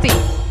Avasti.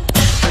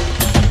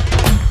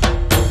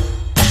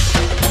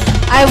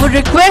 I would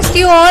request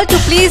you all to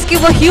please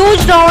give a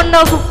huge round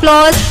of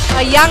applause for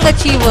our young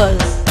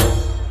achievers.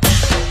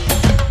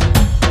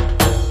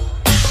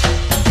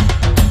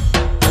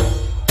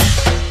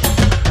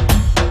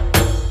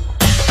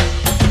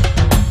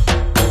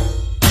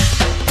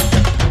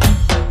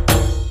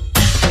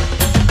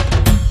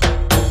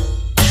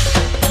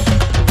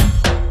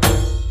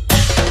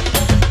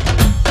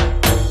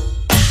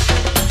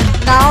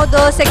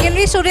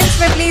 students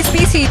may please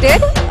be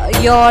seated.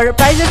 Your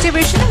prize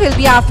distribution will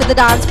be after the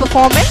dance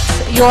performance.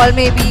 You all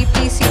may be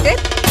please seated.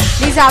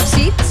 Please have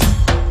seats.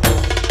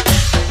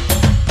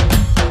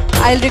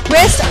 I'll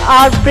request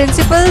our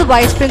principal,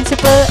 vice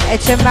principal,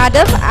 HM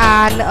madam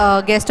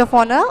and guest of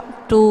honor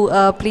to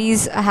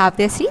please have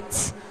their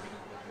seats.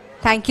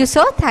 Thank you,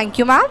 sir. Thank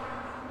you, ma'am.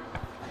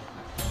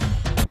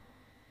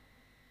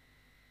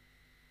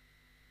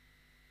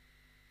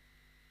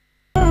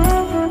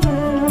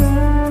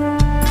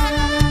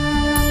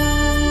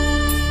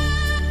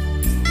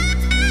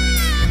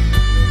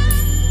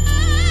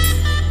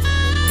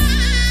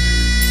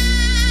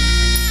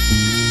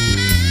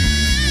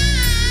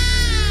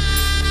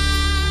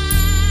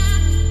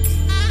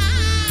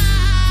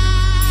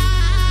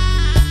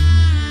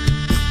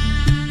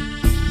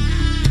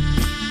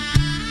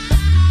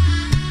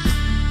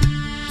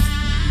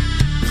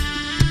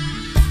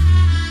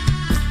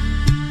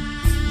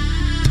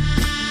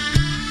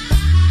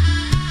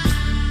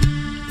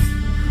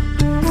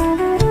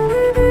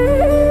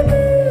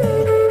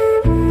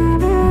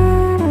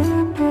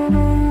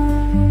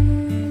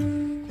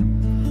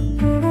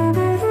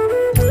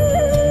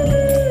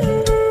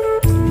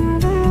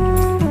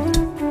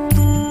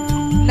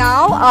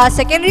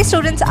 Secondary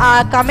students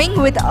are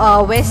coming with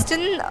a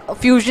Western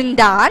fusion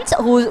dance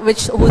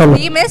whose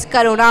theme is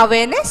Corona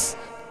Awareness.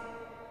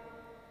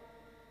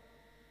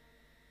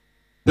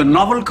 The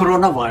novel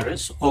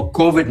coronavirus or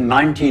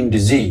COVID-19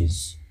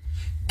 disease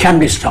can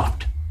be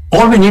stopped.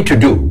 All we need to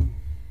do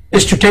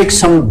is to take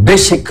some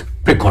basic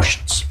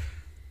precautions.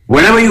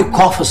 Whenever you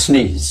cough or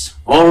sneeze,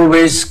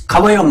 always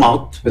cover your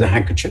mouth with a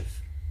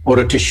handkerchief or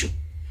a tissue.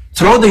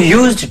 Throw the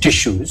used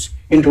tissues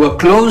into a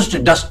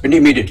closed dustbin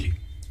immediately.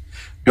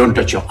 Don't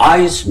touch your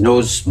eyes,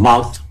 nose,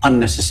 mouth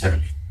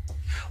unnecessarily.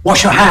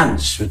 Wash your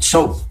hands with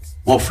soap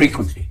more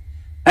frequently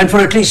and for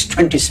at least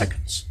 20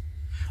 seconds.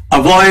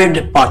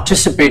 Avoid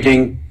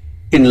participating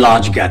in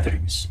large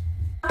gatherings.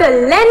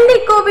 After lengthy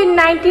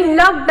COVID-19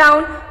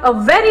 lockdown, a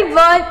very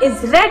world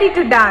is ready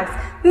to dance.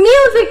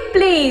 Music,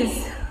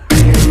 please.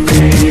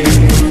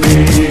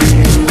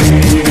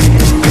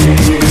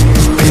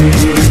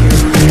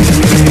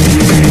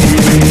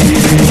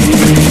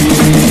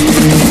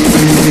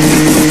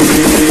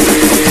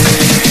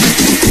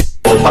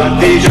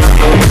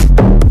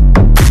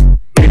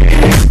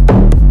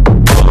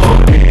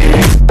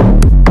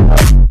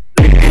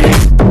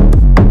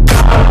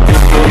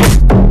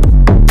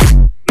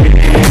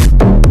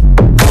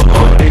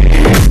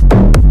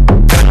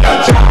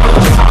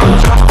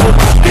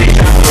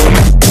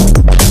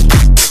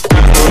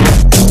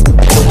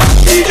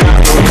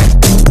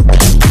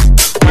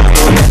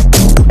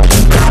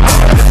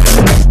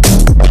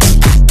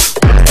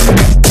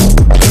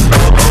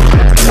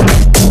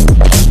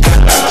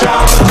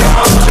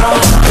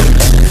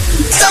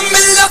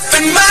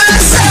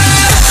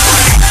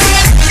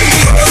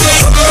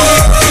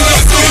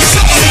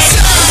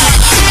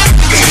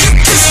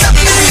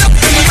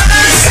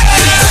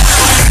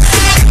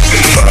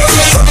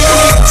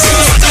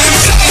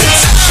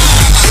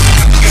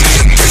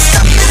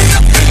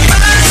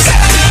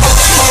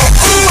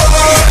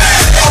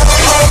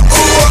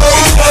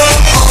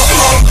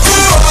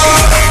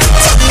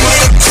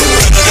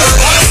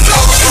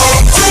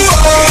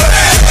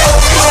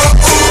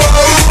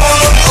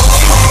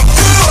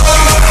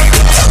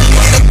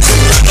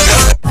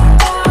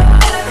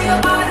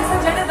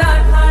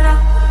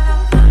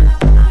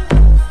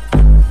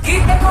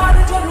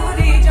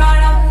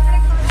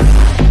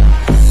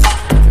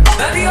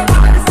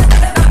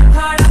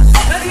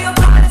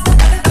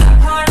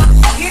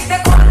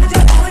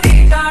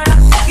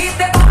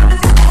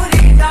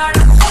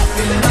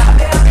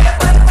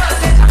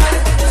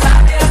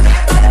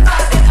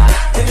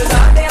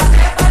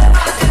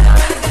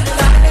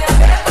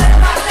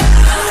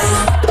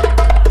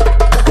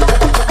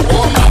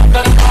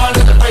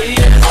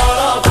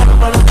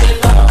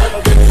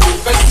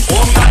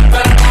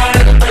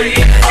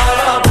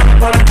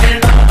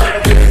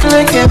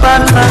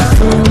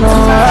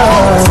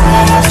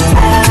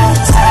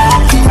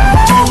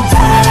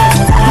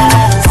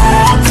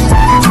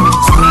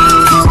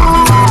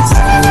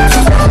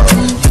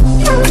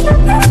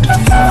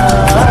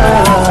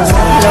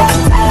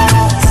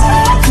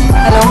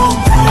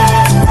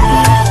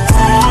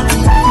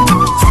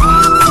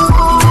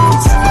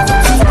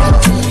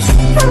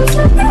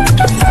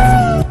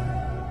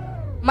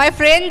 My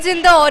friends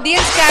in the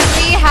audience, can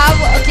we have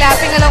a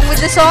clapping along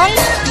with the song?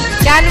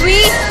 Can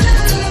we?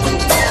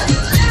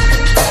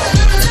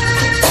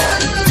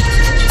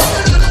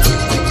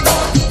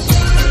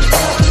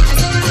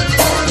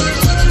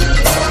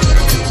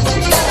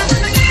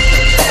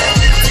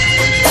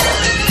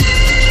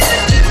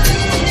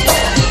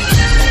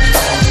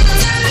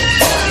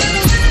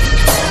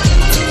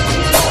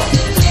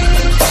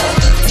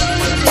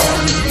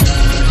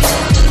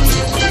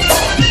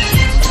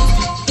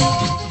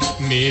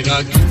 मेरा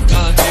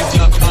गीता है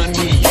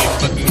जापानी ये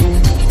पगलू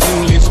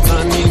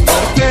इंग्लिस्तानी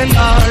कर पे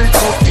लाल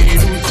टोपी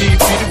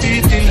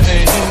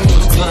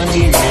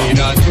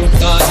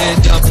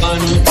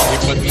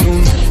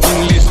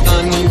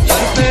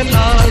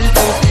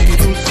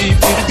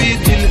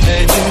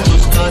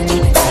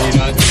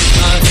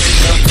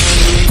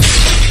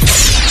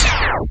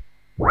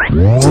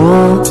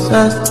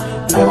obsessed.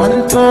 I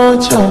want to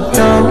chop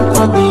your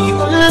body.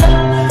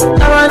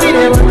 I want it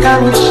every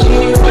time we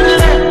see.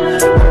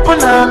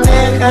 When I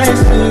make I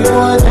see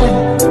what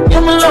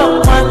you my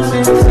love one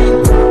thing.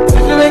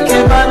 If you make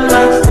a bad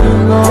man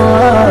sing,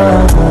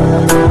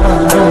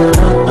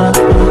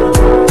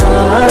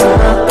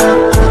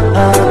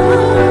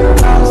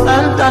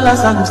 $1,000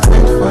 I go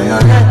spend for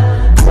your head.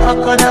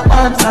 Talk on the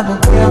pants, I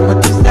don't care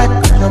what you said.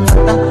 No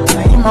matter,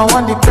 now him I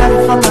want the carry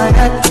from my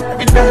head.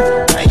 Every night,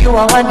 now you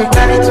I want the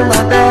carry to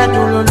my bed.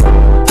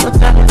 Don't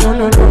tell me no,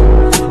 no, no.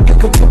 You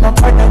could be my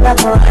partner,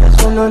 never eyes,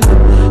 no, no, no.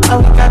 All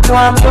we got to,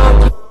 I'm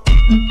joking.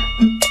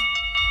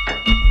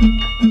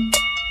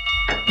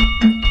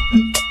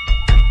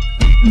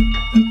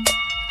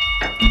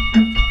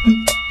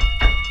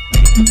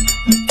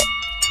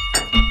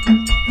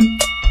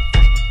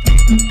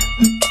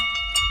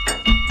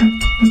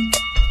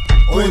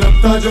 Oi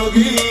ramta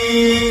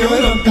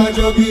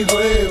jogi,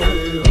 hoye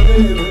hoye hoye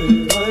hoye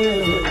hoye.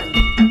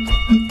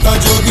 Ta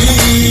jogi,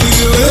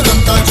 oi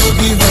ramta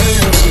jogi, hoye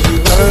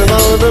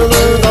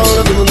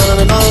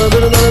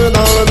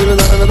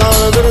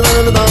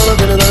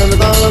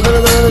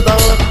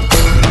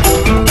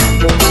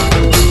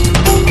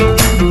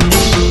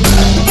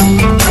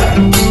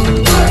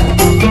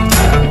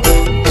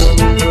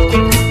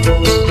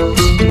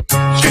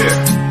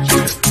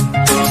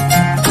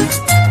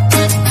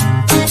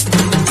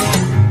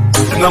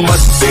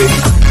नमस्ते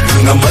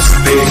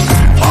नमस्ते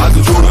हाथ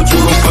जोड़ो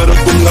जोड़ो करो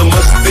तुम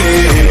नमस्ते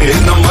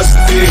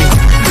नमस्ते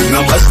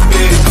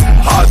नमस्ते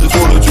हाथ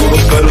जोड़ो जोड़ो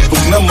करो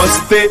तुम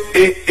नमस्ते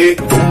ए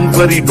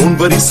डोंट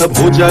वरी सब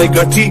हो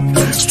जाएगा ठीक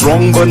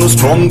स्ट्रॉन्ग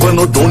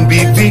बनो डोंट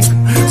बी वीक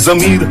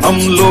जमीर हम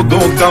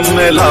लोगों का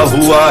मैला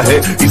हुआ है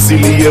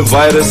इसीलिए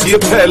वायरस ये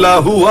फैला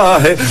हुआ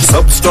है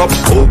सब स्टॉप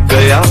हो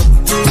गया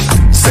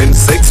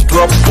सेंसेक्स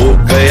ड्रॉप हो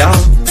गया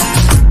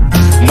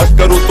मत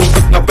करो तो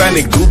कितना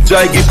पैनिक डूब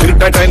जाएगी फिर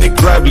टाइटैनिक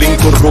ट्रैवलिंग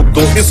को रोक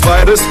दो इस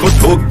वायरस को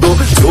ठोक दो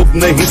जोक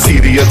नहीं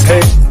सीरियस है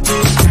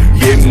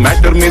ये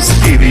मैटर में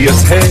सीरियस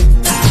है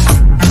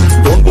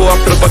डोंट गो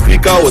आफ्टर बकरी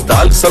खाओ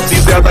दाल सब्जी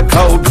ज्यादा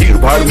खाओ भीड़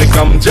भाड़ में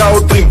कम जाओ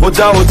ड्रिंक हो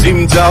जाओ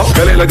जिम जाओ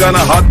गले लगाना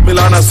हाथ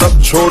मिलाना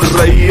सब छोड़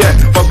रही है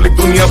पब्लिक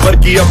दुनिया भर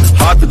की अब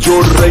हाथ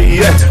जोड़ रही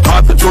है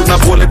हाथ जोड़ना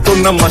बोले तो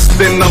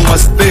नमस्ते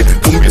नमस्ते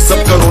तुम भी सब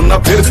करो ना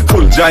फिर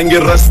खुल जाएंगे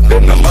रास्ते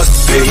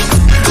नमस्ते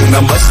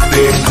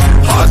नमस्ते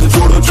हाथ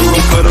जोड़ो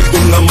जोड़ो करो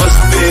तुम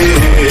नमस्ते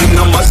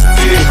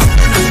नमस्ते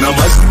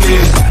नमस्ते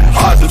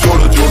हाथ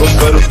जोड़ो जोड़ो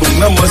करो तुम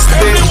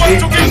नमस्ते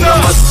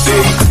नमस्ते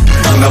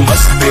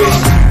नमस्ते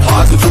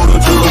हाथ जोड़ो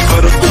जोड़ो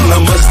करो तुम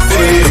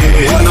नमस्ते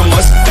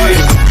नमस्ते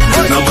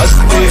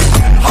नमस्ते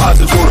हाथ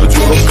जोड़ो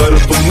जोड़ो करो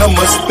तुम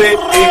नमस्ते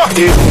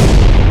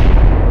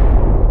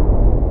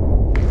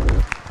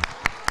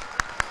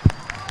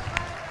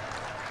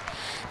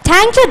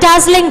Thank you,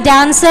 dazzling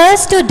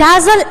dancers, to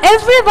dazzle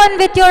everyone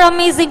with your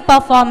amazing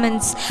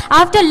performance.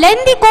 After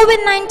lengthy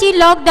COVID-19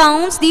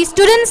 lockdowns, these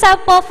students have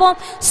performed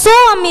so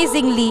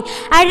amazingly.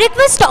 I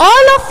request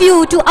all of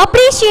you to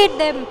appreciate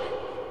them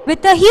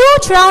with a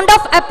huge round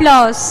of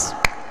applause.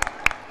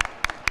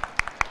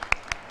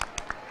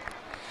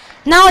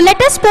 Now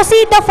let us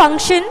proceed the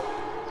function.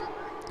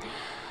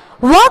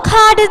 Work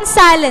hard in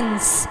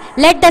silence.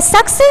 Let the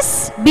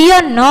success be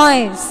your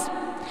noise.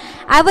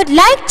 I would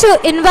like to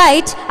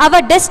invite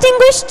our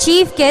distinguished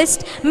chief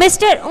guest,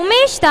 Mr.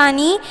 Umesh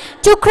Dani,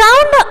 to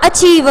crown the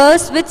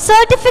achievers with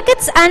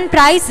certificates and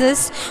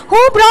prizes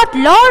who brought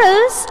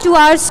laurels to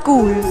our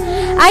school.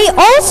 I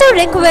also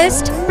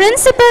request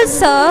Principal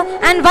Sir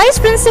and Vice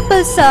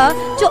Principal Sir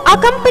to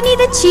accompany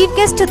the chief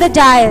guest to the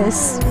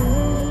dais.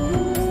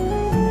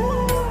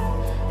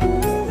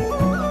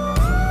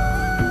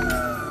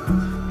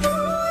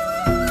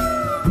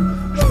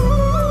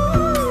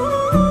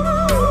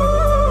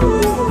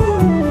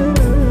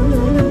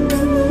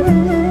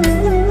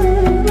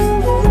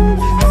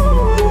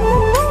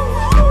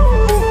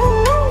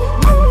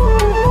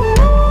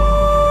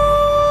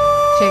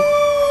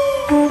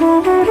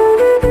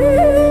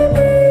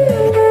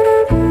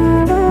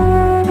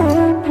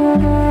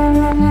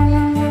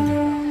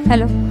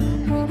 Hello.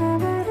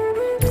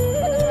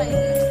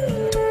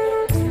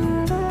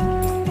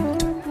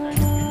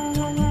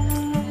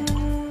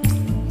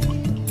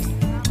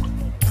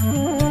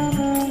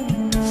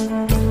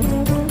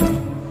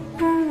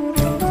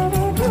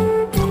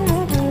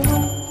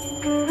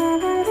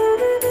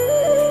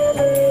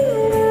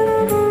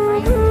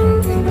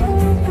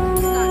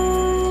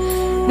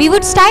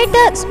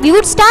 We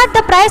would start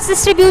the prize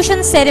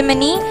distribution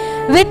ceremony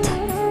with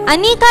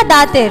Anika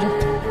Datir.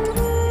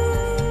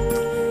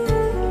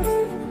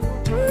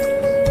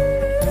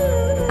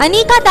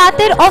 Anika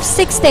Datir of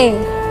 6th A.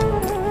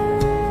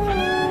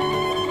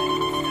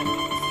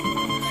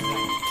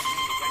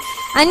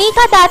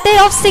 Anika Datir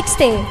of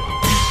 6th A.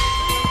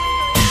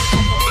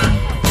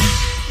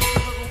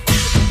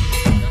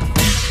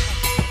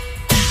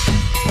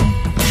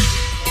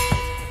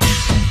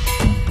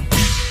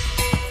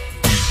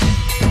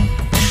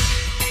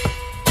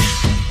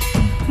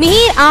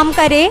 Mihir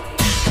Amkare,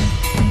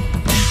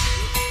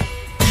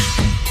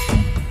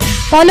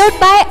 followed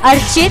by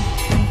Archit.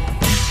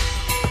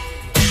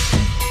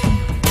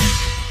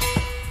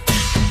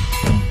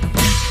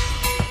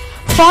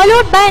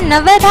 followed by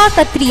Navedha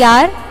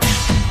Katriyar,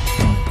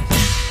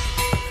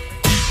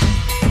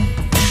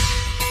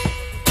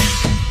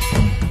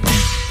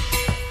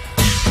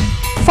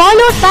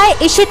 followed by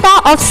Ishita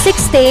of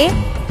 6th A,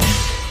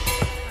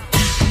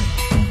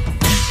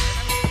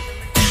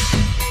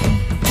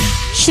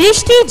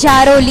 Shrishti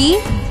Jaroli,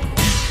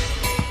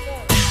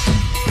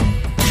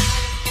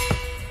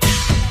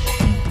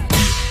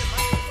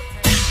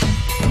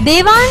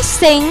 Devansh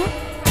Singh,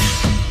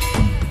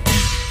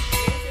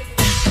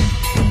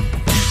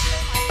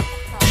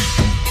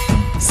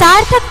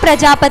 सार्थक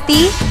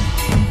प्रजापति,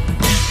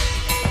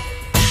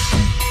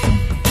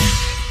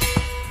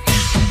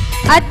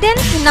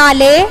 अत्यंत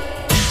नाले,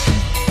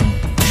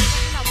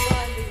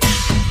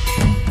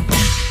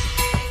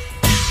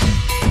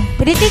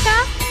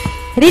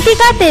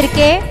 रितिका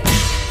तिरके,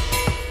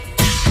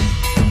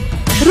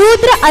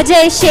 रुद्र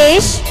अजय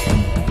शेष,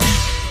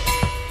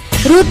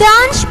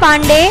 Rudransh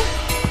Pandey,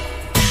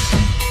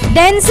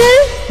 Denzil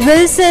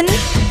Wilson,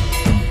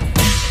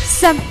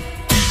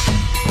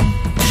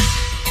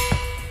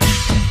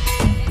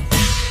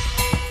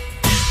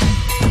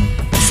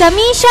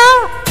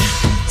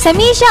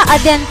 Samisha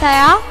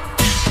अद्यंतया,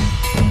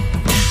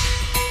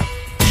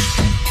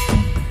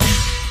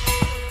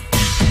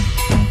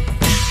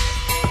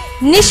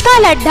 Nishka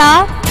Laddha,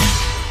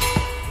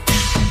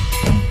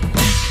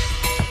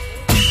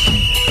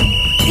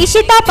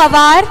 Ishita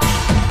Pawar,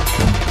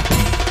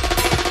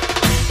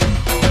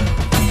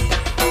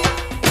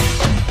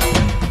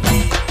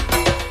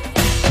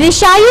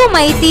 ऋषायु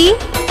Maiti,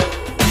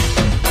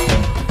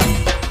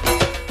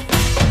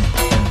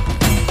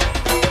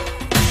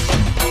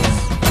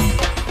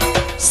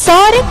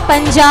 Saurabh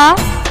पंजा,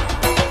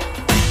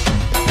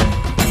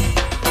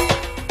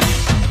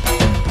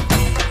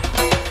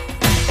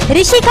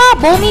 ऋषिका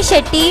बोमी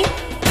शेट्टी,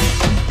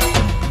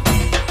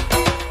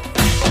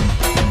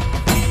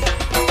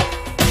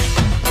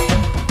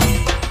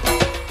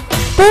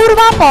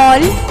 पूर्वा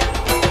Paul,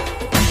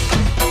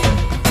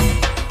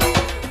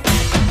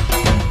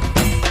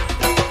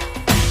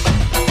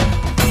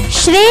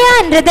 Shreya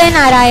हृदय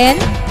नारायण,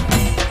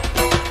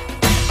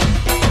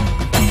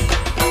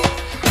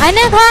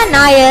 अनघा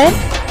नायर,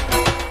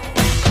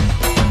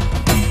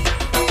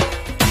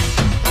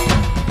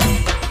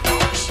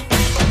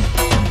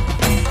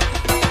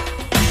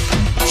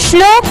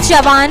 श्लोक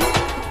चौहान,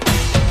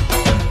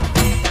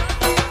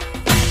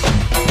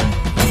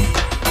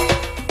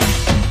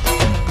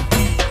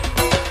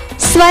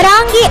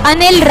 स्वरांगी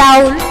अनिल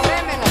राउल,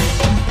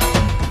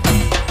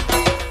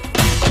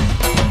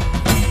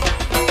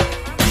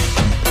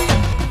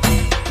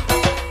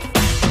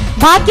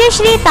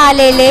 भाग्यश्री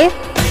तालेले,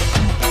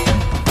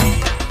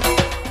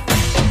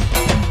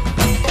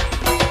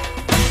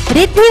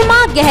 रिद्धिमा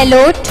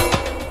गहलोत,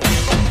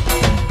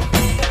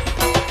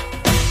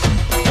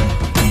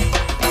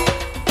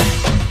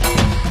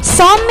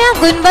 सौम्या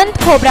गुणवंत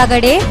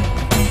खोब्रागड़े,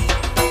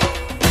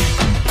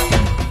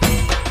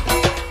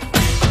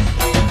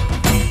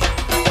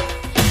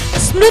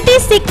 स्मृति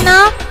सिकना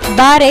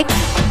बारिक,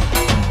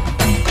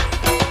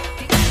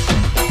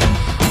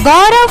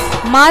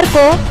 गौरव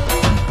Marco,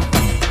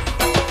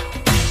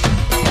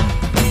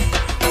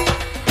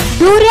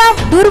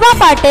 दुर्वा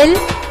पाटिल,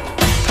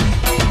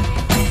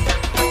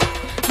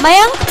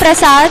 मयंक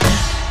प्रसाद,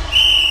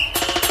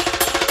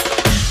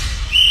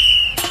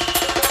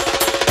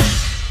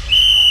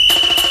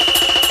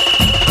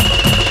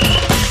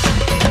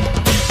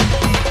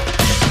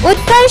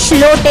 उत्कर्ष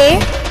लोटे,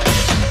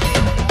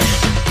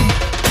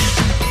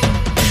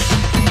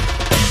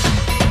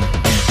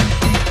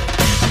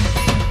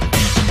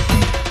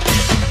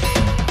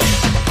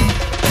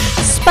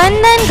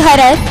 स्पंदन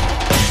घरत,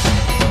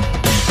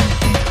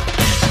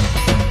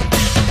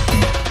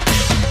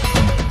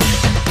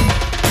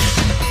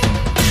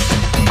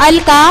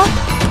 अलका,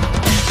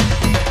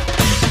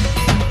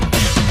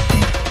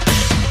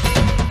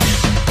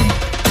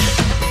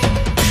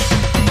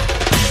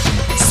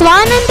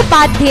 स्वानंद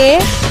पाध्ये,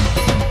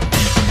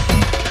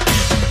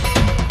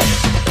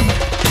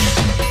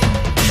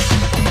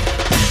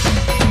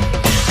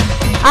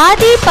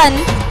 आदि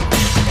पंत,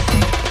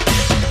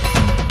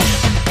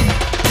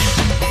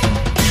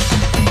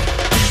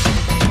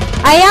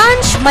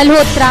 अयांश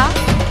मल्होत्रा,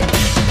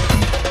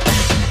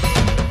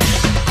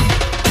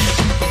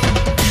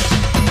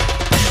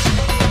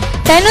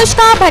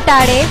 तनुष्का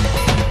भटाड़े,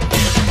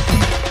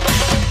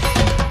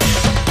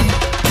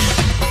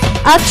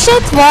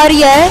 अक्षत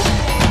warrior,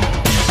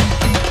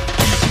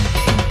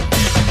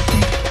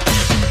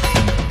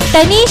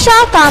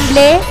 Tanisha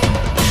Kamble,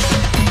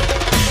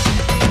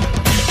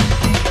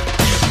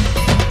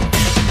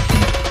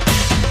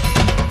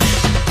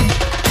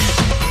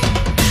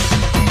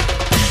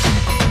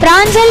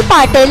 प्रांजल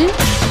पाटिल,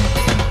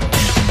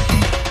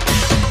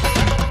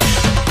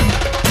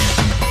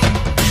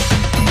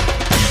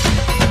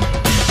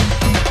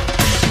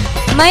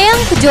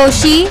 मयंक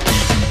जोशी,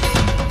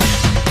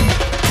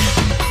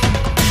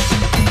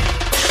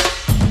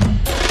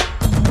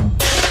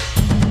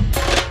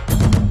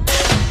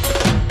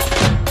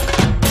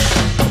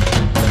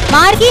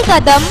 मार्गी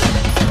कदम,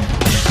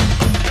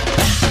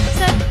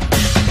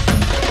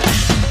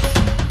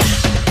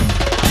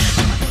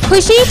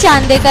 खुशी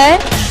चांदेकर,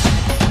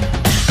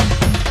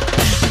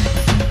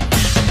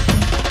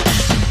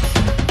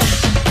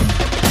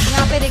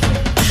 यहाँ पे देखिए,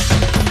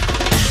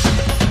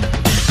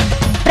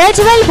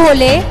 प्रज्वल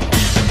भोले,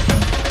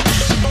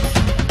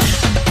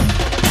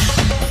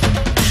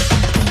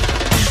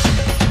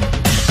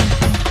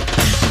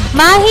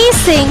 माही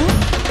Singh,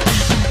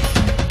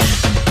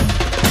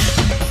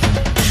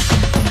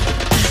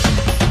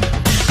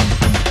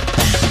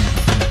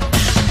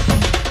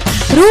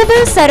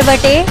 rouble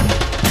Sarwate,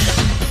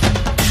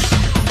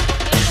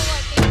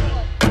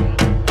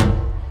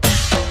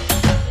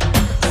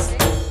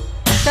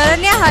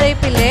 Sharanya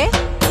हरिपिल्ले,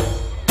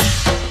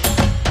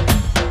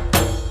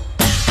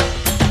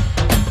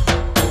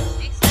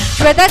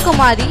 Shweta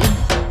Kumari,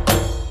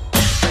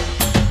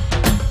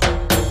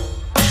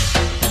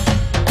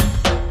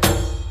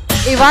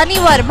 इवानी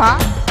Verma,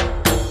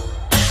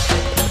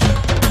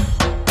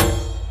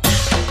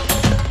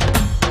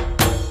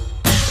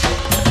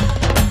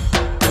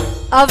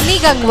 Avani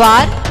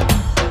Gangwar,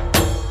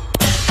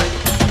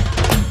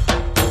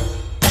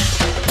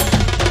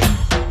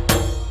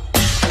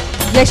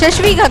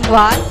 Yashasvi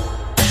Gangwar,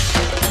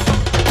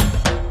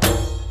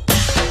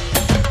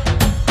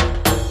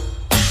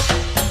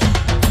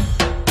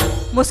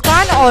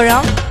 Muskan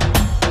Aurum,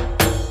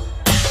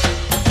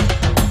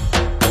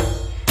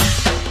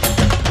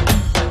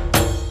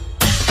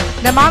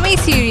 Namami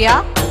Syria,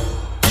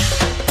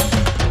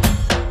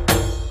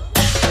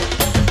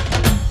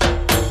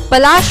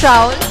 Palash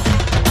Rahul,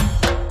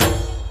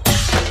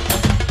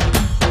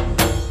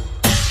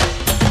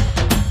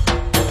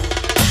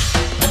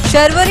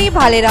 Sharvari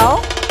Bhalerao,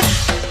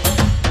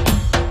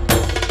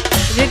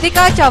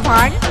 Ritika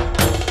Chauhan,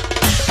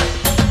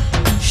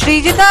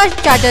 Sreejita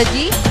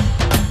Chatterjee,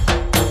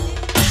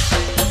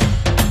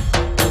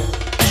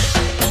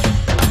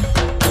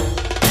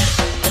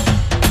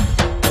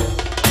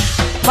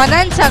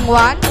 Manan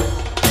Sangwan,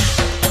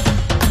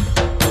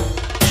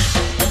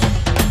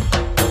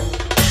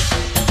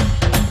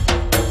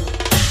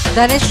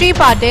 Dhanashree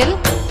Patil,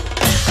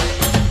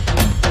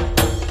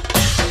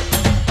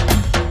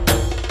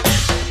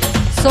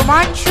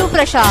 सुमांशु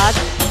Prasad,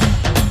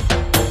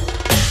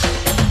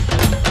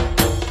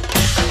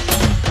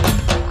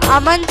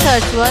 Aman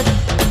Saraswat,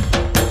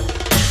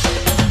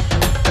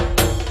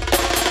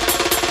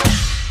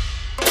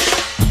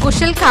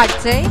 Kusal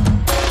खाटसे,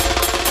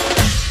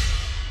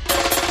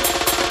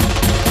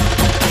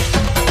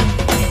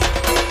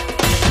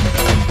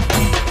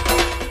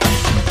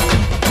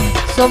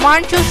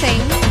 सोमांशु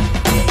Singh,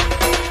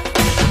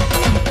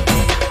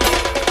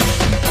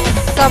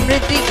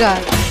 Samriddhi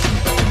Garg,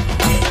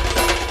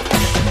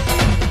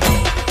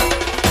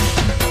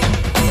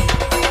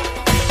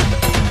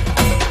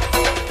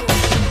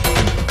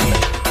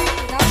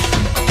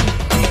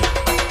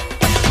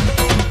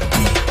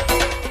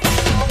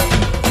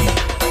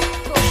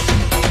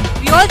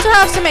 we also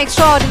have some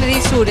extraordinary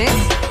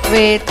students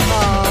with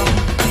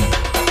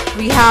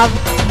we have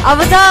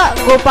Avada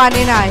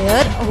Gopani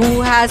Nair,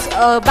 who has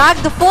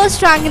bagged the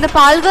first rank in the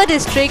Palghar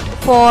district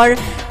for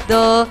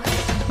the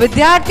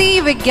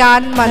Vidyarthi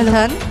Vigyan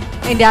Manthan,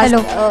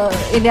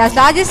 India's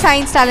largest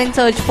science talent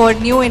search for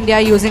New India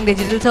using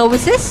digital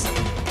services.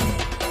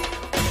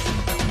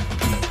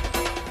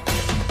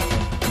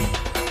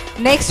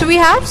 Next we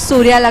have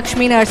Surya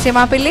Lakshmi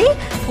Narsimha Pillai,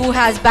 who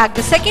has bagged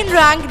the second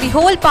rank in the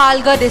whole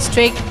Palghar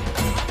district.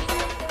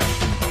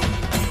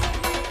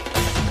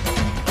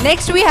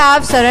 Next we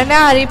have Saranya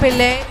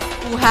Haripillai,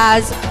 who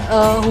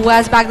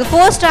has bagged the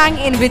first rank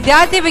in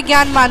Vidyarthi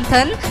Vigyan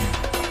Manthan,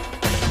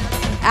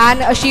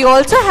 and she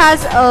also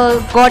has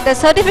got a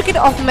certificate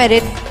of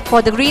merit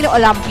for the Green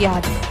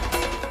Olympiad.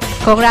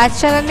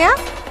 Congrats, Saranya.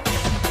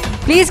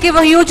 Please give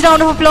a huge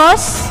round of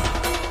applause.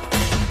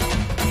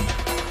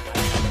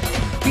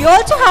 We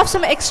also have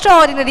some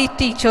extraordinary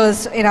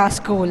teachers in our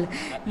school.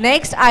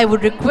 Next, I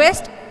would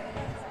request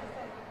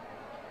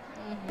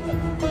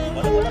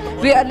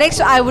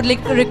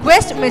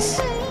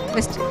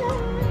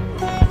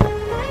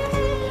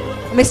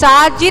Mr.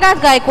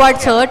 Arjinath Gaikwad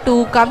sir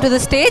to come to the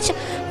stage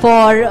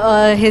for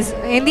his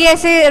Hindi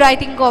essay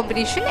writing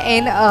competition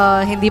in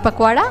Hindi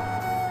Pakwada.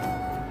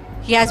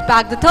 He has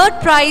bagged the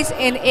third prize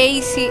in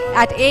AEC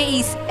at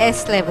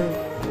AES level.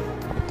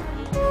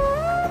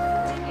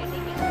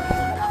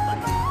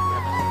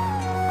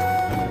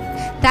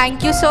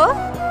 Thank you, sir.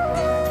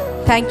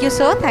 Thank you,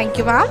 sir. Thank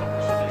you, ma'am.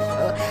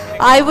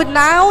 I would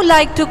now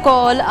like to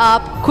call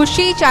up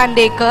Khushi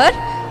Chandekar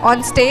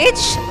on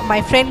stage,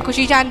 my friend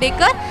Khushi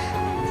Chandekar,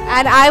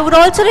 and I would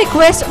also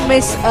request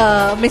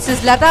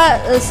Mrs.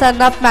 Lata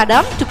Sarnap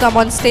madam to come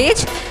on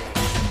stage.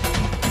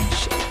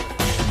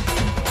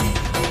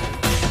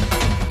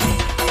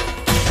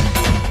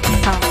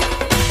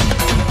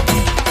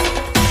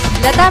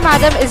 Lata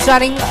madam is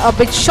running a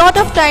bit short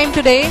of time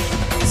today,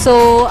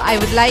 so I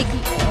would like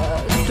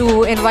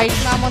to invite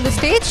ma'am on the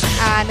stage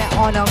and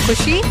honor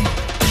Khushi.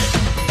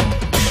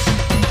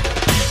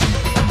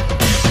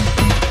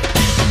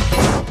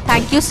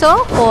 Thank you, sir,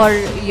 for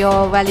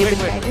your valuable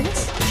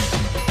guidance.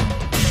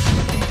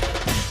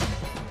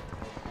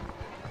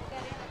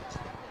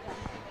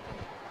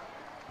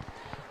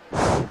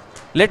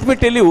 Let me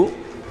tell you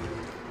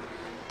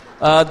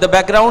the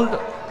background.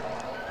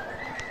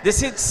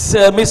 This is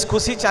Miss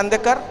Khushi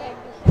Chandekar,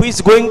 who is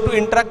going to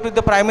interact with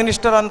the Prime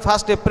Minister on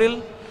 1st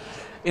April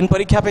in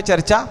Parikha Pe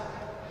Charcha.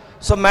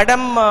 So Madam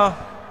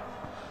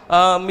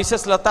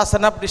Mrs. Lata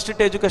Sanap,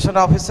 District Education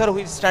Officer, who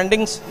is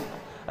standing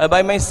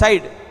by my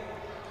side,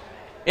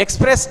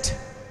 expressed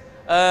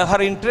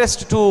her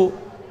interest to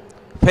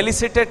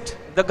felicitate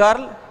the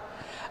girl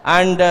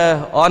and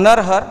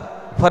honor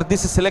her for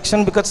this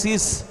selection, because she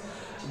is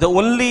the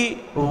only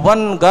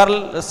one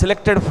girl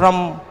selected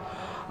from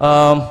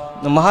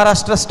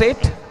Maharashtra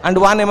state and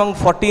one among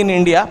 40 in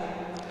India.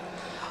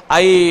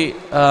 I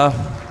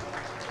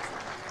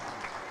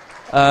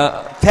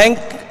thank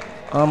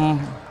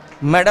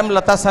Madam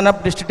Lata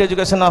Sanap, District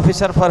Education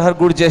Officer, for her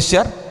good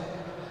gesture.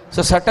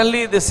 So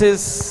certainly this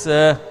is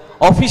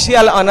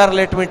official honor,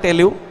 let me tell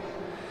you,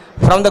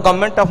 from the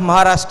government of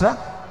Maharashtra.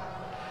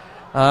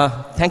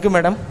 Thank you,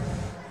 madam.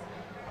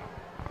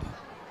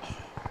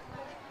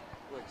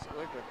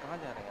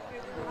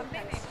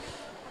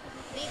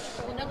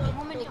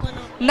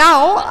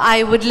 Now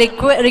I would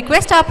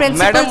request our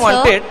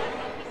principal sir.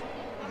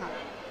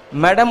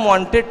 Madam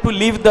wanted to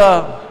leave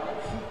the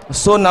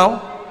show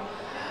now.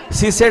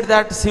 She said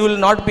that she will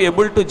not be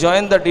able to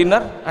join the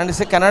dinner and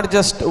she cannot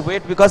just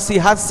wait because she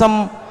has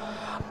some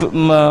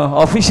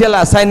official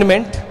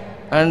assignment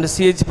and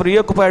she is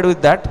preoccupied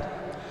with that.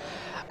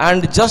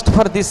 And just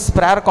for this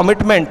prior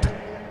commitment,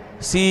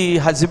 she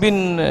has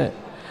been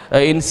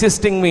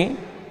insisting me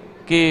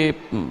कि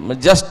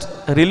just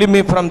relieve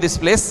me from this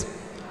place.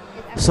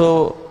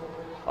 So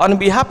on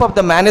behalf of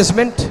the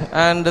management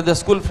and the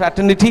school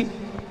fraternity,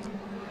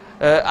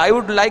 I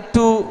would like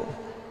to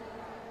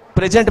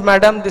present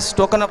madam this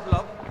token of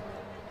love.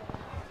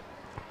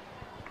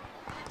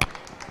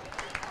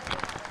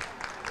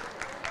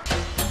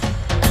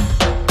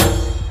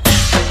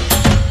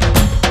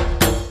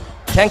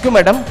 Thank you,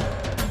 madam,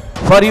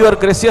 for your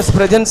gracious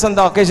presence on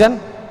the occasion.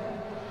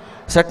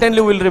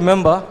 Certainly we will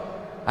remember,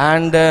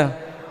 and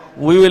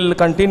we will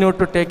continue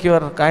to take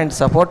your kind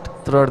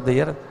support throughout the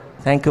year.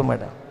 Thank you,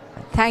 madam.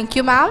 Thank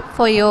you, ma'am,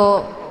 for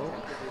your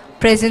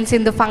presence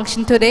in the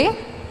function today.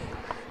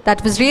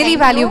 That was really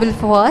valuable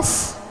for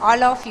us.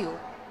 All of you.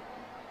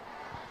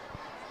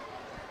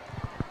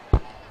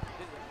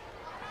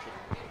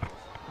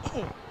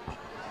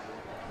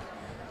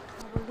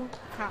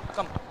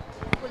 Come.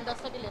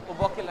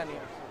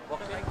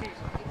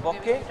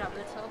 बॉके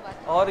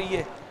और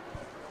ये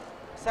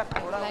sir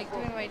थोड़ा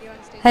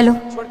hello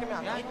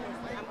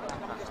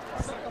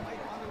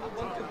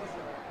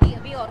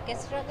अभी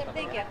orchestra कर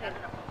दें क्या फिर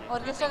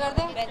orchestra कर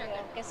दें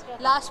ऑर्केस्ट्रा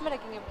लास्ट में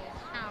रखेंगे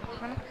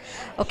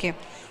ओके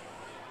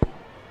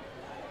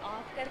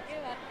ऑफ करके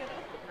बात करो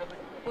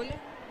बोले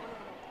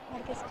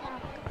ऑर्केस्ट्रा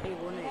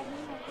वो नहीं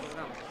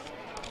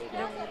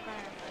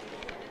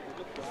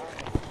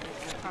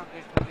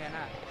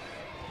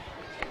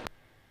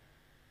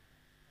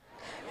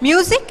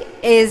Music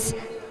is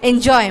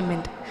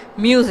enjoyment.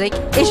 Music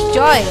is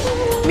joy.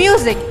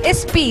 Music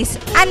is peace.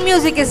 And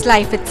music is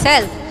life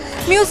itself.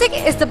 Music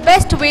is the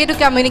best way to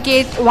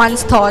communicate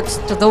one's thoughts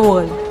to the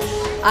world.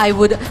 I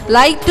would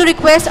like to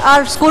request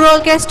our school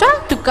orchestra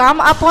to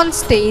come up on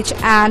stage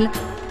and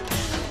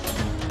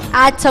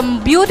add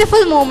some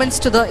beautiful moments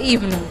to the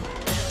evening.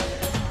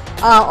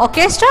 Our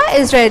orchestra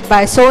is led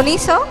by Soni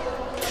sir,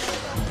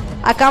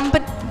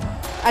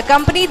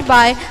 accompanied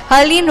by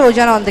Harleen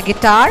Rojan on the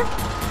guitar,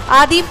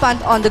 Adi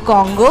Pant on the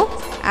congo,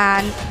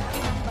 and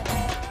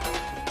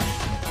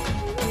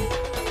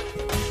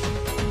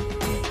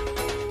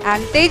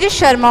Tejas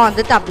Sharma on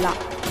the tabla.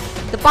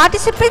 The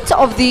participants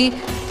of the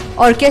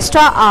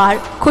orchestra are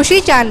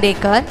Khushi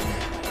Chandekar,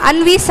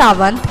 Anvi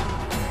Sawant,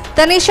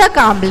 Tanisha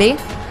Kamble,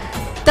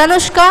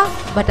 Tanushka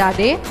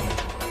Bhatade,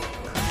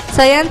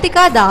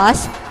 Sayantika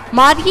Das,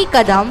 Margi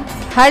Kadam,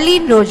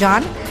 Harleen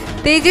Rojan,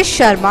 Tejas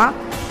Sharma,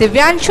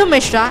 Divyanshu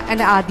Mishra,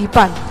 and Adi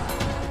Pant.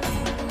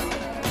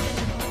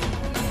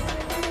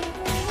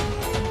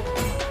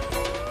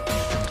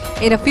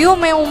 In a few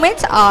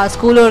moments, our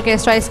school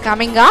orchestra is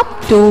coming up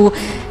to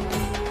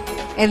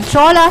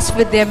enthrall us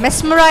with their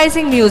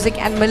mesmerizing music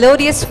and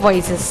melodious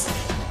voices.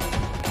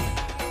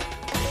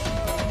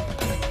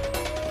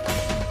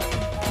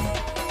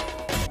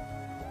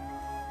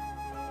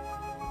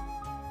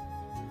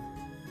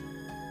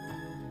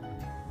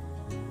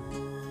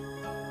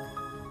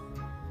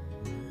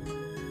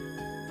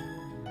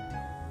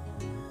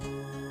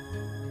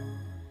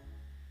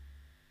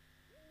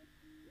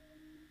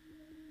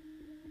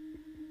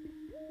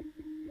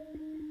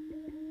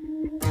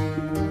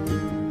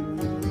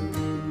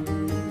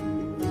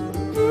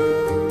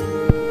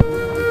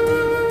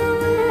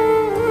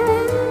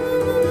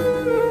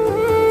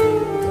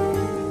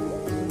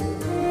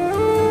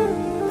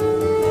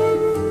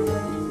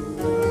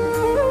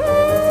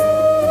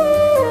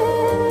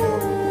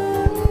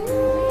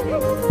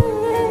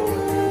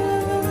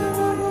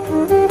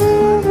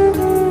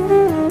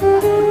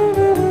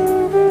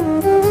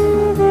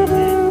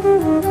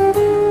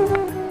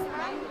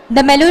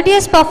 The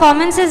melodious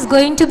performance is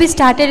going to be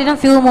started in a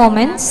few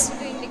moments.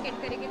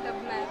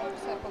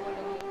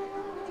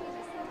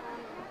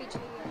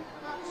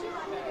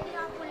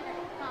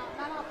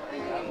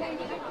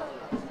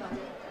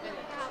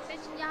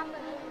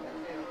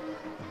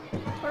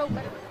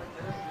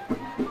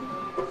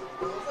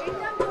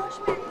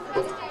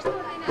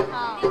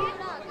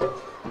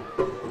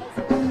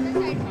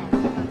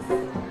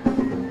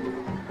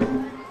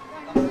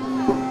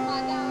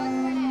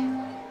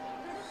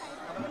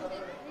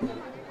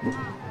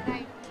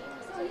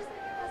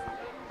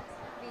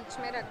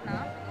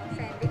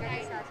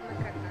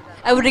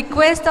 I would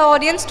request the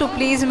audience to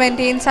please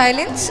maintain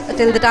silence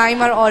till the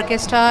time our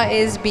orchestra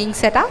is being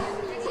set up.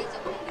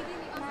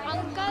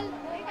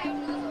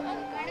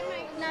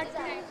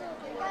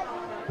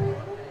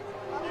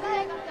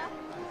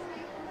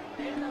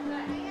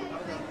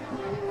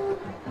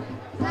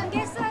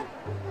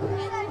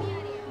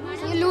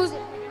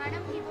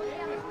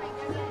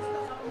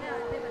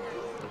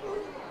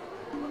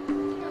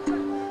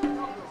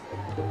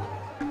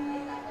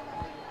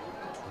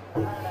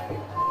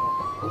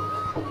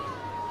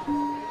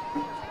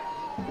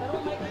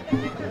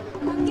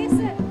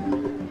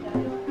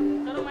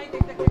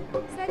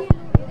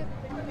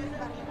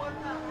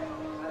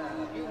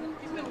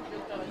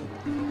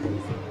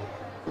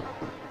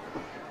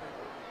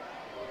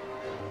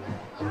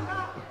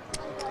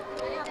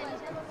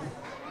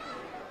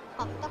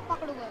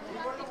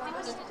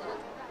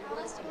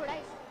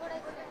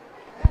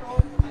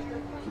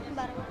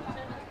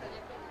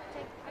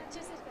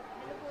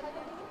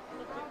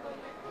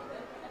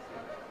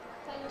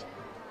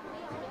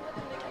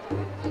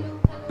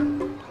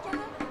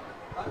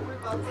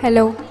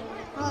 Hello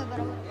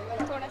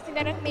थोड़ा सी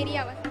दरक मेरी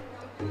आवाज़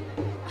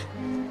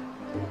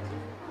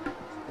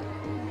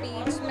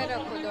बीच में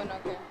रखो दोनों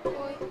के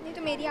नहीं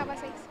तो मेरी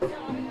आवाज़ है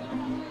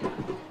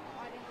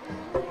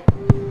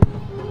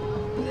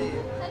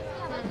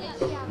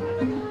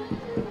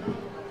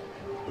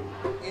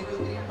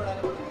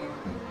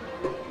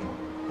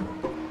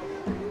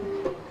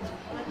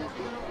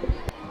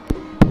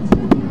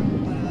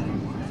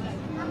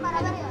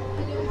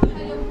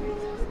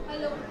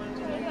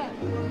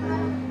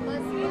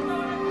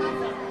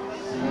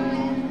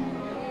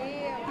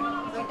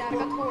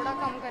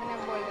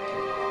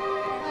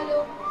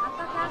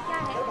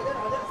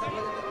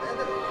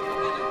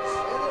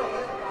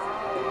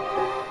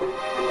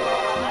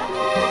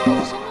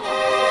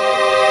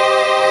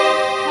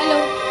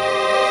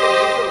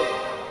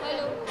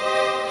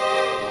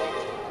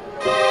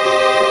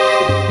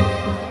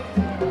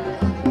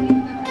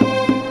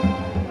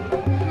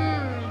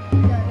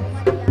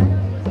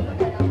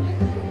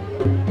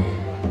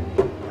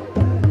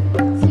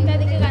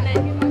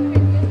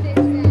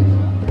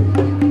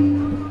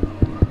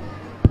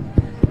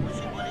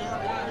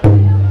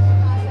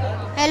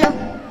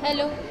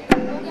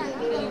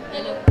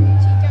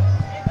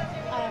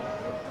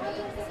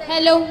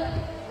हेलो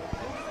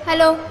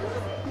हेलो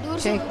दूर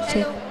से check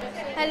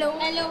check hello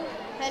hello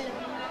hello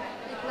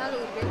इतना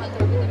दूर पे मत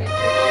रखो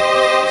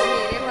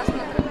मेरे पास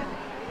मत रखो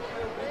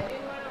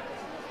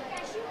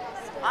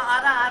आ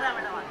रहा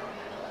madam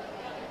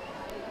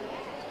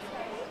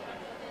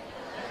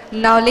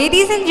Now,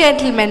 ladies and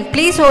gentlemen,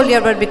 please hold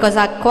your breath because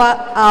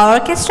our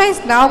orchestra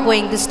is now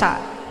going to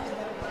start.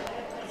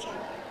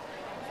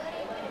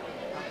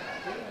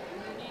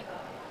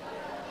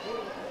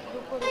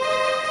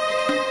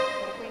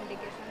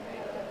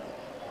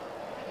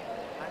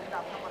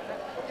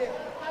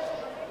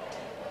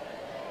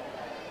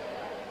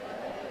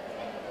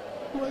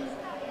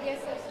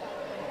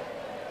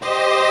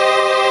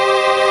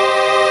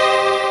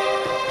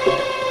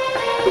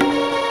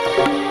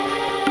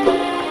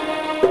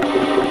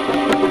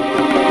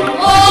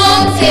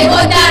 से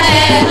होता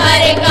है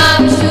हर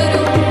काम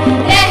शुरू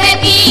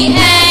रहती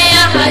है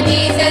यहाँ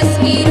जीसस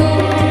की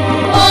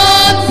रूह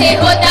ओम से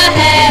होता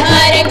है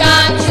हर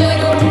काम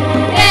शुरू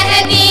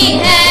रहती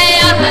है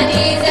यहाँ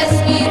जीसस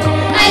की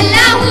रूह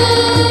अल्लाहू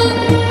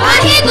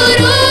वाहे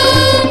गुरु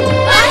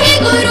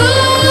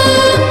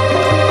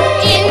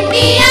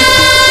इंडिया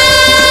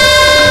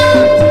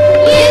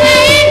ये है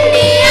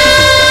इंडिया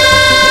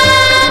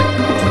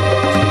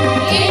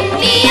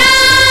इंडिया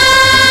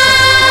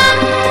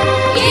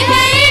ये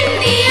है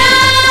इंडिया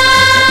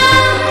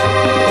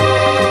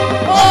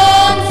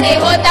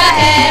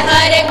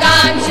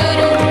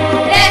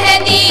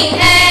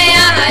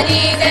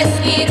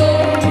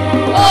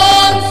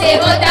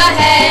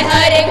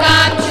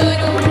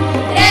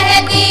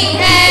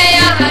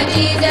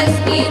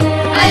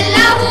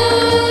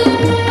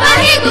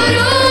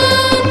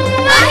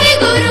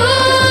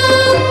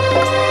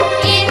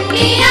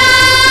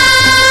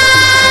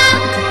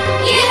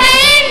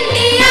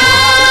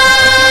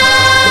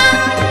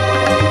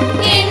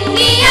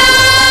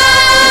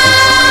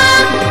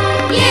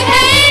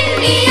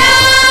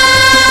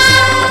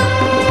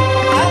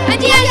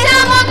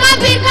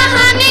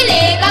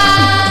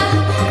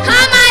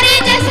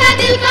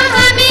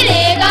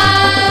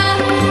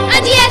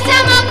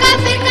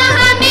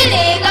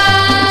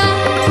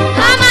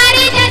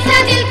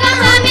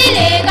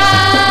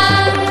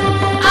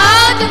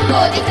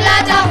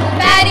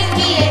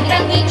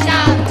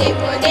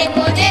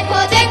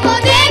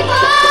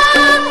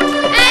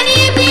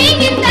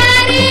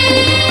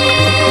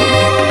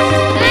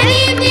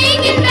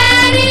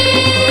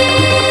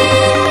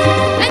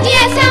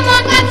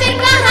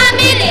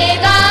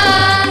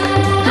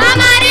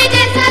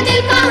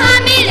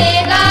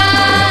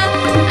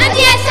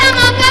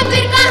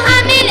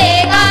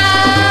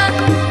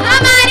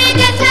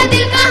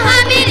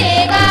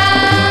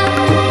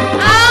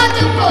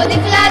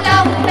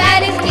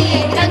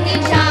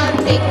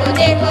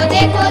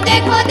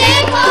देखो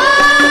देखो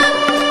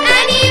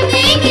an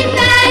evening in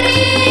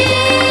Paris,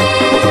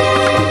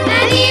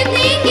 an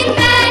evening in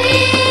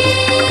Paris,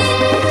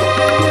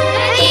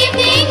 an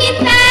evening in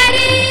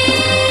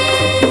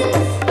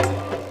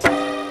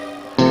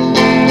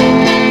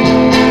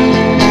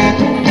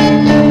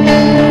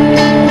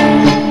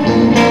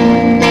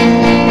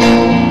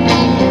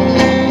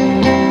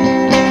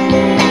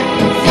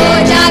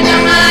सोचा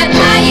कहाँ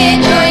था ये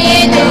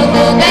जो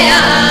हो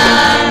गया,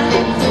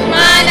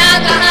 माना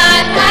कहाँ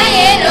था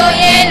ये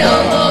लो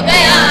हो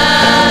गया।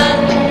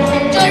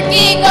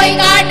 चुटकी कोई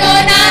काटो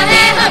ना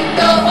है हम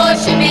तो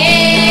होश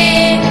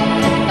में,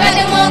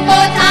 कदमों को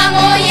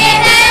थामो ये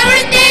है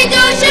उड़ते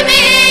जोश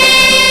में।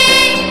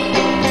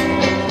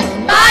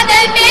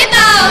 बादल पे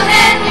गाँव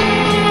है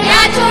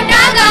या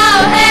छोटा गाँव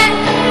है,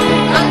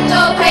 हम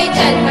तो भाई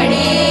चल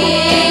पड़ी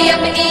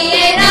अपनी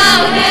ये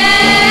राव है।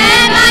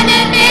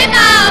 बादल पे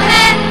गाँव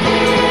है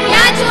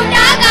या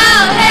छोटा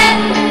गाँव है,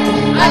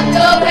 अब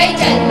तो भाई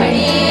चल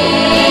पड़ी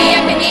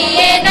अपनी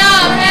ये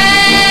नाव है।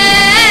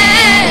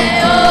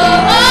 ओ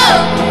ओ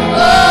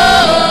ओ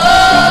ओ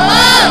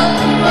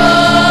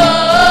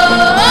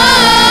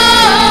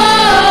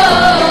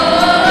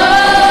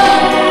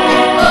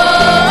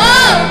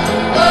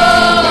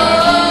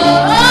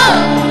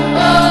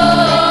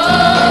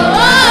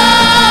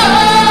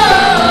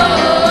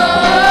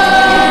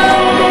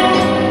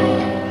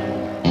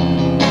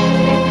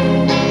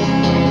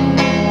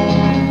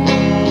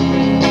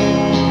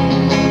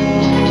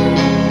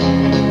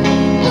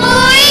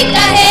कोई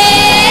कहे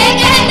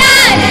कहता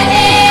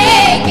रहे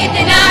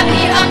कितना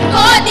भी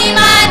हमको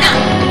दीवाना,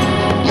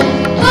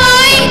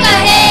 कोई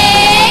कहे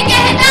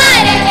कहता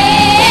रहे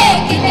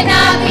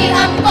कितना भी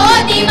हमको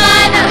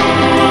दीवाना।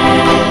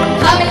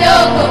 हम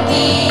लोगों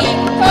की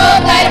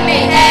ठोकर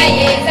में है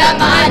ये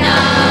जमाना,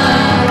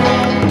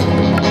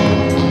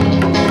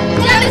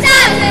 जब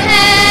सांस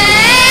है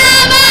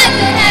आवाज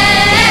है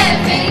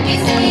फिर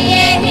किस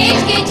लिए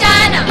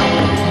हिचकिचाना।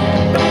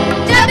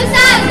 जब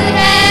सांस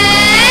है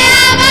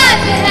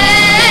आवाज है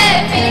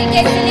फिर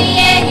किस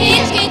लिए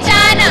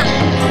हिचकिचाना।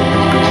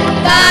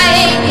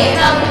 गाएंगे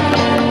हम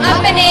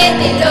अपने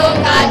दिलों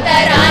का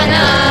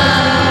तराना।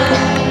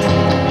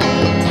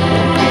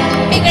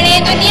 बिगड़े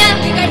दुनिया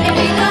बिगड़ने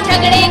भी दो,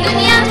 झगड़े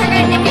दुनिया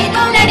झगड़ने भी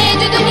दो, लड़े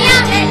जो दुनिया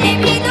लड़ने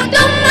भी दो।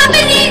 तुम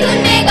अपनी धुन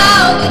में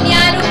गाओ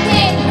दुनिया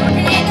रूठे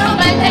टूटने दो,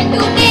 बंधन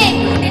टूटे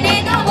टूटने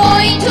दो,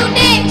 कोई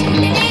छूटे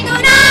छूटने दो।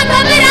 ना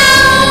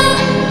घबराओ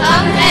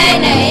हम है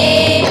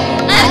नए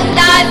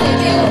अंदाज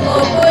क्यों हो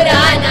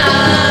पुराना।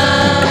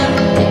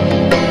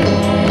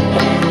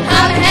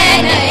 हम है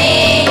नए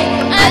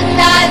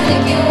अंदाज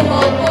क्यों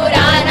हो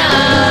पुराना।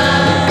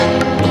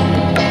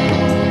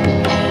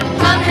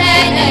 हम है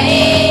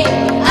नए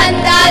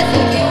अंदाज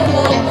क्यों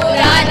हो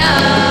पुराना।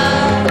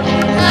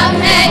 हम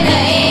है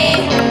नए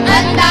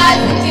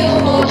अंदाज क्यों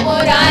हो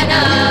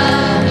पुराना।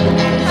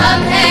 हम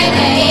है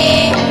नए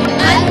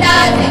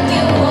अंदाज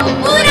क्यों हो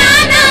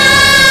पुराना।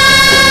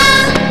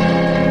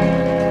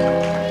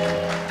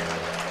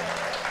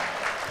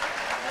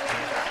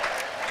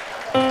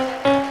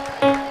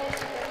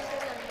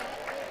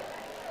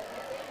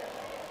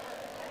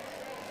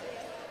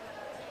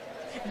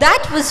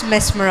 That was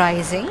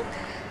mesmerizing.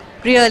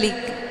 Really.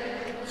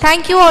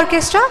 Thank you,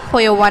 orchestra,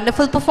 for your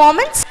wonderful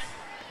performance.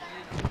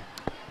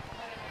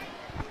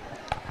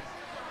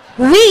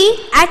 We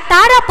at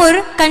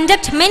Tarapur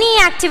conduct many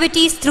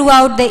activities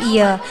throughout the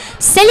year,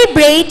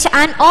 celebrate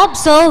and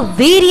observe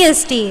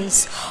various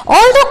days.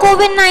 Although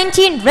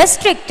COVID-19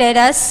 restricted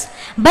us,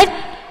 but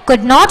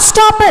could not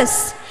stop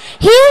us.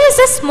 Here is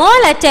a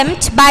small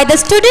attempt by the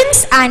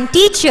students and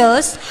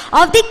teachers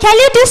of the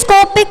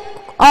kaleidoscopic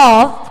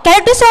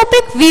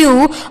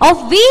view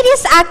of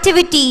various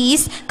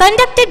activities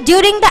conducted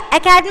during the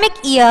academic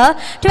year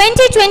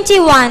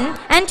 2021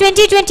 and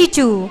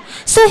 2022.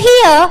 So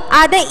here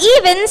are the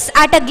events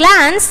at a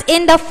glance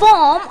in the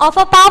form of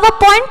a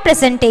PowerPoint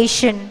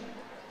presentation.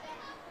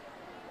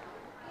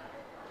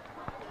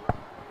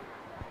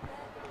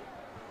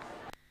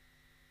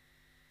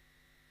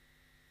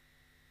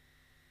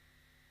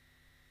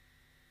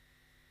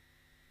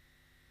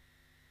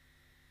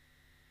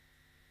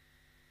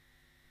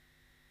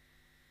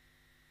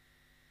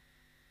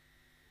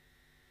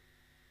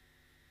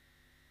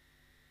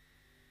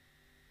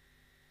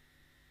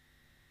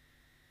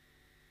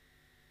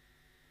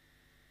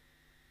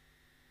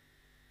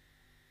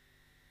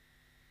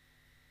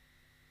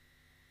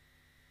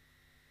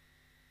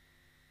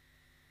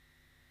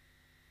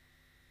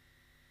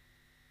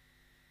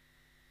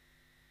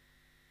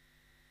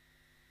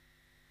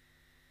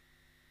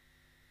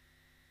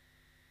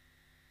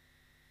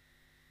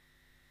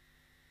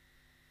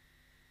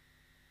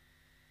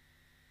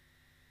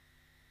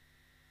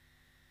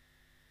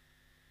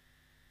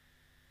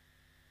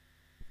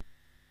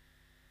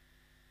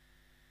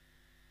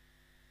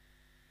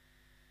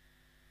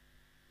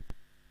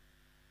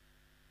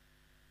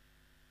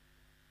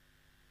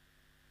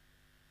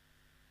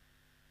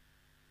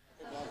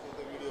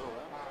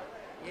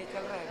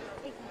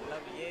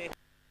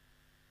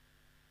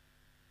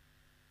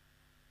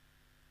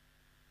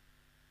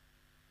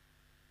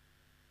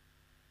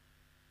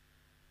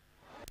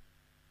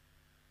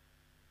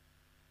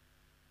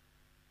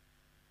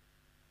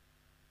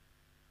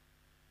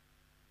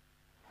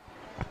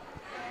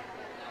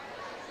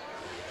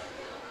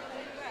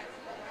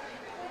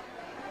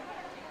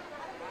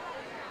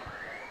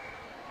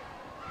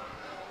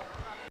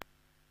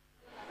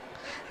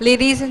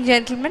 Ladies and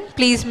gentlemen,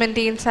 please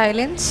maintain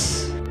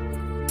silence.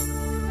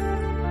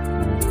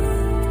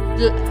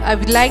 I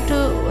would like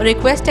to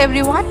request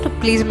everyone to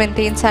please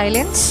maintain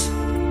silence.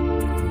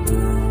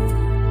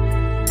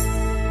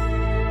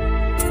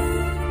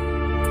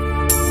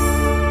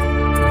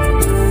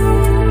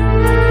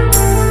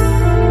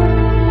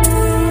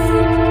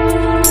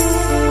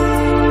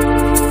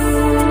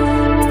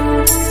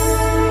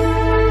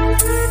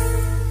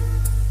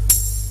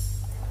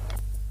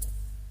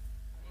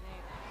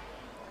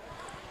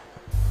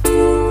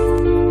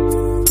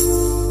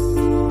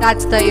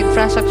 That's the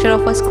infrastructure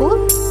of a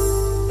school.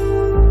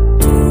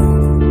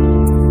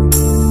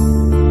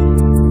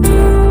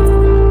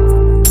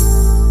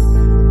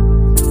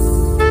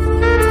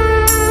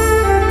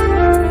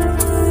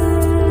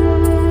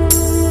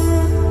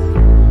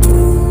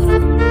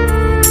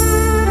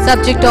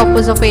 Subject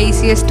opus of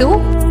AECS 2.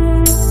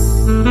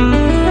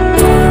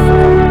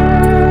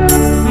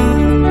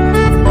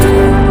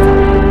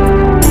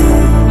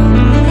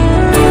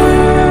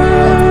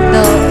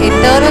 The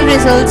internal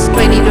results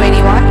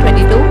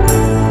 2021-22.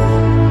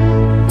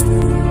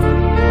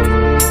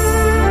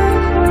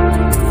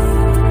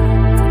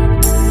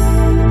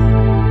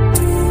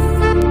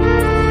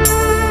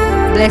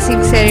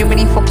 Blessing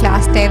ceremony for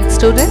class 10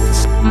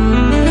 students.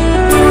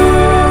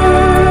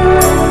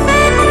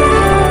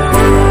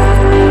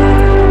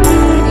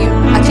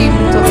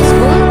 Achievements of the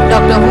school.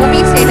 Dr.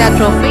 Homi Seda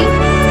Trophy.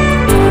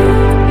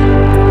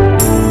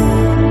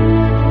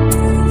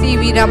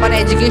 C.V. Raman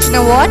Education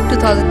Award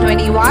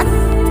 2021.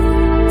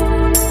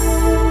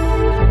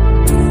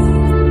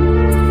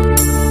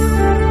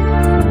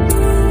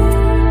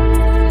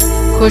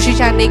 Khushi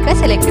Chandekar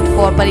selected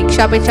for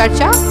Pariksha Pe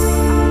Charcha.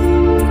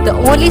 The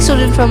only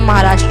student from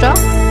Maharashtra.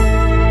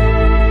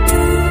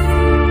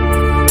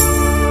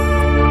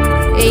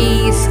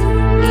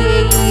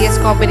 AES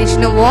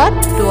Competition Award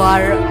to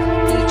our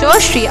teacher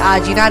Shri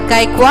Ajinath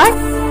Gaikwad.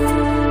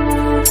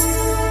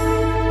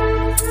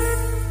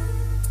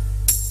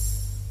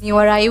 New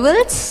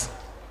arrivals.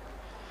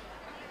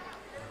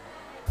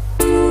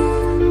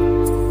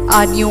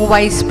 Our new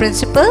Vice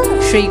Principal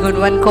Shri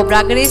Gunwan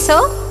Kobragare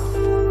sir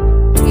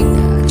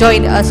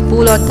joined our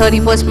school on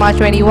 31st March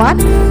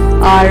 21.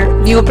 Our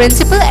new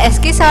principal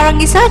SK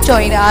Sarangi sir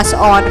joined us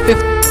on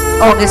 5th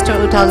August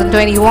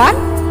 2021.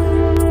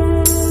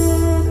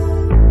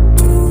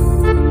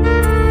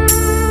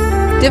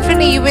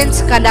 Different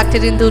events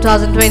conducted in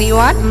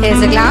 2021.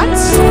 Here's a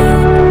glance.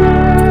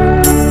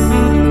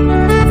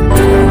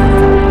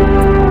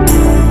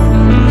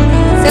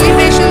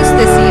 Celebrations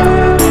this year.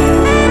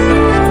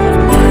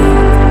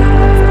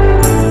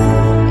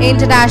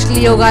 International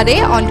Yoga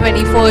Day on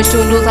 21st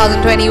June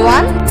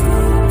 2021.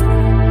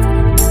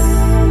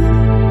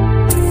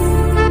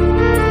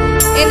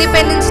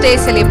 Independence Day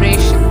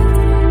celebration.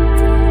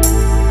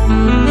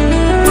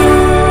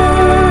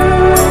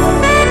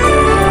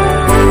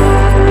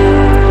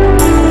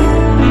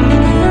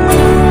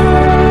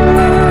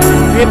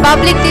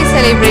 Republic Day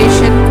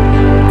celebration.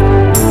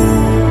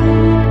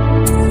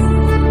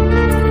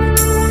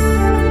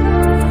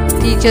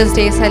 Teachers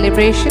Day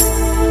celebration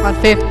on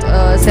 5th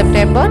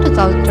September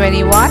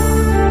 2021.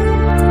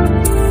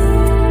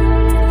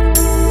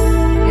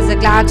 Here's a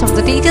glance of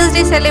the Teachers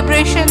Day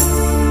celebration.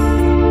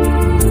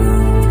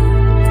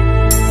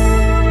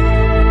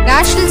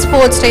 National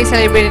Sports Day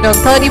celebrated on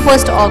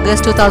 31st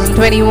August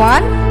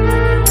 2021.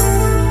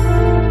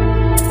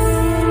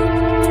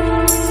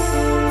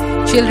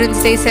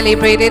 Children's Day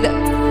celebrated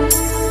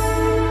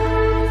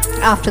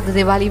after the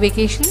Diwali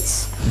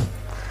vacations.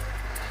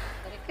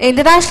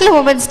 International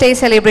Women's Day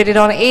celebrated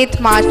on 8th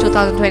March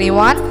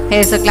 2021.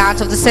 Here's a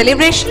glance of the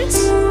celebrations.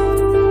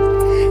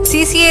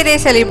 CCA Day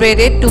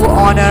celebrated to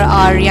honor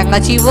our young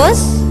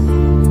achievers.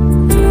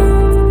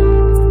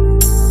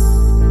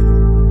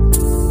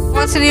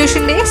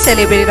 Constitution Day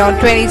celebrated on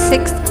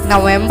 26th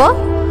November.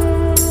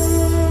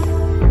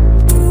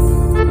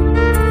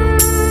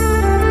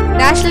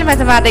 National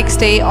Mathematics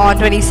Day on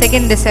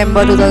 22nd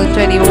December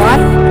 2021.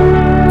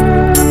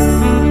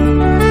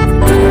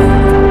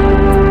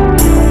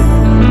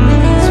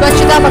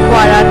 Swachhata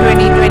Pakhwara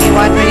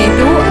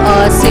 2021-22,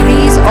 a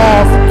series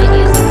of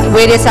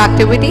various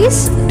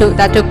activities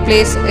that took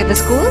place in the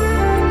school.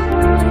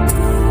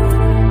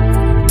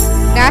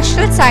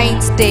 National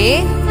Science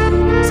Day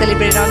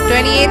celebrated on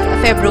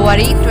 28th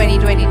February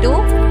 2022.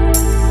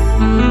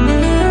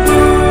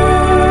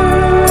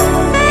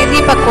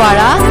 Hindi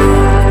Pakhwara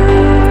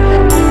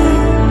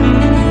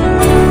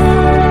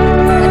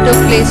took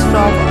place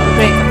from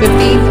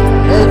 15th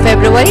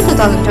February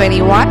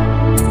 2021.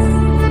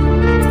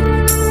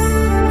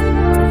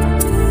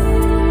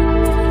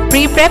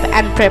 Pre-prep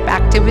and prep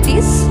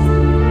activities.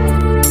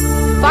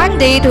 Fun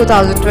Day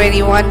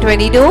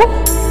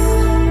 2021-22.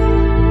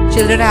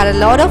 Children had a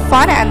lot of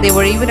fun and they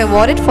were even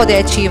awarded for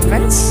their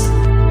achievements.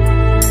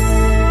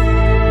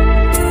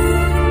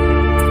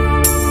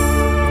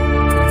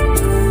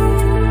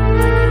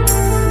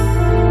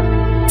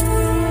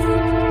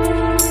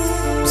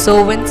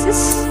 Observances.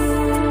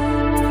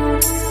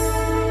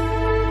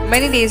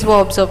 Many days were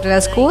observed in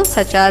our school,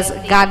 such as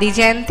Gandhi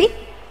Jayanti,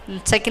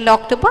 2nd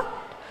October.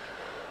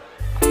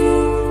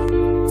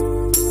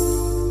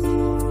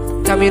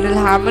 Communal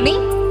harmony.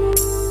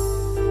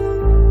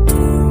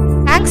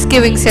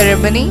 Thanksgiving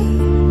ceremony.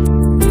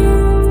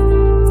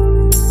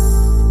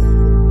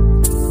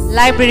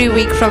 Library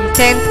week from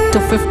 10th to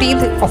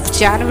 15th of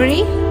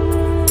January.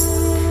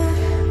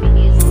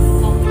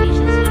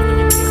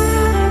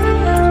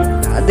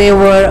 There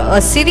were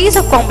a series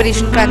of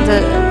competition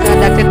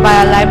conducted by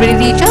our library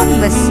teacher,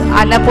 Miss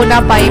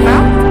Annapurna Paima.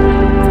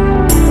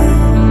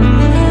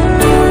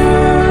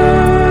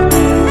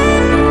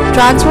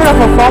 Transfer of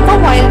a former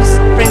vice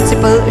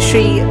principal,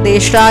 Shri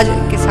Deshraj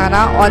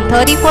Kisana, on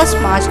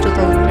 31st March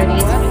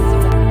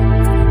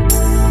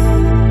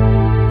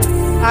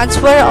 2023.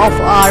 Transfer of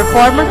our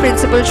former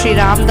principal, Shri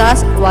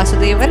Ramdas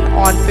Vasudevan,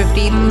 on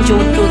 15th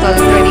June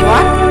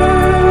 2021.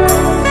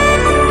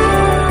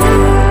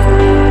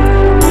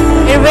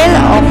 Farewell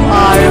of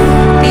our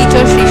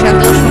teacher Shri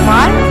Santosh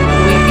Kumar,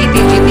 VP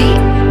TGT.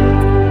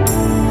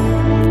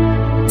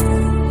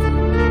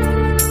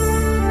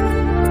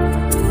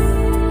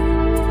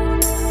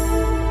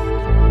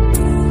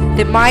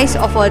 Demise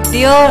of our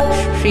dear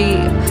Shri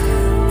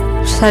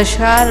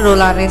Sashar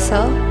Rolane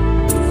sir.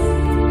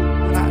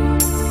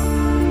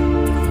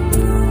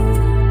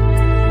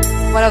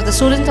 One of the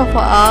students of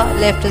our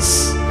left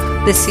us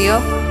this year.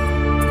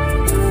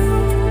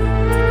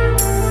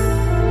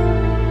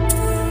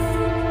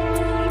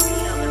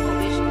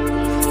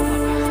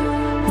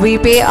 We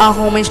pay our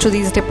homage to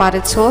these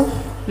departed souls.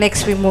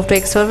 Next we move to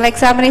external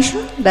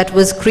examination. That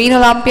was Green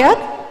Olympiad.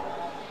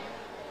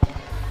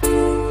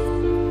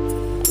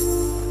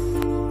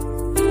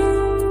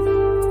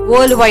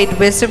 Worldwide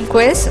Wisdom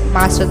Quiz.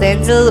 Master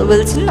Denzel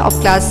Wilson of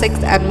class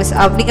 6th and Miss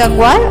Avni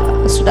Gangwar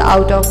stood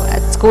out of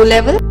at school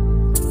level.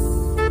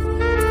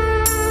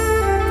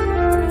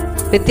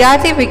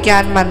 Vidyarthi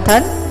Vigyan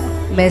Manthan.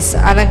 Miss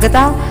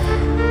Anagata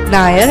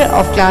Nair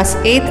of class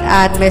 8th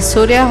and Miss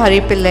Surya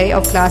Hari Pillai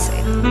of class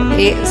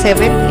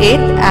 7, 8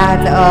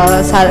 and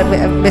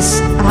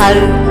Miss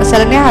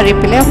Saranya Hari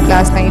Pillai of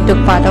class 9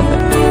 took part of it.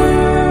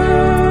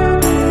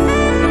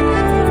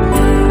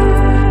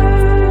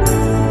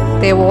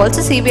 There were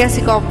also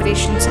CBSE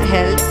competitions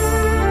held.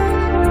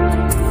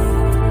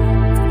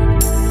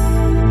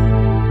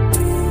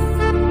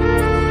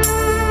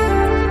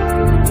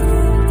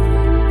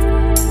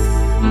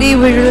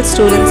 Individual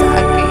students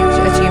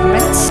achieved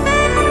achievements.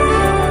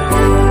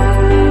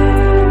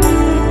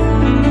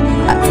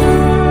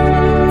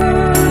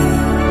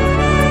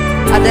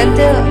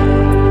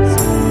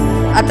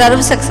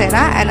 Atharv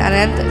Saxena and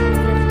Anant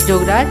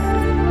Jograt.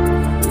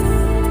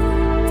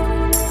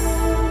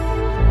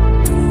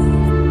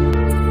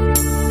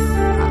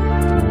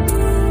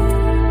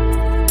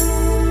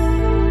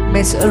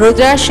 Miss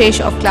Rudra Shesh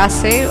of class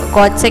 6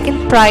 got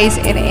 2nd prize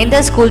in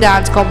inter-school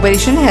dance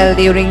competition held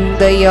during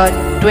the year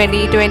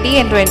 2020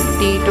 and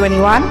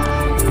 2021.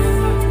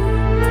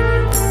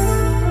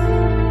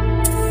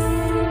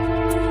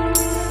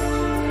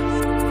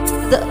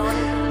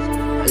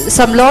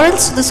 Some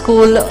laurels to the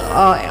school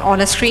on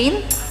a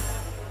screen.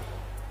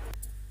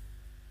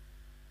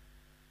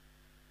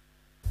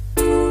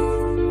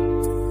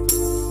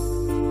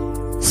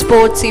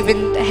 Sports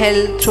event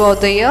held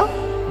throughout the year.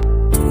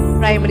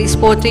 Primary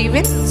sport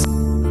events.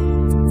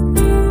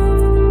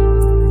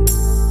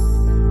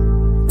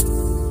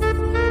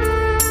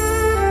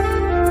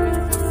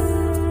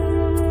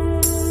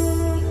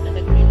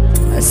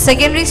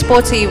 Secondary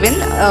sports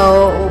event.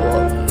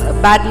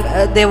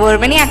 There were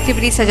many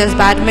activities such as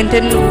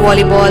badminton,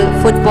 volleyball,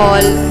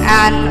 football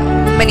and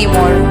many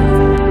more.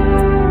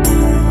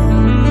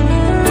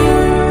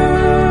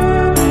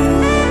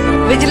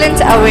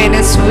 Vigilance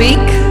Awareness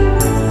Week.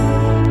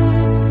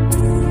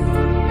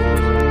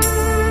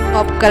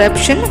 Stop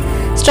Corruption.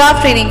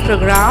 Staff Training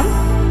Program.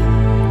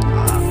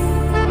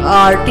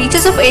 Our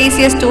teachers of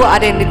ACS 2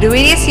 attended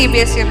various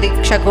CBSE and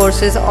Diksha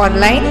courses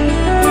online.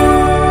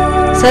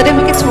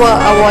 Certificates were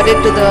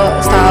awarded to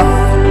the staff.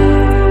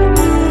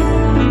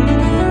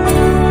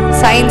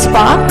 Science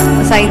Park.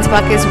 Science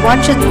Park is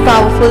one such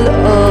powerful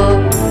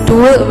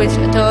tool which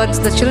turns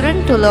the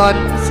children to learn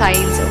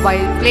science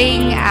while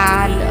playing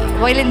and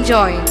while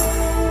enjoying.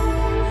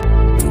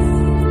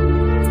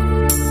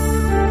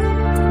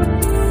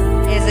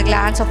 Here's a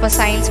glance of a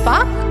science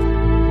park.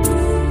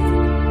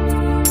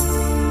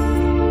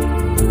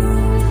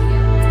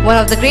 One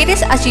of the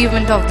greatest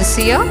achievements of this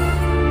year.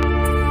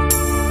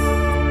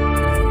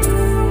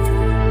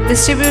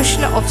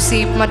 Distribution of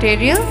seed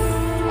material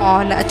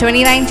on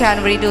 29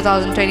 January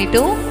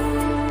 2022.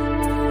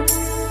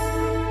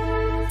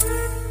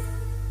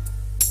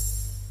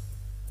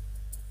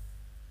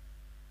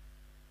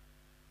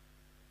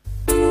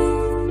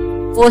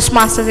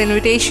 Postmaster's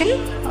invitation.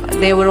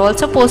 There were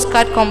also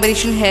postcard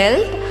competition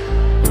held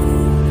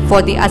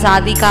for the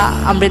Azadi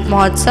Ka Amrit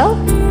Mahotsav.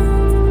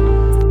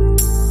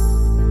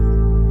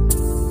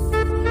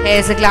 Here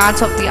is a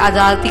glance of the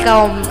Azadi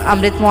Ka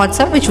Amrit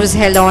Mahotsav which was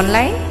held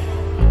online.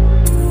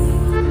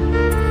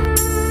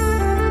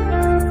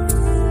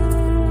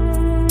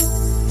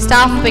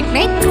 Staff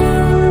picnic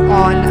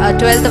on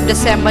 12th of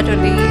December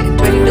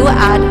 2022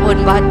 at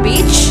Unbat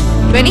Beach,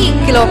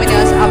 20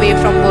 kilometers away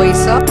from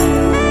Boisar.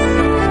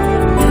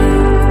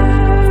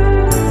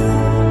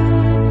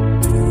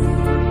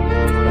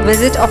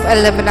 Visit of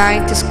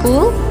alumni to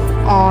school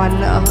on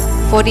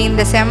 14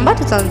 December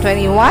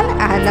 2021,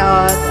 and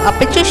a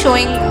picture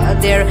showing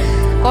their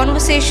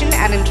conversation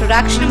and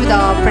interaction with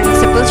our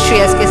principal Shri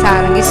S.K.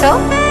 Sarangi sir.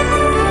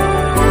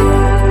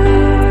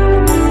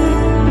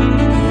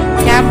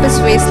 Campus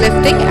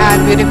waste-lifting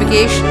and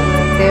beautification.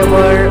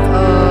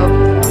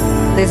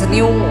 There's a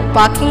new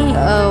parking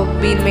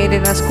being made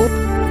in our school.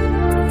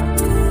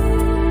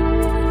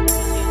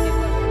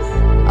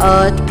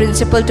 The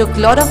principal took a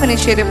lot of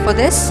initiative for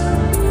this.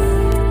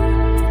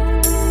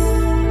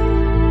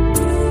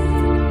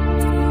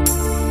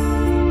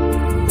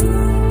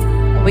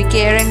 We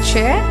care and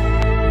share.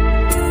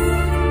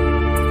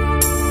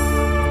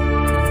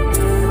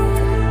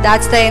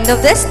 That's the end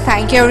of this.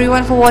 Thank you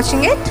everyone for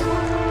watching it.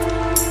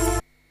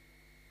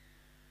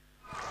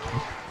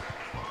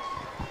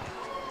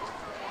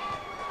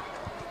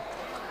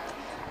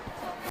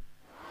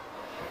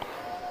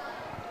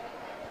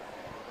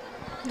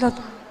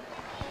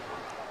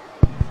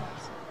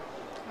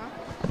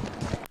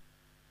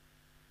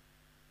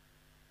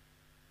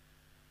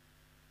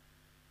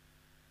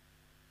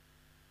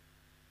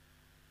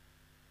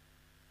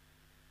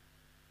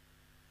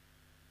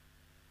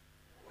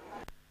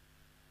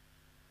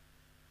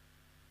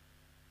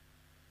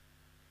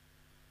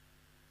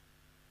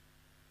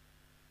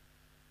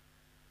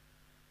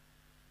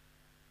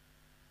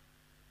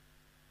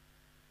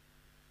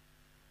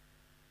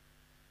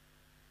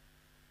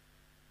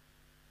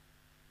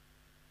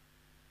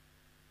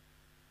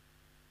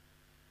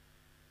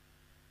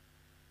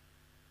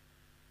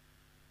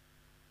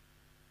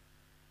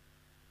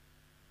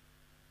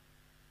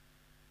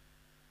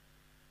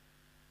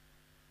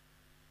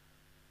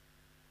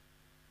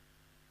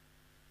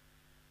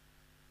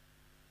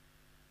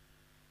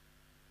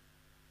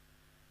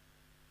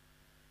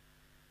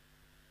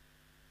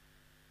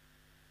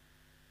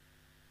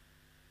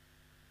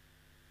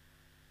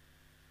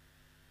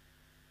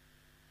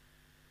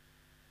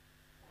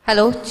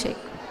 Hello, check.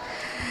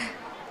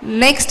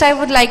 Next, I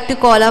would like to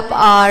call up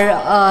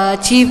our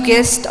chief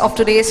guest of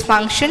today's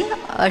function,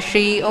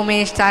 Shri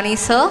Umesh Tani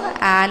sir,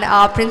 and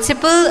our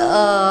principal,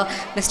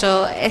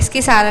 Mr. S.K.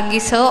 Sarangi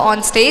sir,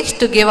 on stage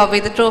to give away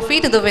the trophy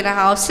to the winner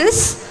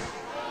houses.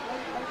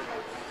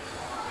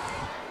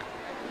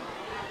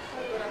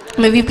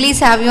 May we please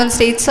have you on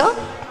stage, sir?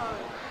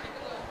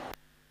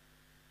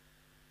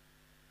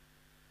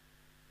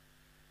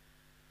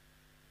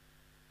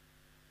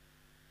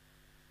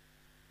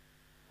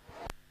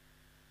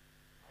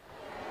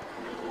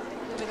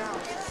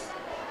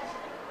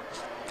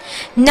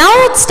 Now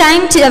it's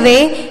time to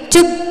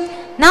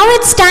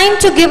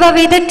give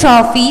away the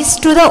trophies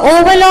to the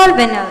overall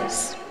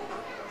winners.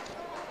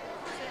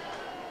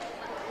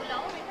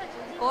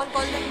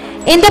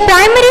 In the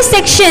primary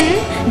section,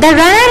 the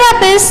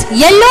runner-up is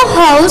Yellow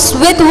House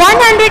with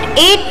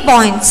 108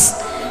 points.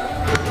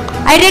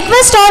 I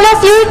request all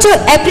of you to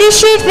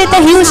appreciate with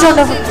a huge round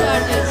of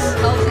applause.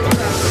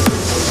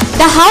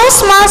 The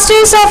house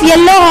masters of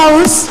Yellow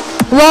House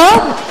were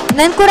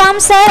Nankuram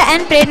sir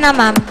and Prerna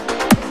ma'am.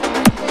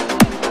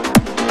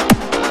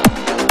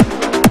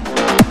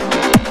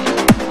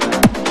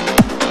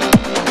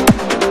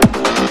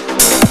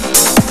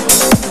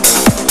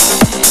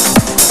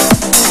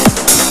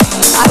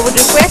 I would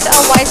request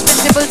our Vice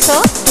Principal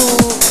sir to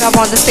come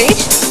on the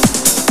stage.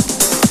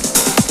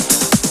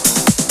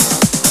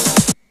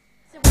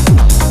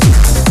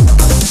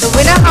 The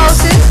winner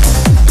houses.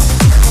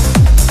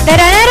 The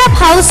runner-up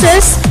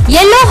houses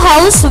Yellow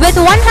House with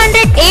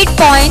 108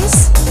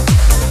 points.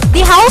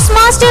 The house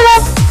master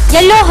of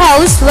Yellow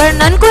House were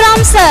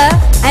Nankuram sir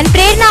and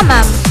Prerna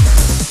ma'am.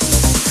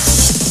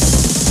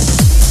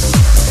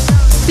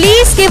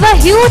 Please give a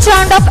huge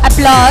round of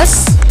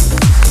applause.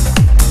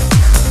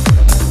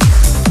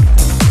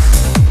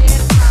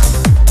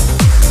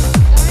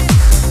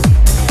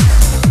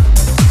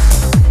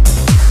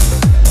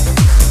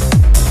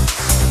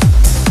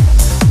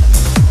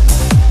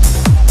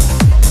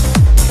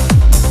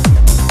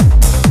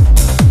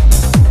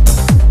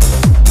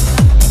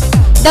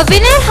 The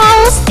winner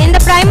house in the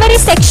primary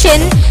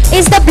section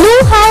is the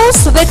Blue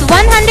House with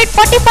 145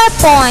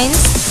 points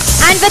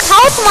and with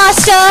house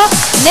master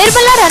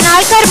Nirmala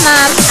Ranalkar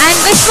ma'am and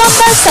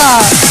Vishwambar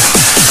sir.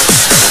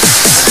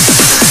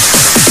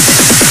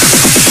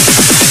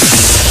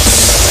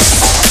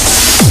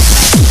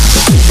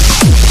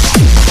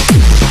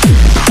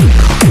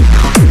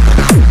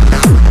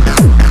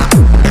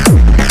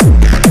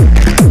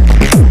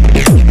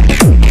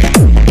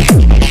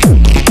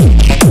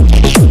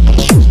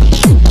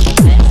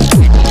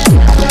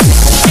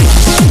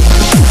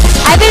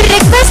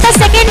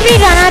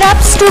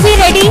 Runner-ups to be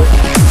ready.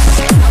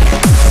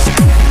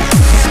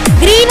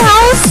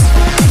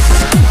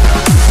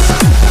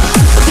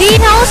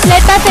 Greenhouse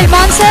led by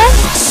Filmon sir.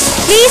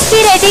 Please be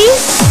ready.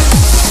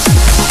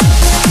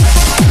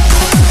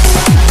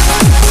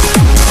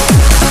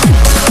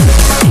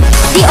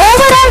 The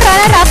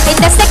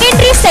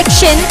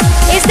section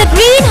is the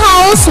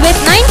greenhouse with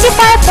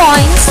 95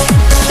 points.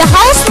 The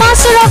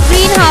housemaster of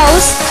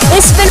greenhouse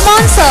is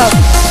Filmon sir.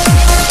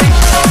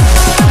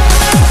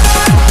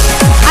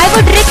 I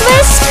would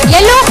request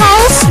yellow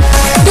house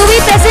to be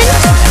present,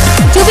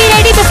 to be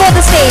ready before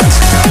the stage.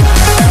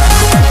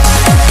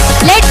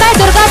 Led by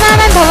Durga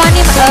ma'am and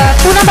Bhavani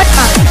Poonam Bhatt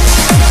ma'am.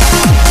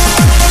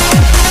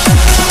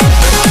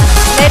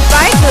 Led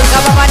by Durga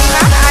Bhavani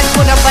ma'am and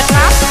Poonam Bhatt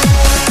ma'am.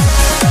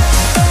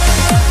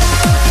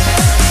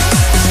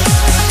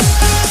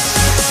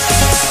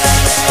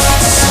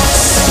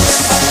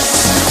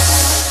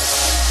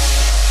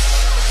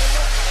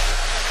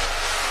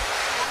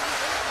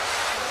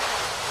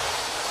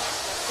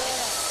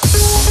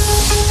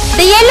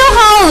 The yellow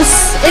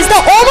house is the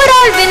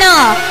overall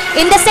winner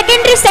in the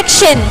secondary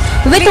section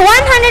with 166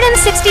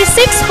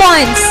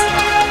 points.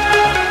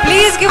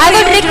 Please give I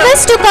would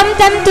request to come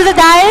them to the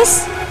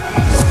dais.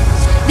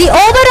 The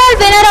overall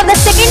winner of the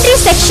secondary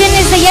section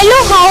is the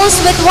yellow house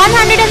with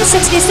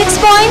 166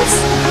 points.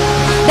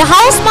 The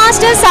house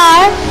masters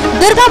are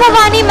Durga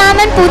Bhavani ma'am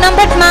and Poonam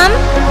Bhatt ma'am.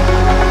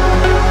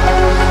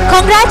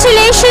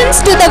 Congratulations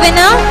to the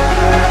winner.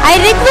 I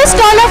request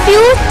all of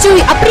you to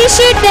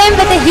appreciate them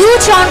with a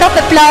huge round of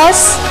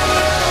applause.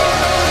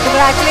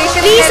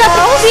 Congratulations. Please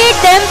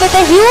appreciate them with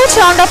a huge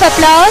round of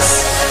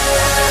applause.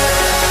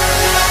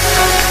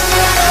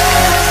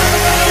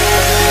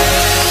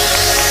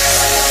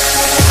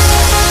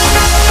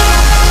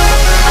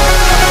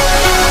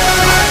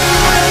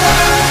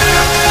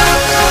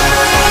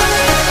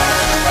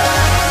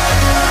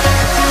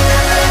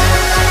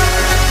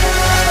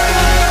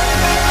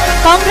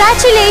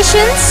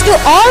 Congratulations to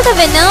all the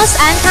winners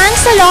and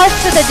thanks a lot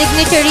to the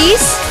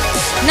dignitaries.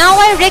 Now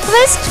I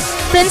request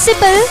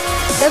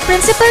the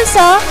principal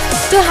sir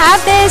to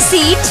have their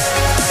seat.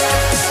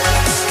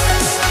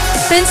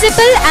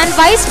 Principal and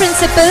vice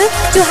principal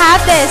to have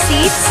their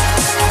seats.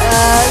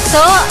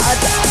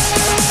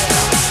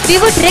 We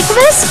would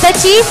request the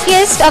chief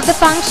guest of the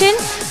function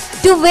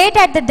to wait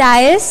at the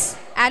dais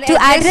and to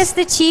address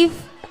the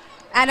chief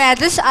and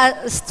address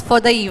us for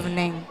the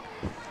evening.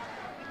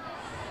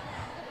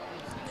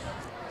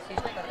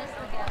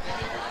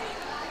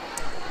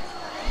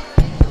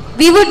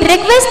 We would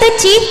request the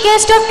chief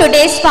guest of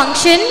today's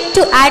function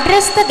to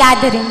address the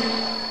gathering.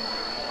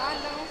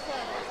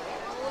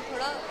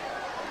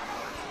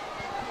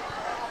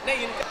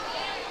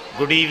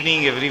 Good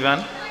evening,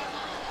 everyone.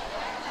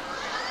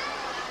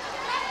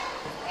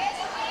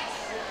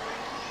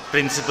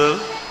 Principal,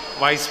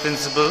 vice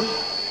principal,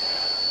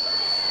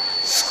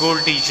 school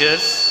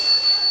teachers,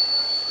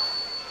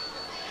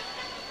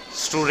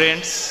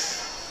 students,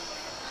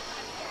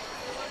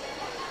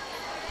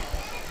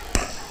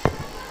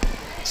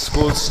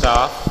 school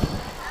staff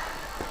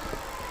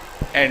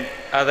and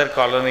other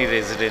colony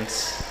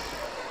residents.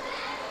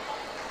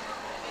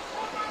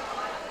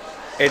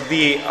 At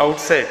the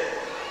outset,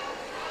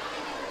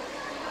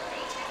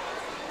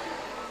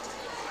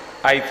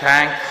 I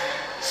thank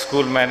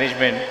school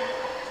management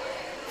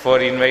for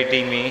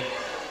inviting me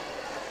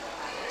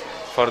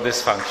for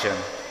this function.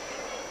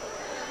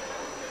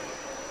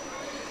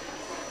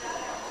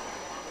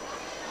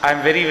 I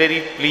am very,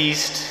 very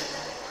pleased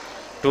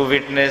to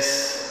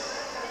witness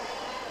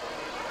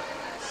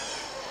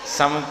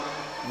some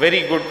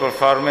very good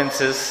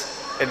performances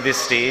at this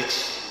stage.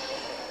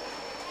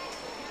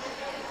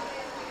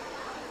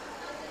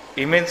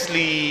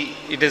 Immensely,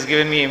 it has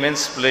given me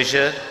immense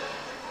pleasure,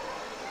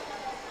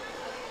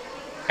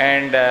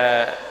 and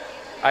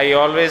I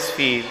always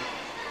feel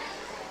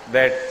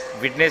that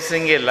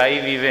witnessing a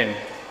live event,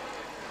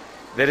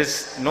 there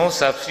is no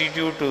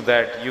substitute to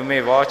that. You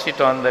may watch it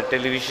on the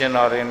television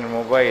or in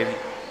mobile,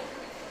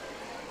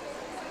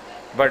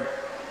 but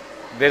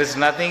there is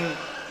nothing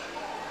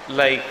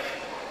like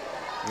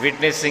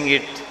witnessing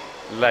it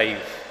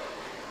live.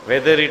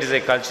 Whether it is a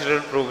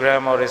cultural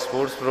program or a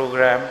sports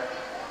program,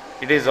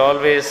 it is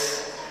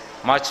always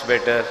much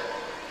better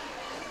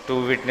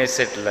to witness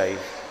it live.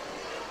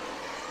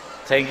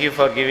 Thank you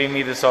for giving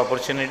me this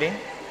opportunity.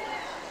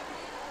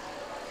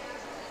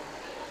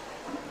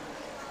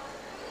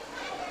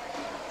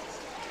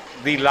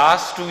 The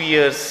last 2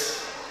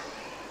 years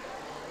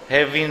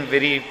have been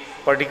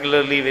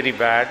particularly very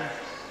bad,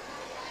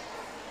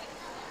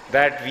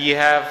 that we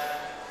have,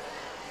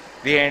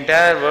 the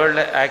entire world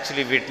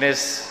actually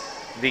witnessed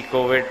the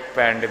COVID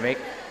pandemic,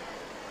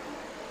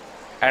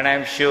 and I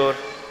am sure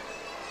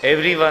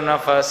every one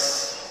of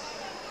us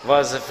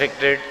was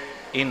affected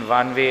in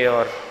one way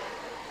or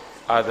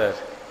other.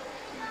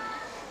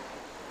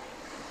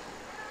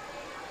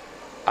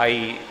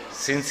 I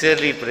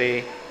sincerely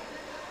pray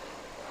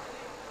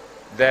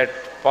that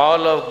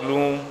pall of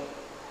gloom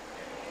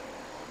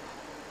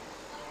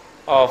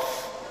of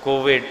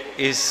COVID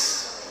is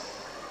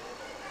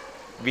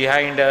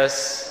behind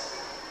us,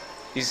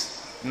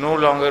 is no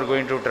longer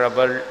going to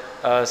trouble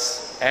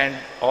us, and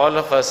all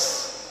of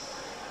us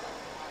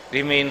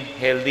remain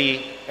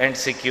healthy and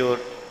secure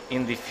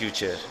in the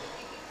future.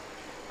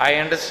 I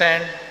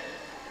understand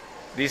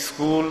the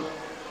school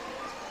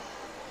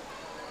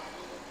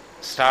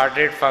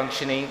started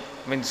functioning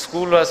when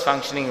school was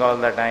functioning all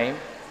the time,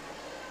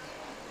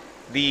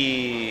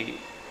 the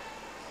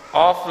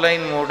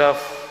offline mode of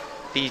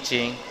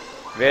teaching,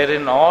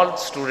 wherein all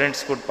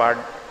students could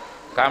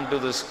come to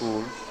the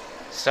school,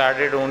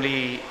 started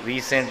only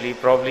recently,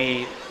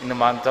 probably in the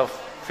month of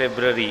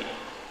February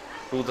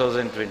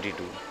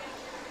 2022.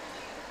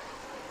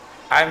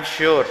 I'm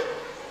sure,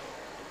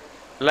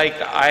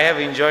 like I have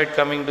enjoyed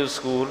coming to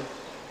school,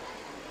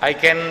 I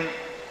can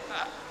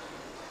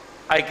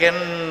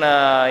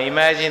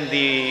imagine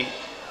the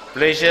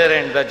pleasure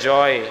and the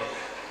joy,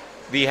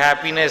 the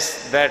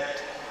happiness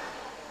that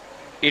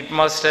it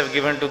must have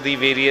given to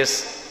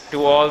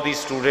all the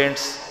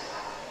students,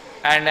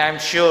 and I'm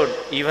sure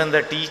even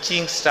the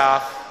teaching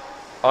staff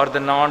or the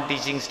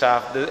non-teaching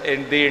staff,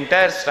 the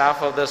entire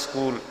staff of the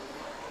school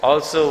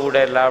also would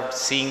have loved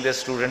seeing the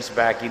students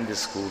back in the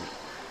school.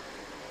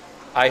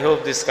 I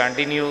hope this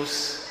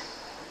continues,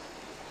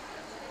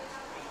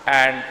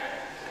 and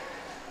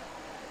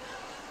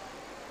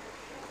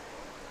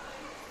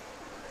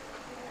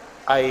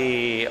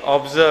I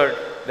observed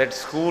that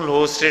school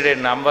hosted a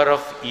number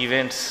of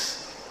events,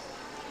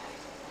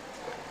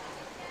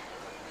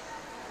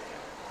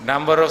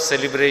 number of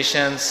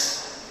celebrations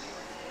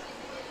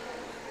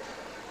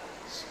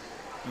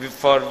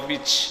for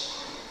which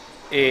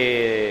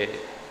a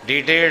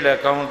detailed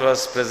account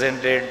was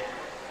presented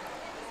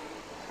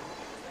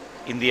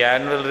in the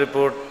annual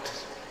report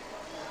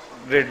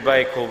read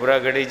by Cobra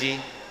Gadeji,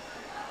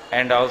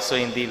 and also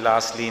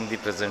lastly in the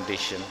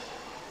presentation.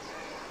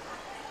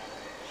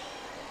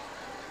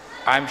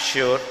 I'm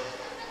sure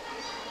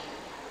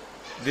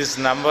this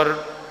number,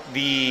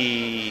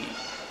 the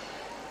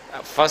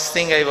first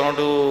thing I want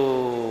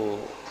to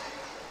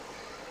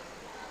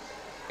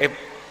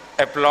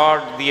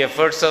applaud the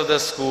efforts of the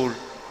school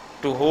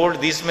to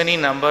hold this many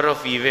number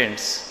of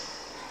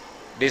events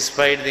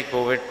despite the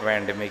COVID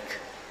pandemic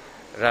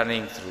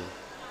running through.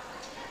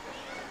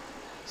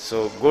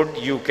 So good,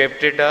 you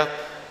kept it up,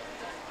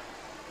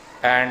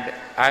 and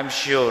I'm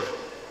sure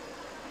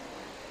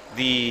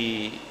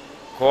the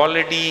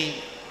quality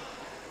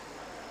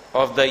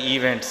of the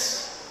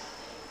events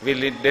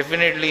will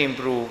definitely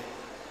improve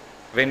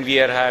when we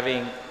are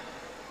having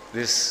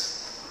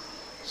these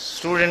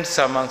students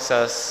amongst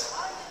us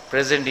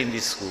present in the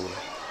school.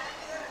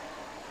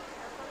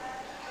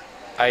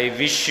 I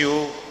wish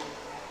you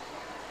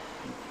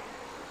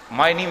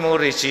many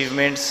more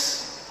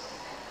achievements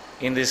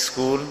in this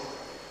school.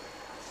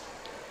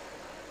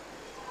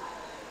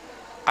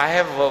 I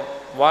have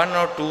one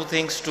or two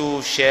things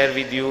to share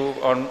with you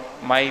on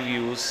my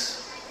views.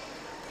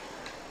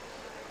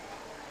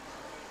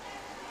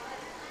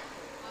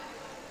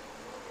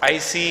 I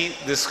see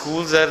the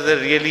schools are the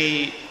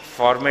really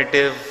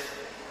formative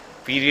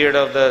period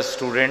of the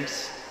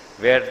students,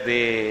 where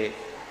the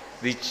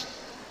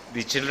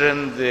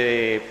children,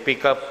 they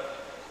pick up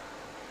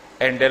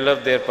and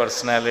develop their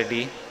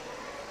personality.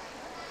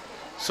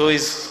 So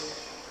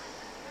is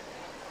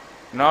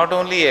not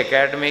only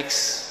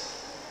academics,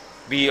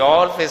 be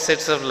all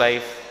facets of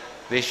life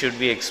they should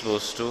be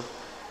exposed to.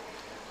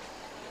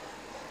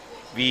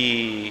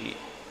 We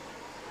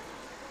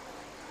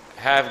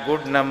have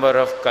good number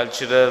of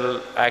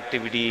cultural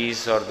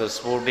activities or the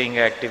sporting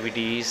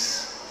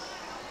activities.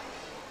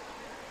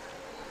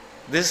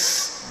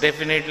 This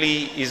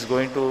definitely is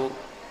going to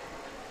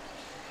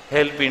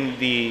help in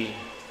the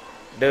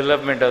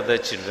development of the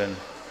children.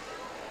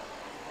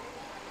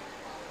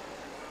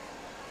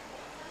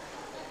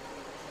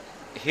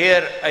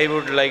 Here I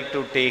would like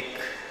to take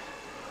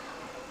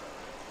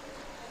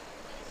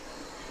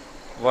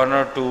one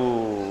or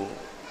two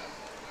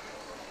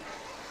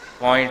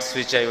points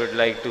which I would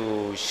like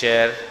to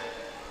share,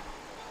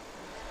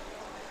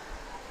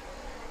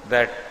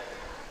 that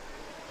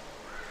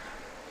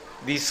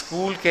the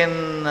school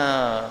can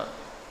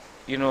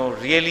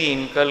really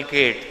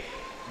inculcate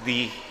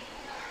the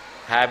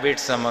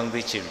habits among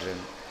the children,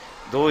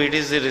 though it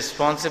is the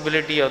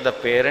responsibility of the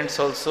parents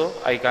also,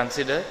 I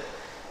consider,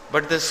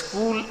 but the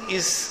school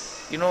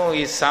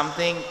is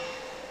something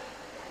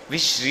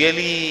which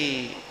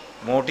really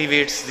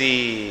motivates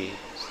the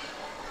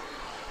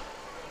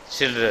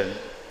children.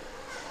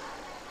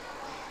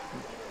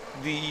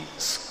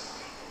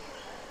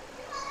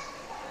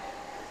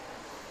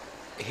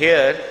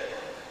 Here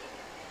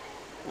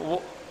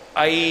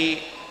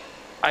I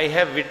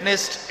have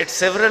witnessed at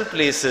several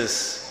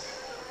places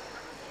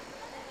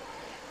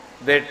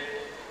that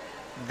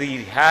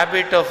the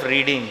habit of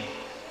reading,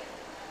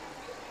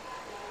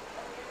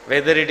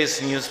 whether it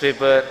is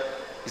newspaper,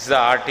 is the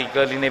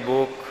article in a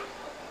book,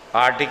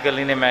 article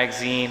in a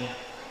magazine,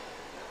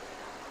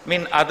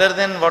 other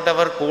than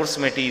whatever course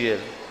material,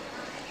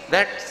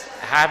 that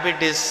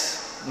habit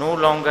is no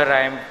longer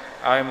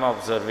I am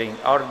observing,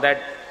 or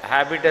that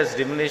habit has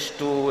diminished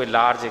to a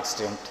large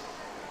extent.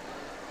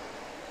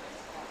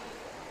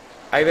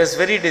 I was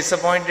very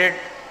disappointed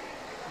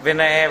when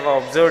I have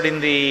observed in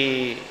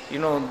the,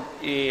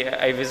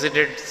 I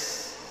visited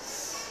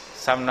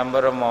some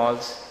number of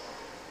malls,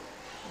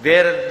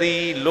 where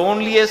the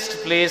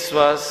loneliest place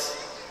was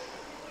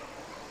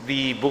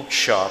the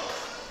bookshop.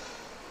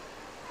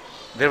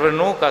 there were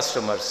no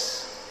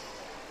customers.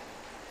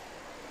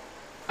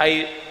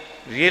 I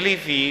really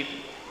feel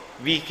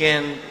we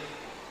can,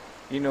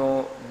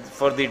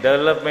 for the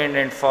development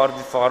and for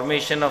the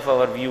formation of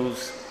our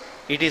views,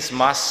 it is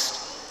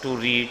must to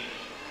read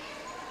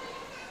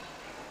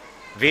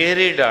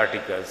varied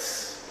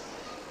articles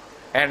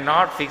and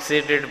not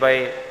fixated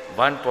by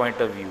one point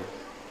of view.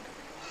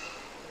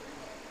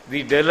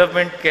 The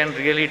development can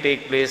really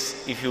take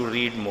place if you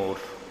read more.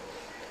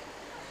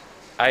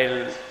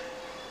 I'll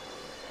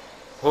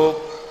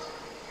hope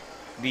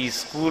the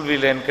school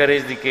will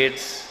encourage the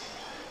kids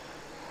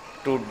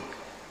to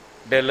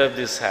develop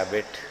this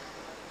habit.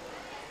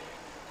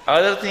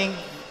 Other thing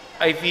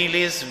I feel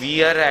is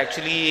we are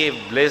actually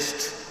a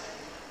blessed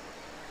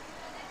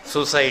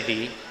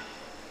society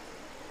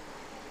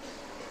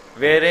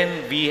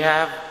wherein we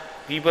have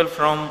people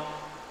from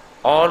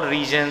all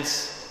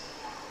regions,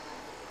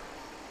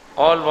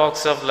 all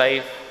walks of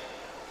life,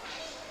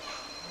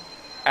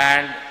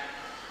 and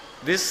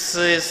this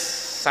is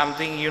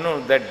something,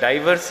 that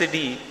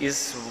diversity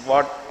is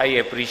what I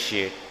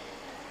appreciate,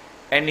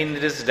 and in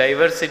this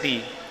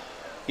diversity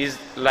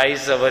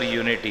lies our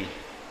unity.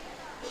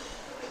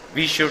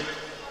 We should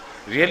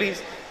really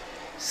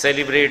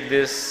celebrate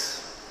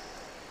this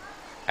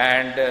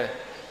and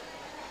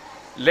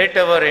let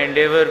our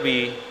endeavor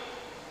be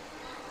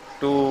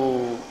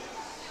to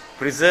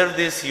preserve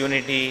this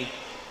unity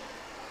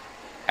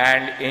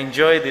and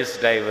enjoy this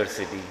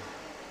diversity.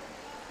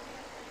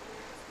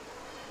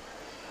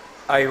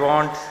 I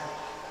want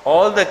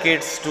all the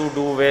kids to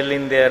do well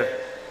in their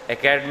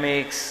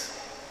academics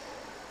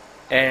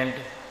and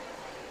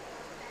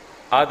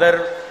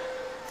other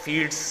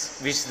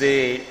fields which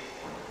they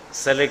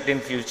select in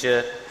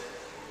future.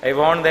 I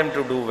want them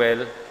to do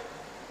well,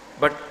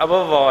 but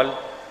above all,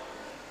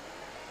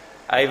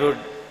 I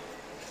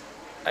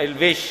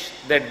wish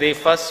that they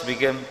first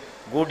become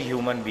good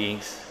human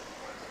beings.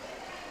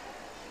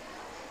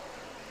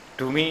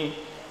 To me,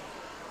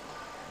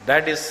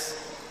 that is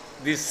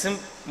the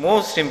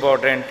most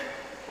important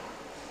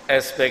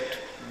aspect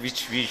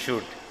which we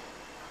should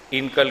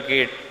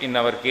inculcate in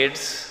our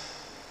kids,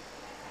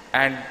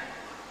 and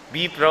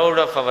be proud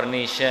of our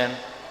nation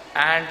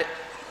and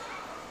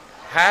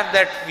have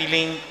that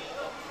feeling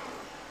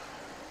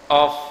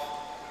of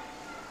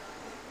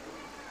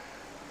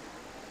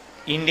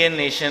Indian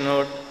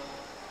nationhood,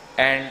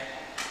 and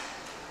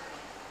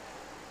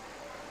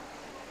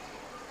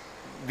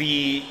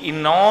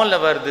in all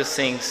our these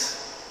things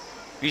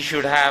we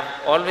should have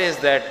always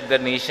that the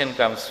nation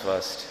comes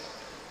first.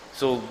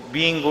 So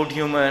being good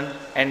human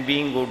and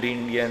being good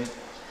Indian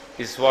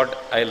is what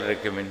I'll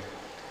recommend.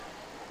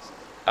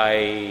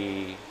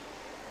 I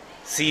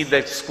see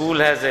that school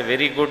has a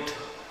very good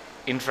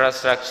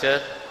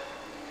infrastructure.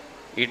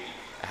 It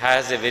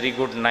has a very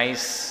good,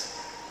 nice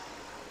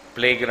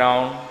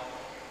playground,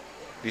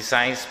 the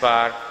science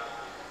park,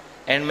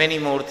 and many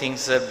more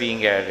things are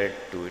being added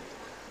to it.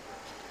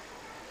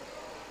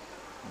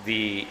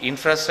 The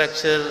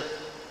infrastructure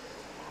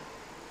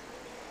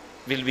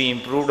will be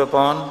improved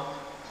upon,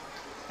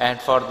 and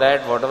for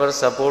that, whatever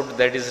support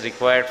that is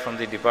required from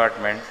the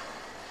department,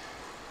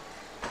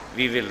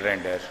 we will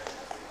render.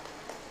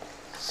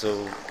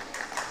 So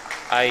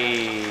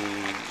I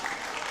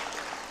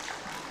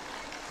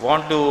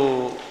want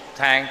to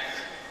thank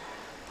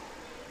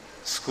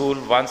school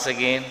once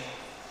again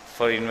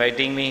for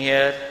inviting me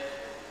here,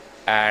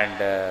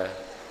 and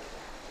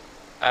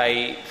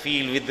I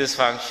feel with this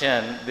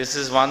function, this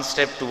is one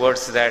step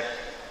towards that,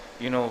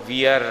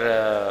 we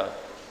are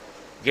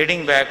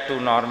getting back to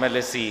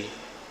normalcy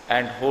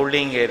and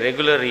holding a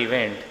regular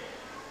event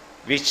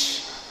which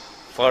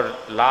for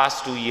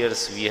last 2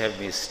 years we have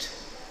missed.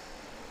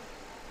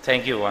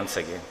 Thank you once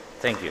again.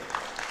 Thank you.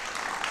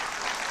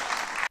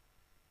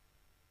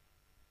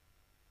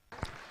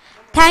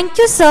 Thank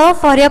you, sir,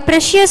 for your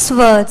precious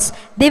words.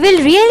 They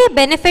will really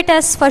benefit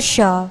us for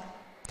sure.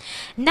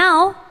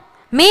 Now,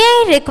 may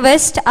I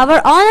request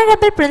our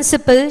Honorable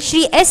Principal,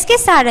 Shri S.K.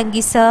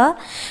 Sarangi, sir,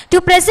 to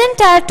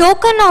present our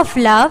token of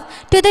love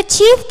to the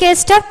chief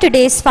guest of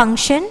today's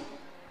function.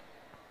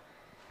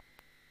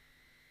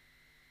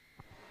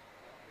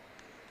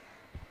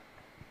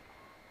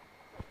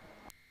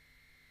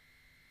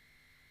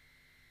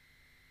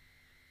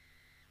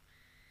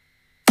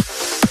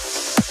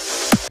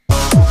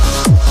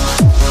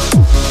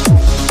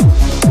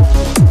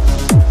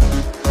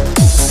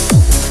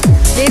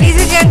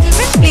 Ladies and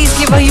gentlemen, please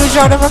give a huge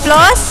round of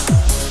applause.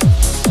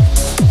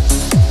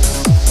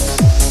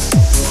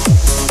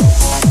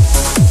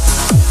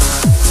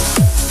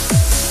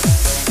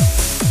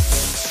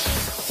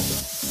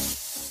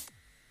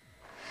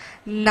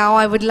 Now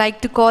I would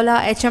like to call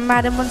our HM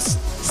Madam on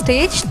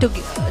stage to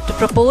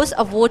propose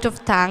a vote of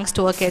thanks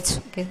to our kids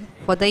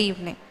for the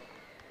evening.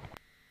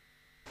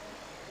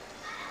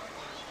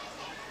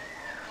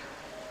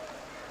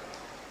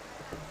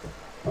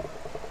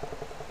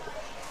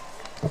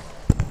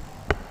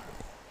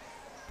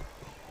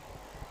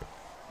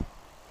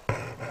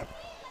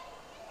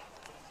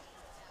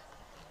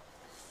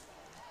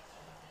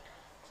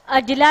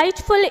 A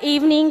delightful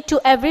evening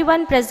to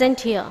everyone present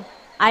here.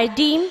 I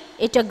deem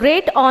it a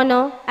great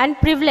honor and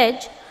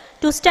privilege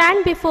to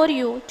stand before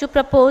you to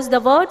propose the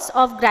words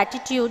of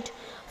gratitude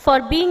for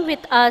being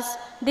with us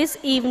this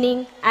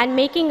evening and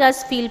making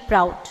us feel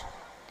proud.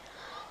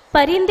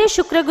 परिंदे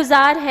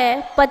शुक्रगुजार है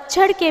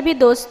पतझड़ के भी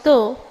दोस्तों,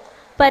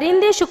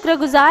 परिंदे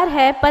शुक्रगुजार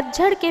है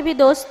पतझड़ के भी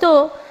दोस्तों,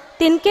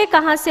 तिनके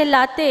कहाँ से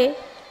लाते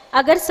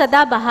अगर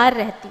सदा बहार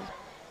रहती.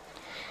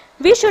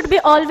 We should be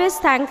always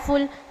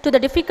thankful to the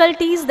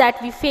difficulties that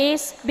we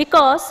face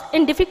because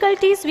in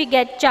difficulties we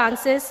get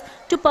chances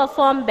to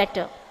perform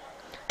better,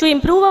 to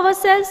improve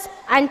ourselves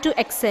and to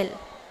excel.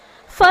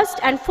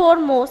 First and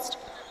foremost,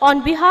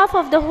 on behalf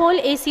of the whole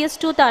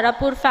ACS2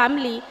 Tarapur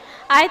family,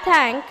 I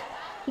thank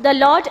the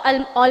Lord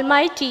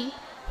Almighty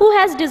who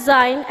has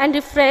designed and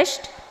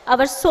refreshed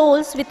our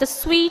souls with a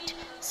sweet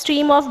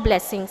stream of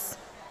blessings.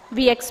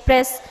 We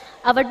express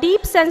our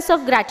deep sense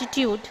of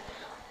gratitude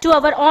to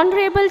our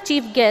Honorable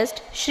Chief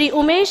Guest, Shri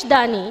Umesh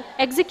Dani,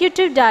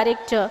 Executive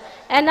Director,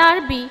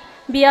 NRB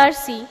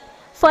BRC,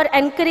 for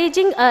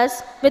encouraging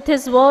us with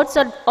his words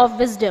of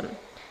wisdom.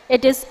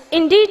 It is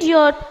indeed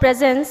your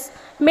presence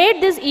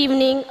made this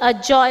evening a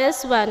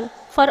joyous one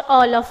for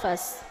all of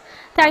us.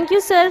 Thank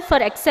you, sir,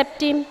 for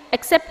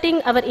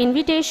accepting our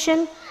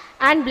invitation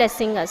and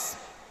blessing us.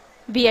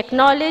 We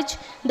acknowledge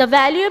the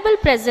valuable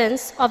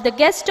presence of the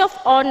guest of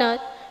honor,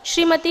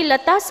 Srimati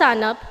Lata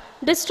Sanap,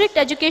 District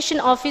Education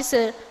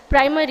Officer,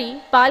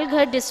 Primary,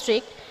 Palghar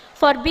District,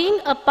 for being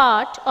a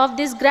part of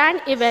this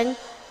grand event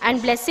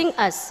and blessing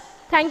us.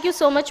 Thank you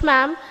so much,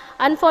 ma'am.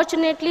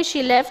 Unfortunately,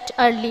 she left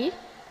early,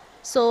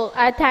 so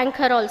I thank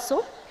her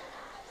also.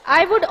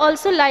 I would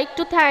also like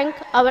to thank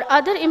our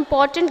other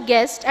important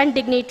guests and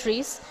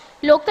dignitaries,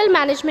 local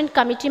management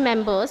committee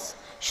members,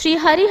 Shri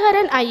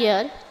Hariharan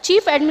Iyer,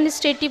 Chief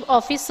Administrative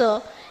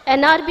Officer,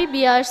 NRB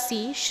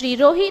BRC, Shri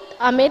Rohit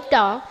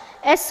Ameta,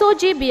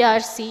 SOG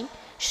BRC,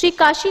 Shri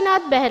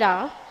Kashinath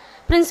Behra,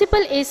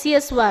 Principal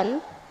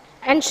ACS1,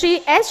 and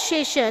Shri S.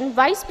 Sheshan,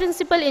 Vice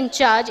Principal in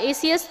Charge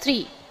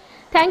ACS3.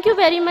 Thank you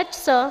very much,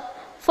 sir,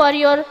 for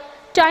your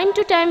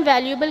time-to-time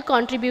valuable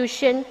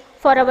contribution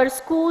for our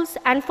schools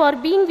and for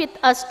being with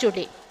us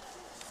today.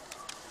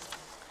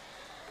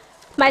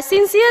 My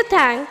sincere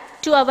thanks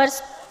to our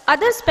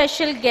other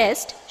special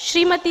guest,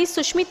 Srimati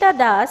Sushmita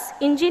Das,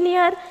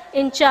 Engineer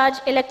in Charge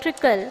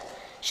Electrical,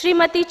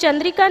 Srimati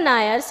Chandrika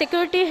Nair,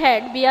 Security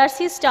Head,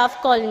 BRC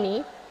Staff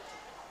Colony,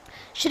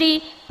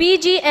 Shri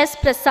PGS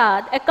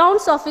Prasad,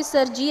 Accounts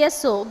Officer,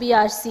 GSO,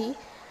 BRC,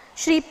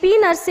 Shri P.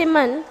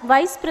 Narsimhan,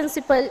 Vice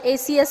Principal,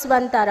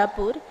 ACS1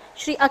 Tarapur,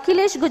 Shri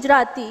Akhilesh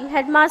Gujarati,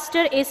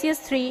 Headmaster,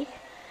 ACS3,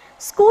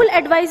 School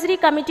Advisory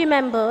Committee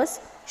members,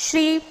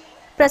 Shri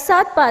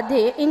Prasad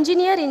Padhe,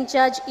 Engineer in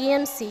Charge,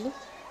 EMC,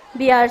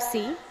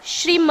 BRC,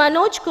 Shri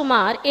Manoj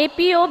Kumar,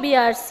 APO,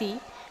 BRC,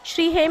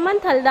 Shri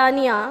Hemant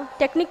Haldania,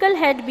 Technical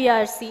Head,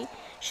 BRC,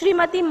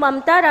 Shrimati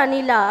Mamta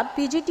Rani Lab,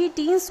 PGT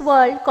Teens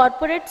World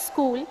Corporate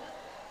School,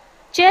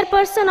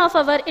 Chairperson of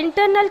our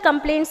Internal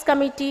Complaints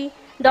Committee,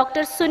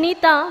 Dr.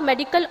 Sunita,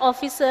 Medical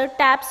Officer,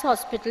 TAPS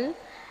Hospital,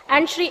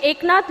 and Shri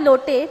Eknath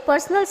Lote,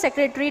 Personal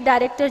Secretary,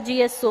 Director,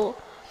 GSO,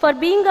 for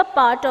being a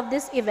part of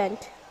this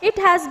event. It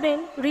has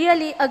been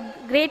really a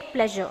great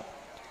pleasure.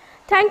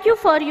 Thank you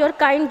for your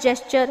kind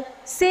gesture,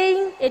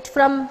 saying it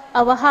from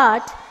our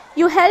heart.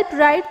 You helped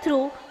right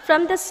through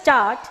from the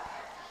start,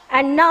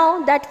 and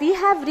now that we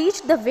have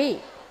reached the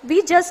way,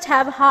 we just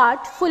have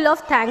heart full of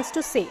thanks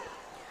to say.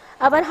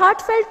 Our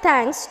heartfelt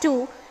thanks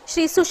to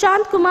Shri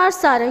Sushant Kumar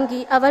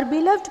Sarangi, our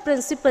beloved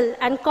principal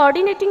and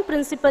coordinating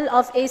principal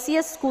of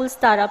ACS Schools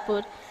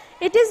Tarapur.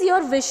 It is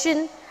your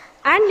vision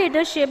and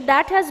leadership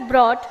that has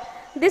brought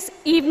this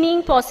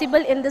evening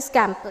possible in this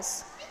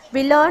campus.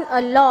 We learn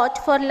a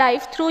lot for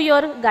life through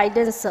your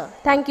guidance, sir.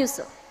 Thank you,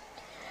 sir.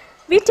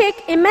 We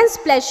take immense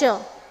pleasure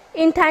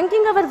in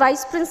thanking our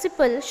Vice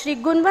Principal, Shri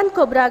Gunwan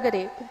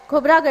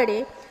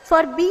Khobragade,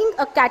 for being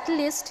a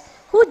catalyst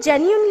who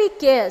genuinely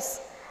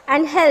cares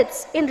and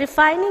helps in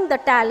refining the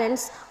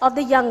talents of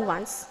the young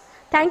ones.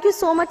 Thank you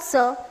so much,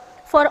 sir,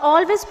 for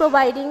always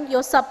providing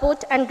your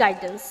support and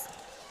guidance.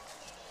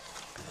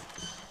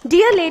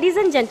 Dear ladies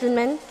and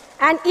gentlemen,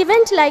 an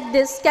event like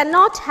this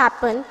cannot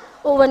happen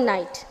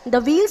overnight.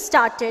 The wheels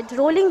started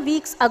rolling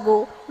weeks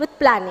ago with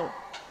planning.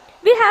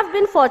 We have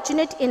been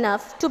fortunate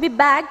enough to be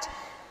backed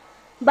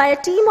by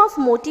a team of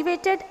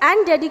motivated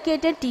and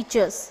dedicated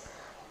teachers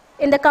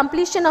in the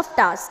completion of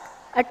tasks.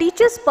 A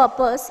teacher's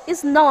purpose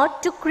is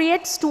not to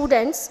create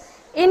students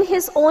in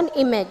his own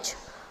image,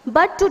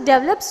 but to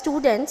develop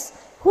students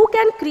who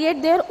can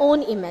create their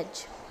own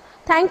image.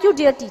 Thank you,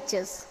 dear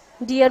teachers.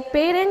 Dear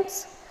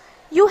parents,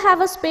 you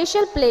have a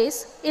special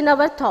place in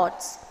our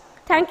thoughts.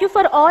 Thank you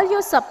for all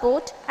your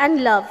support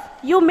and love.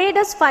 You made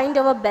us find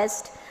our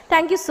best.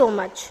 Thank you so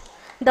much.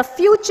 The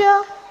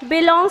future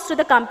belongs to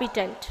the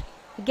competent.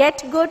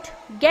 Get good,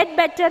 get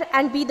better,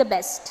 and be the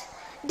best.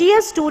 Dear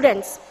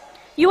students,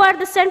 you are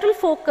the central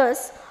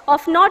focus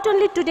of not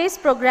only today's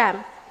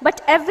program,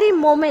 but every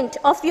moment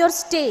of your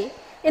stay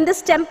in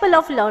this temple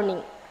of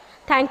learning.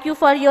 Thank you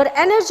for your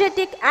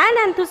energetic and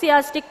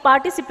enthusiastic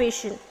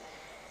participation.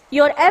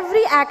 Your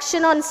every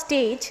action on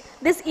stage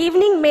this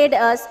evening made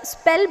us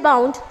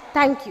spellbound.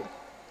 Thank you.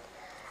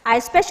 I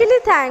especially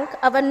thank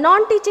our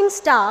non-teaching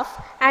staff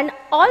and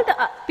all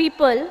the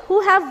people who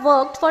have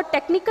worked for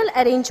technical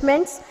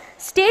arrangements,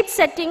 stage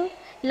setting,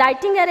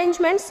 lighting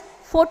arrangements,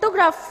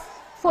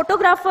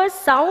 photographers,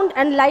 sound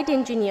and light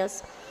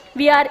engineers.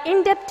 We are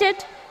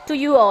indebted to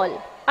you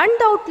all.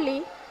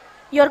 Undoubtedly,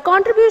 your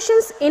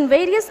contributions in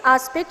various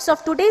aspects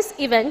of today's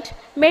event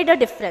made a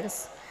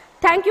difference.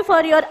 Thank you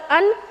for your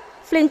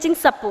unflinching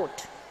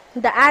support.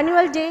 The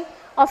annual day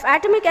of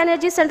Atomic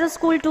Energy Central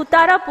School to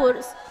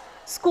Tarapur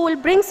School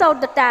brings out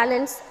the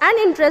talents and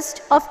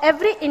interest of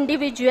every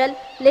individual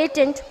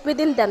latent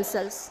within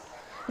themselves.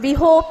 We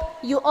hope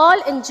you all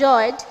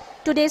enjoyed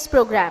today's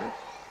program.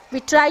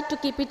 We tried to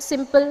keep it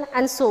simple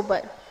and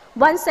sober.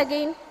 Once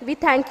again, we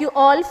thank you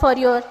all for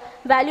your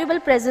valuable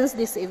presence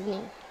this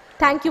evening.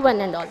 Thank you one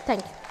and all.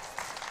 Thank you.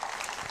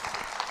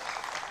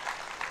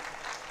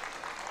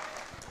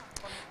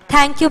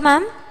 Thank you,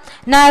 ma'am.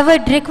 Now I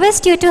would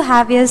request you to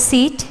have your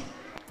seat.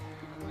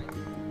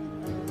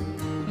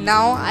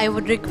 Now I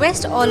would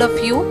request all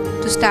of you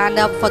to stand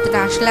up for the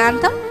national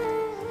anthem.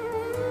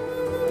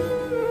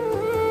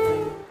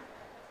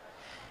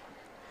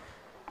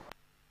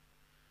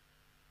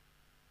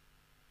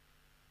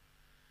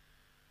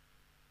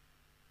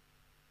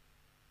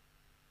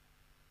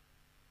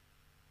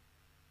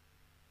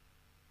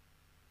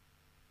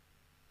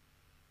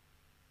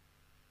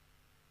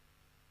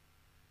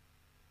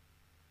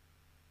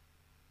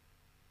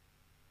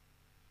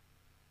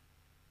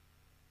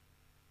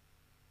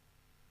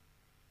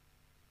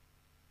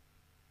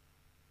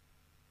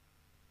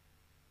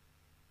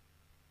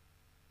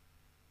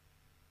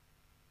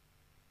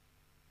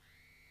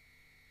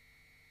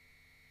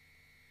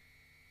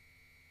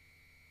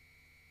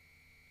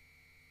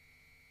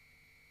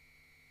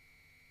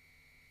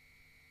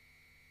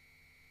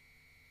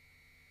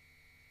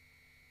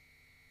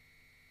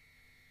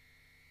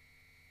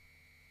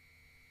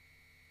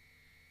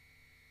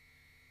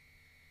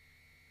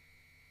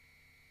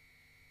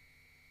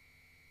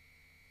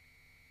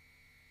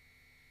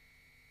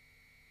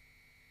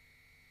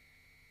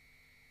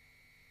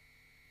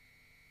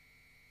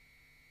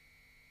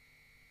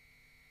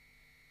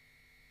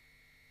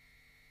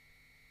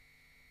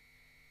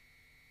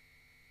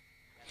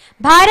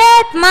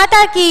 Bharat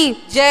माता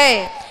की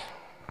जय.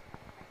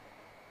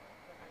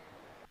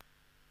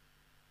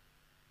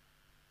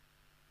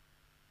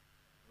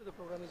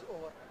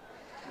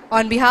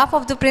 On behalf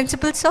of the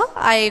principal, sir,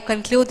 I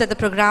conclude that the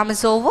program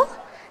is over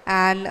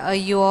and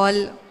you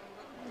all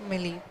may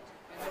leave.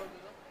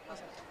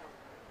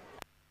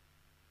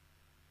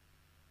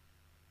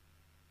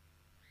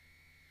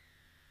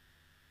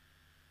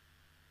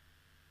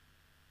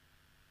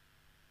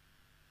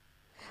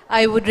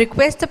 I would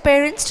request the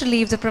parents to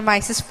leave the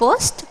premises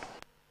first.